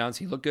 touchdowns.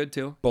 He looked good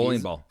too.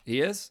 Bowling ball. He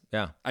is?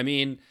 Yeah. I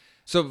mean,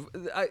 so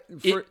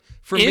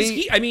for is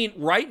me, I mean,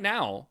 right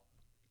now,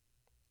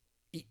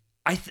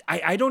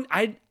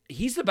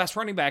 he's the best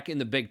running back in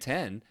the Big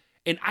Ten,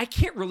 and I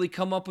can't really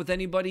come up with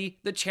anybody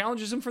that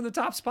challenges him from the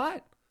top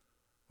spot.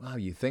 Wow,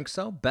 you think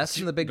so? Best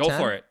in the Big Ten? Go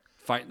for it.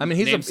 I mean,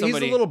 he's a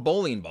little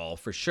bowling ball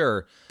for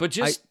sure. But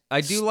just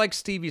I do like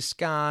Stevie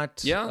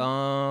Scott. Yeah.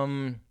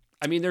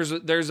 I mean,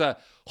 there's a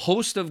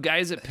host of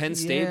guys at Penn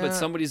State, but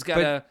somebody's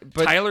got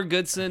Tyler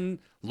Goodson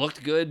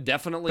looked good,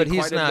 definitely. But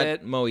he's not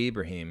bit. Mo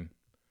Ibrahim.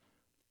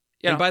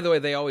 Yeah. And by the way,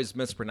 they always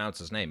mispronounce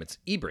his name. It's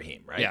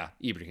Ibrahim, right? Yeah,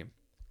 Ibrahim.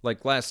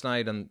 Like last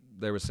night,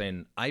 they were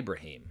saying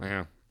Ibrahim.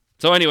 Yeah.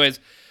 So, anyways,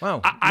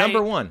 wow,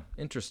 number one,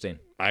 interesting.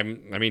 I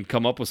mean,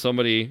 come up with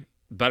somebody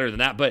better than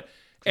that, but.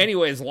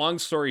 Anyways, long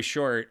story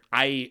short,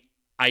 I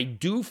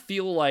do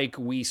feel like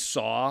we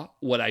saw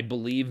what I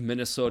believe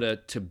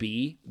Minnesota to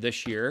be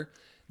this year.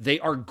 They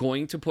are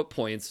going to put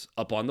points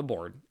up on the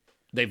board.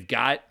 They've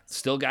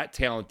still got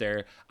talent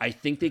there. I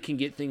think they can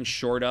get things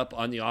shored up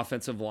on the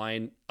offensive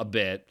line a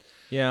bit.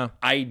 Yeah.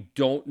 I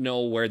don't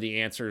know where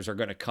the answers are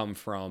going to come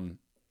from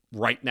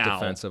right now.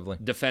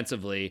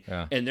 Defensively.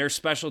 Yeah. And their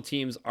special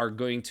teams are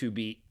going to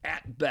be,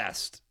 at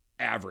best,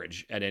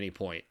 average at any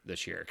point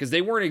this year. Because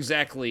they weren't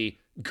exactly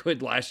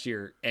good last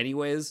year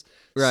anyways.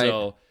 Right.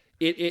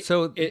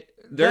 So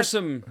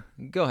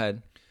go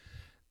ahead.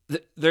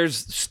 There's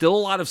still a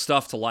lot of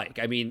stuff to like.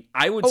 I mean,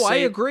 I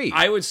agree.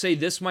 I would say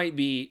this might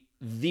be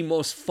the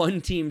most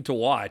fun team to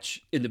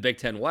watch in the Big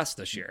Ten West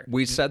this year.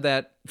 We said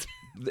that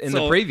in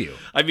the preview.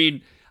 I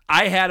mean,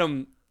 I had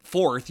them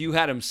 4th, you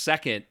had them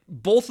 2nd.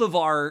 Both of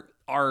our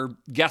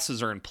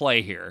guesses are in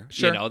play here.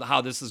 Sure. You know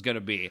how this is going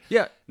to be.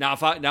 Yeah. Now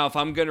if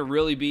I'm going to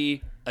really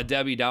be a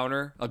Debbie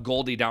Downer, a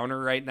Goldie Downer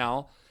right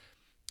now,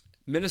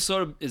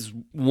 Minnesota is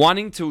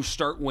wanting to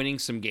start winning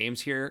some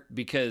games here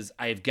because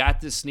I've got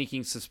this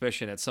sneaking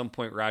suspicion at some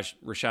point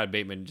Rashad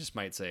Bateman just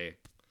might say,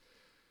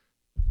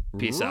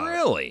 "Peace out."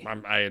 Really?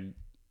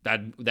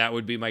 That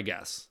would be my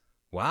guess.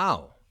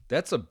 Wow.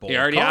 That's a bold He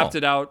already call.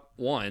 opted out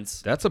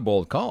once. That's a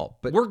bold call.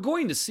 But We're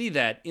going to see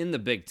that in the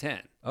Big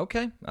Ten.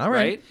 okay, all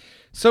right. Right?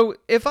 So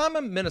if I'm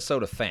a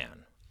Minnesota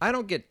fan, I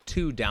don't get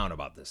too down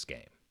about this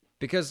game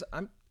because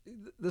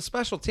the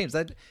special teams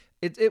that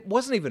it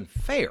wasn't even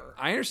fair.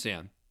 I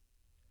understand.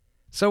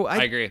 So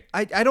I agree.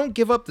 I don't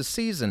give up the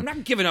season. I'm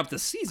not giving up the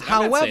season.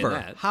 I'm not saying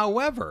that.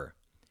 However,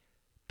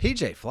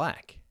 PJ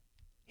Fleck,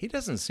 he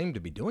doesn't seem to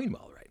be doing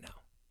well right now.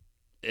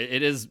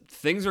 It is,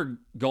 things are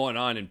going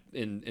on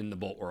in the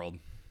Bolt world.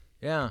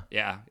 Yeah.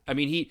 Yeah. I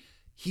mean,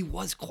 he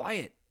was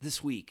quiet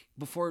this week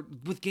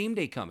with game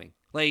day coming.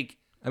 Like,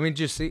 I mean, did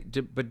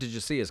you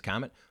see his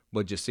comment?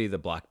 Would you see the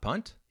block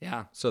punt?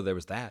 yeah. So there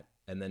was that.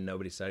 And then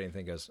nobody said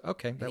anything. Goes,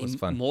 okay, that was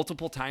fun.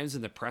 Multiple times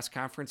in the press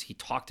conference, he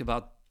talked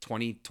about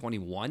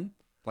 2021.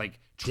 Like,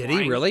 Did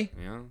he really?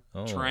 Yeah.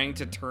 Oh. Trying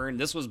to turn.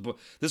 This was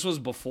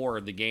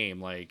before the game.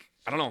 Like,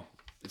 I don't know.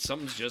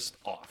 Something's just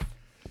off.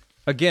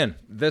 Again,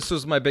 this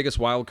was my biggest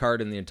wild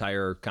card in the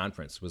entire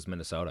conference was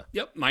Minnesota.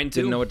 Yep. Mine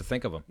too. Didn't know what to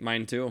think of them.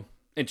 Mine too.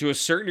 And to a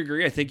certain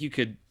degree, I think you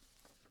could.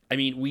 I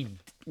mean,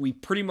 we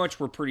pretty much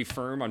were pretty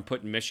firm on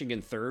putting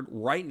Michigan third.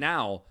 Right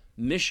now,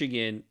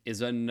 Michigan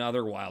is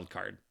another wild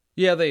card.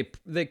 Yeah,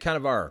 they kind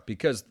of are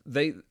because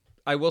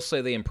I will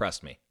say they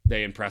impressed me.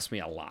 They impressed me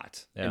a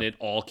lot. Yeah. And it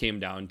all came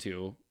down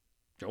to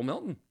Joe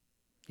Milton.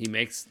 He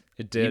makes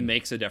It did. He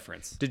makes a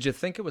difference. Did you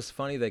think it was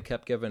funny they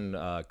kept giving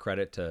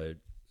credit to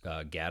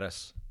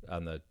Gaddis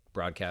on the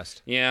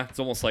broadcast? Yeah, it's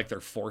almost like they're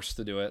forced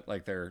to do it.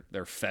 Like they're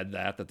fed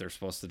that they're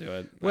supposed to do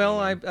it. Well,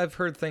 I don't know. I've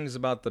heard things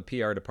about the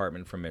PR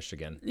department from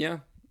Michigan. Yeah.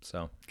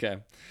 So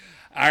Okay.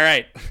 All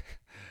right.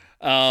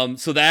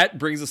 So that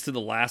brings us to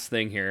the last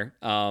thing here.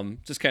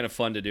 Just kind of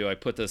fun to do. I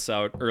put this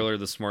out earlier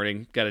this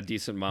morning. Got a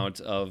decent amount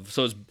of,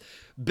 so it's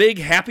big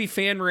happy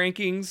fan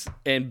rankings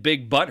and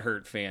big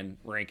butthurt fan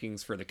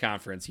rankings for the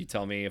conference. You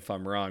tell me if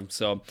I'm wrong.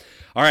 So,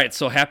 all right.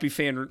 So happy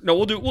fan. No,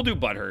 we'll do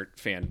butthurt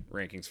fan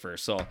rankings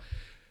first. So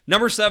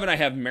number 7, I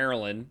have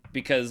Maryland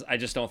because I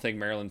just don't think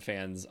Maryland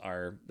fans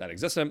are that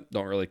existent.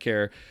 Don't really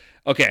care.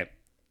 Okay.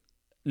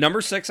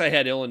 Number 6, I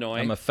had Illinois.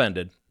 I'm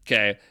offended.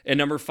 Okay. And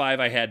number 5,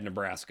 I had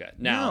Nebraska.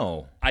 Now,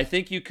 No. I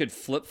think you could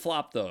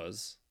flip-flop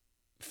those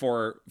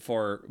for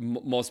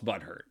most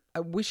butthurt.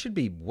 We should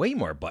be way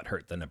more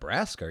butthurt than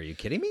Nebraska. Are you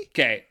kidding me?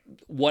 Okay.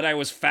 What I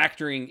was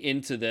factoring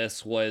into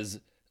this was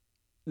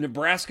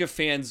Nebraska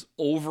fans'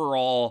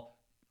 overall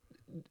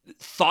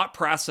thought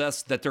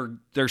process that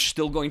they're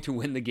still going to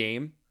win the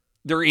game,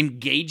 their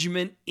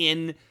engagement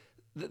in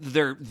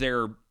their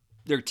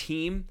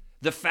team,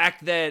 the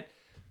fact that,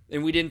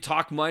 and we didn't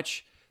talk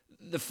much,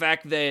 the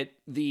fact that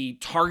the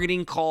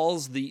targeting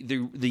calls, the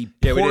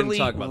poorly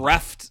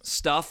reffed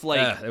stuff,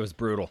 like it was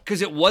brutal.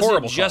 because it wasn't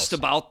Horrible just calls.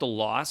 about the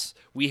loss.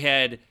 We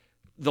had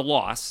the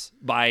loss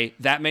by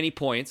that many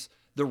points.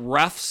 The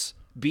refs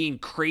being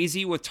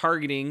crazy with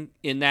targeting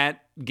in that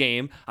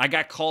game. I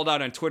got called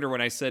out on Twitter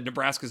when I said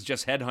Nebraska's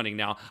just headhunting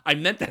now. I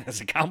meant that as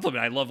a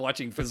compliment. I love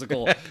watching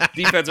physical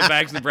defensive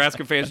backs.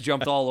 Nebraska fans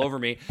jumped all over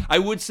me. I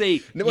would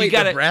say Wait, you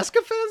got Nebraska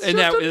fans?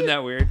 Isn't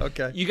that weird?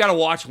 Okay. You got to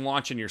watch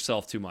launching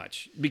yourself too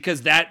much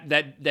because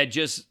that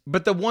just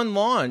But the one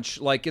launch,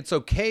 like it's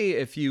okay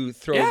if you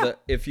throw Yeah.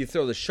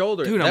 the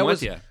shoulder. Dude, that I'm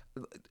was, with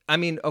you. I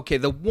mean, okay,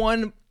 the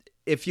one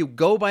if you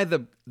go by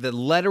the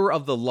letter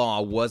of the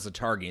law was a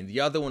targeting.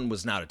 The other one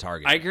was not a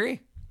targeting. I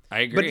agree.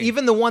 But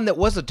even the one that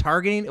was a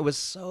targeting, it was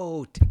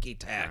so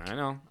ticky-tack. I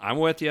know. I'm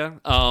with you.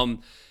 And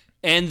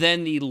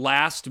then the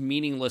last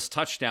meaningless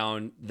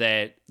touchdown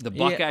that the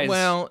Buckeyes.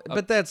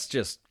 But that's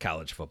just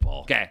college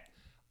football. Okay.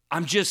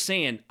 I'm just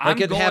saying.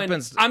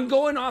 happens. I'm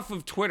going off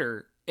of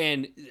Twitter,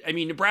 and I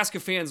mean Nebraska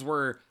fans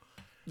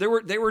they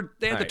had the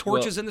right,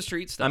 torches well, in the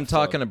street stuff. I'm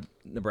talking to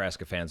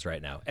Nebraska fans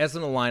right now. As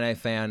an Illini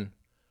fan,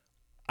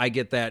 I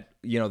get that,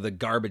 the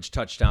garbage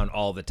touchdown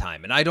all the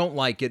time. And I don't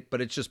like it, but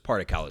it's just part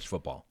of college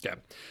football. Yeah.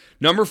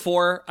 Number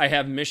 4, I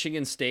have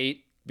Michigan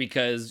State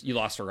because you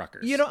lost to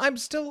Rutgers.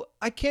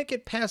 I can't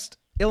get past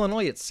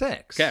Illinois at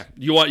 6. Okay.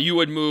 You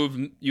would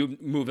move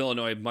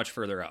Illinois much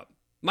further up.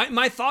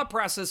 My thought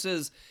process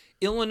is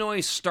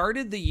Illinois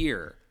started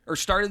the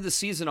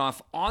season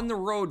off on the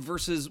road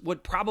versus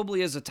what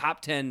probably is a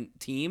top 10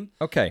 team.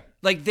 Okay.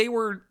 Like they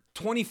were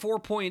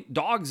 24-point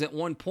dogs at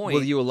one point.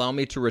 Will you allow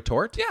me to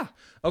retort? Yeah.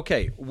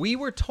 Okay. We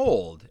were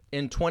told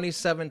in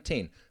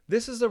 2017,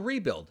 this is a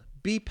rebuild.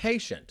 Be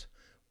patient.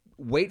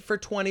 Wait for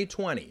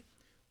 2020.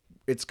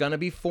 It's going to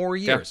be 4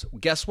 years. Yeah.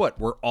 Guess what?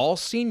 We're all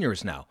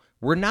seniors now.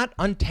 We're not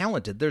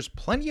untalented. There's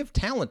plenty of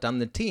talent on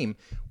the team.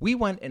 We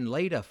went and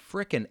laid a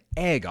frickin'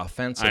 egg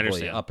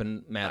offensively up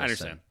in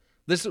Madison.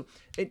 I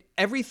understand.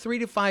 Every 3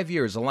 to 5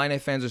 years, Illini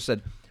fans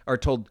are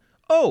told,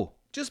 oh,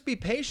 just be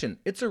patient.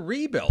 It's a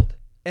rebuild.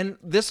 And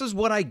this is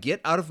what I get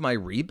out of my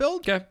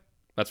rebuild? Okay.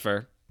 That's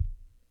fair.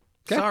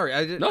 Okay. Sorry.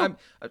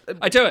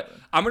 I tell you,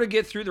 I'm going to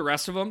get through the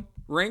rest of them.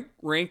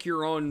 Rank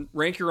your own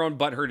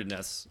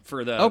butthurtedness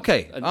for the.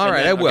 Okay. All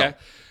right. I will. Okay.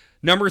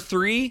 Number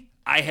 3,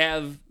 I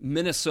have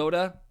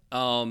Minnesota.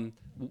 The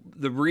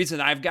reason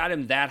I've got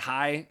him that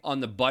high on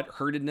the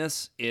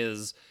butthurtedness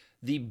is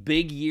the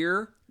big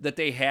year that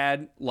they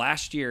had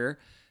last year.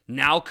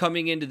 Now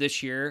coming into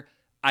this year,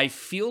 I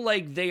feel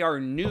like they are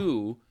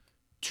new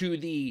to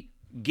the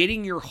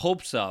getting your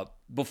hopes up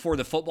before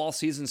the football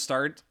season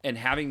starts and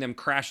having them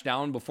crash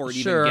down before it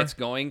even gets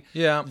going.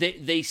 Yeah.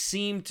 They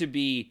seem to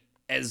be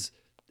as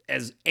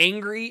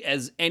angry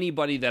as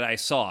anybody that I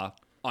saw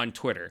on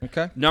Twitter.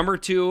 Okay. Number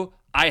 2,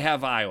 I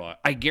have Iowa.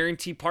 I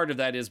guarantee part of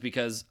that is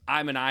because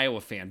I'm an Iowa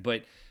fan,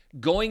 but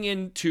going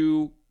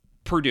into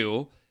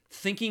Purdue,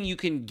 thinking you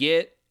can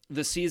get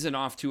the season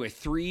off to a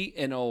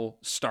 3-0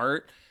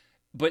 start,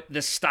 but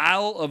the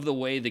style of the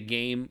way the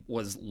game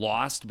was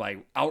lost by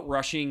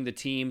outrushing the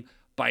team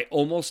by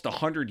almost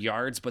 100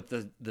 yards, but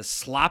the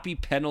sloppy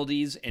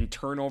penalties and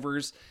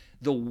turnovers,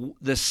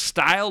 the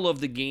style of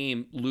the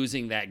game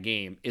losing that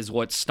game is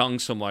what stung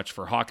so much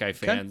for Hawkeye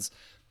fans. Okay.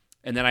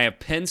 And then I have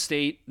Penn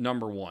State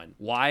number 1.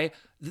 Why?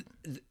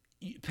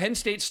 Penn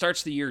State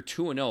starts the year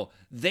 2-0.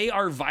 They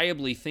are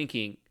viably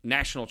thinking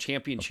national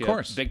championship,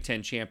 Big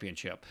Ten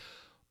championship.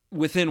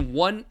 Within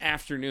one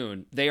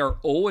afternoon, they are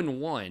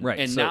 0-1, right,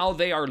 and so now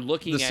they are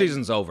looking the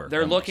season's over.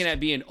 They're looking at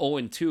being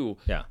 0-2.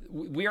 Yeah.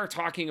 We are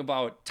talking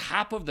about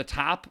top of the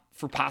top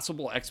for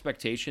possible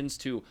expectations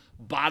to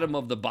bottom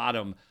of the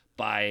bottom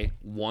by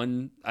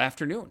one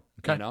afternoon.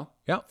 Okay. You know?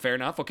 Yeah. Fair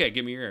enough. Okay,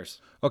 give me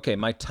yours. Okay,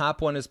 my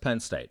top one is Penn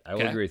State. I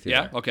will agree with you.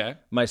 Yeah, there. okay.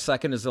 My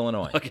second is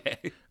Illinois. Okay.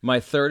 My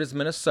third is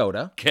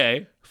Minnesota.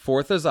 Okay.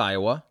 Fourth is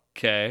Iowa.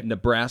 Okay.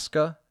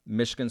 Nebraska,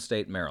 Michigan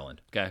State,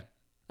 Maryland. Okay.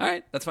 All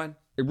right, that's fine.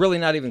 Really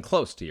not even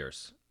close to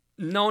yours.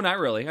 No, not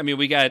really. I mean,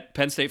 we got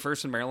Penn State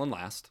first and Maryland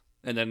last,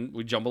 and then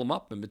we jumble them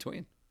up in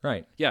between.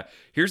 Right. Yeah.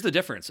 Here's the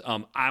difference.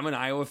 I'm an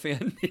Iowa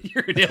fan, and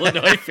you're an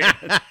Illinois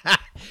fan.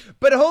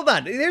 But hold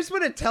on. Here's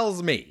what it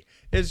tells me.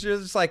 It's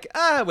just like,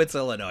 it's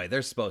Illinois.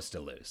 They're supposed to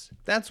lose.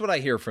 That's what I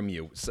hear from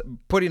you,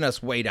 putting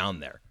us way down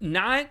there.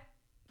 Not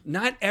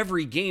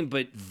every game,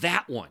 but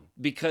that one,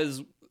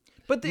 because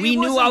we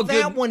knew how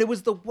good that one. It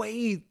was the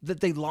way that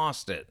they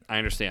lost it. I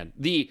understand.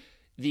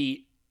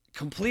 The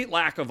complete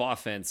lack of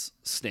offense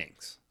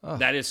stinks. Oh.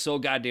 That is so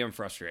goddamn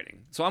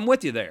frustrating. So I'm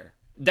with you there.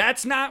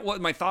 That's not what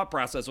my thought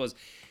process was.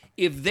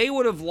 If they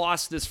would have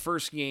lost this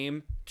first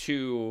game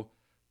to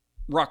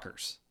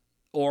Rutgers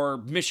or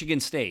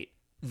Michigan State,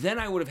 then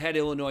I would have had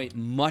Illinois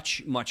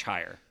much, much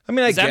higher. I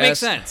mean, Does that make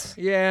sense?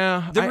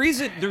 Yeah.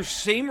 The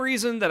same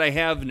reason that I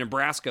have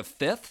Nebraska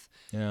 5th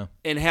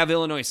and have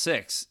Illinois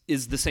 6th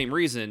is the same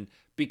reason,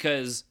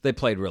 because they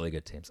played really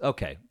good teams.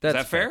 Okay. Is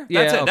that fair?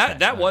 Yeah. That's it. Okay.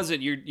 That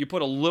wasn't, you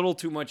put a little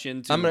too much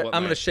into I'm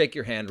going to shake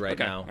your hand right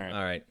now.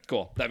 All right.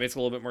 Cool. That makes a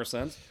little bit more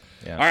sense.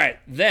 Yeah. All right.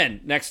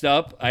 Then next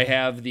up, I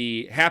have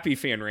the Happy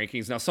Fan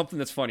rankings. Now, something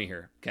that's funny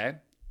here. Okay.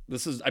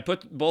 I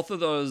put both of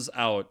those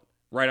out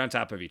right on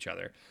top of each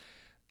other.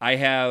 I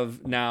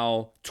have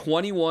now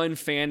 21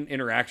 fan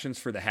interactions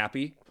for the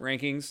Happy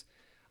rankings.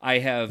 I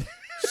have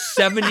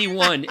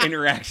 71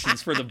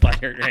 interactions for the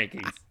Butthurt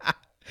rankings.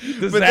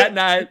 Isn't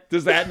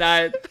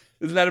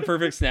that a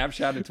perfect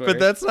snapshot of Twitter? But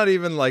that's not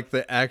even like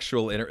the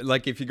actual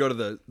like if you go to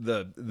the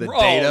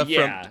data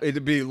from,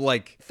 it'd be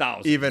like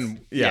thousands.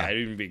 Even it'd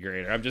even be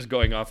greater. I'm just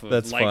going off of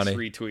that's likes, funny.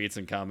 retweets,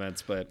 and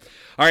comments. But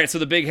all right, so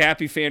the big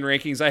Happy Fan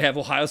rankings. I have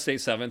Ohio State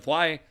 7th.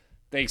 Why?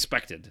 They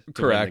expected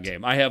to win the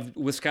game. I have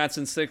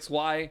Wisconsin 6th.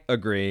 Why?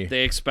 Agree.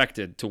 They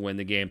expected to win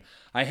the game.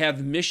 I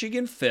have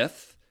Michigan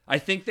 5th. I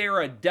think they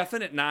are a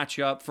definite notch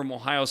up from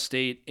Ohio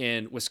State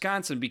and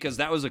Wisconsin because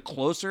that was a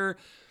closer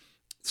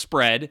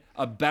spread,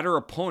 a better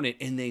opponent,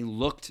 and they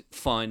looked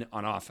fun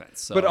on offense.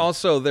 So, but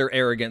also they're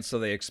arrogant, so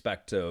they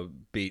expect to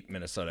beat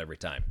Minnesota every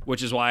time.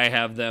 Which is why I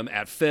have them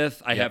at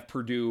 5th. I have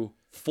Purdue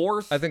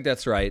 4th. I think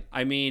that's right.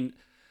 I mean,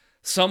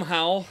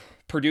 somehow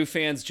Purdue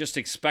fans just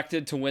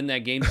expected to win that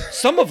game.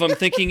 Some of them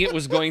thinking it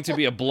was going to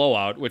be a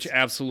blowout, which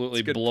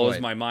absolutely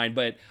blows my mind.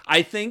 But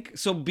I think,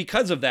 so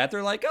because of that,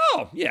 they're like,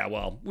 oh, yeah,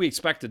 well, we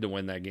expected to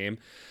win that game.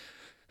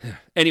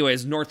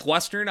 Anyways,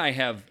 Northwestern, I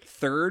have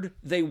 3rd.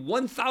 They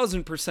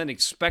 1,000%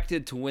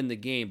 expected to win the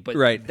game, but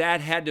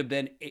that had to have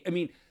been, I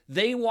mean,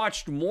 they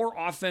watched more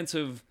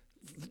offensive,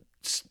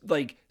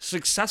 like,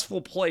 successful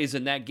plays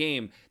in that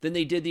game than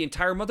they did the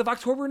entire month of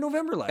October and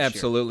November last year.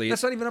 Absolutely.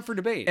 That's not even up for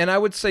debate. And I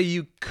would say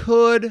you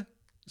could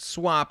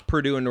swap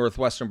Purdue and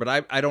Northwestern,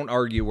 but I don't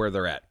argue where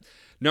they're at.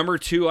 Number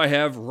 2, I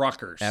have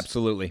Rutgers.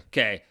 Absolutely.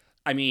 Okay.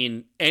 I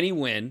mean, any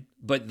win,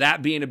 but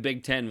that being a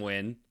Big Ten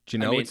win. Do you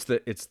know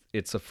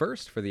it's a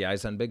first for the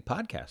Eyes on Big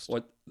podcast?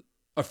 What?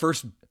 A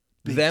first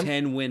Big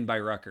Ten win by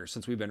Rutgers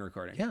since we've been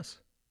recording. Yes.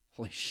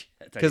 Holy shit.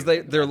 Because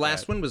their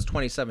last one was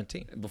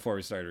 2017. Before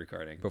we started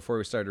recording.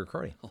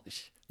 Holy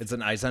shit. It's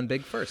an Eyes on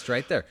Big first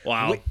right there.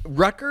 Wow.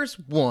 Rutgers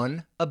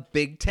won a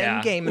Big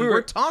Ten game, and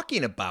we're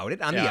talking about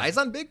it on the Eyes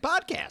on Big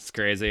podcast. It's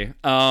crazy.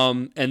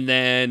 And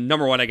then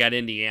number 1, I got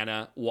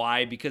Indiana.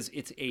 Why? Because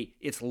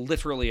it's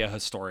literally a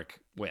historic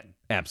win.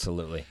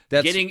 Absolutely.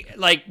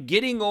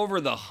 Getting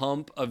over the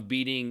hump of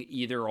beating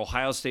either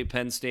Ohio State,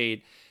 Penn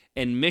State,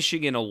 and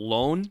Michigan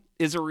alone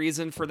is a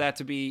reason for that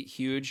to be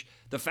huge.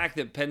 The fact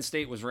that Penn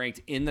State was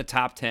ranked in the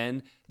top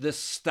 10, the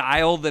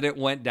style that it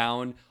went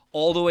down,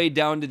 all the way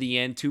down to the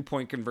end,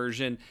 2-point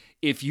conversion.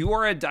 If you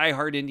are a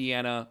diehard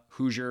Indiana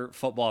Hoosier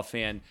football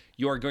fan,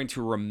 you are going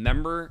to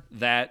remember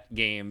that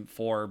game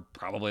for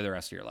probably the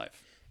rest of your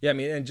life. Yeah, I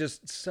mean, and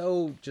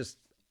just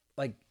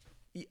like,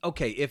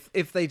 okay,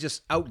 if they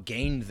just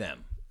outgained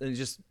them,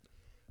 and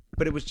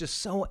but it was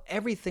just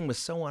everything was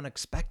so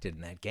unexpected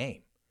in that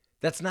game.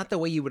 That's not the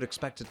way you would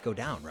expect it to go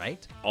down,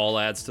 right? All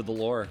adds to the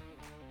lore.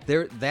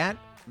 That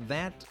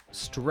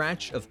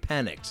stretch of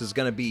Penix is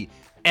going to be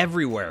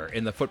everywhere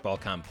in the football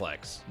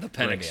complex. The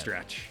Penix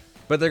stretch.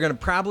 But they're going to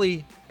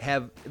probably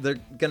they're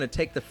going to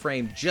take the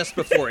frame just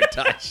before it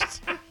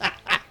touched.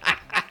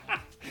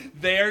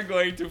 They're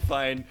going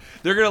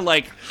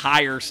to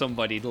hire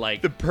somebody to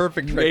the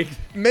perfect frame.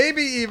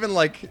 Maybe even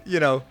nudge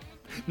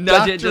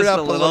it just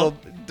a little.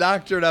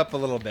 Doctor it up a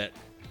little bit.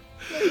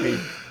 Maybe.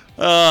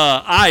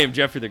 I am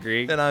Jeffrey the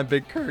Greek. And I'm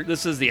Big Kurt.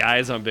 This is the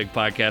Eyes on Big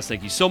podcast.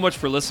 Thank you so much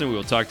for listening. We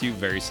will talk to you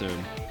very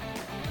soon.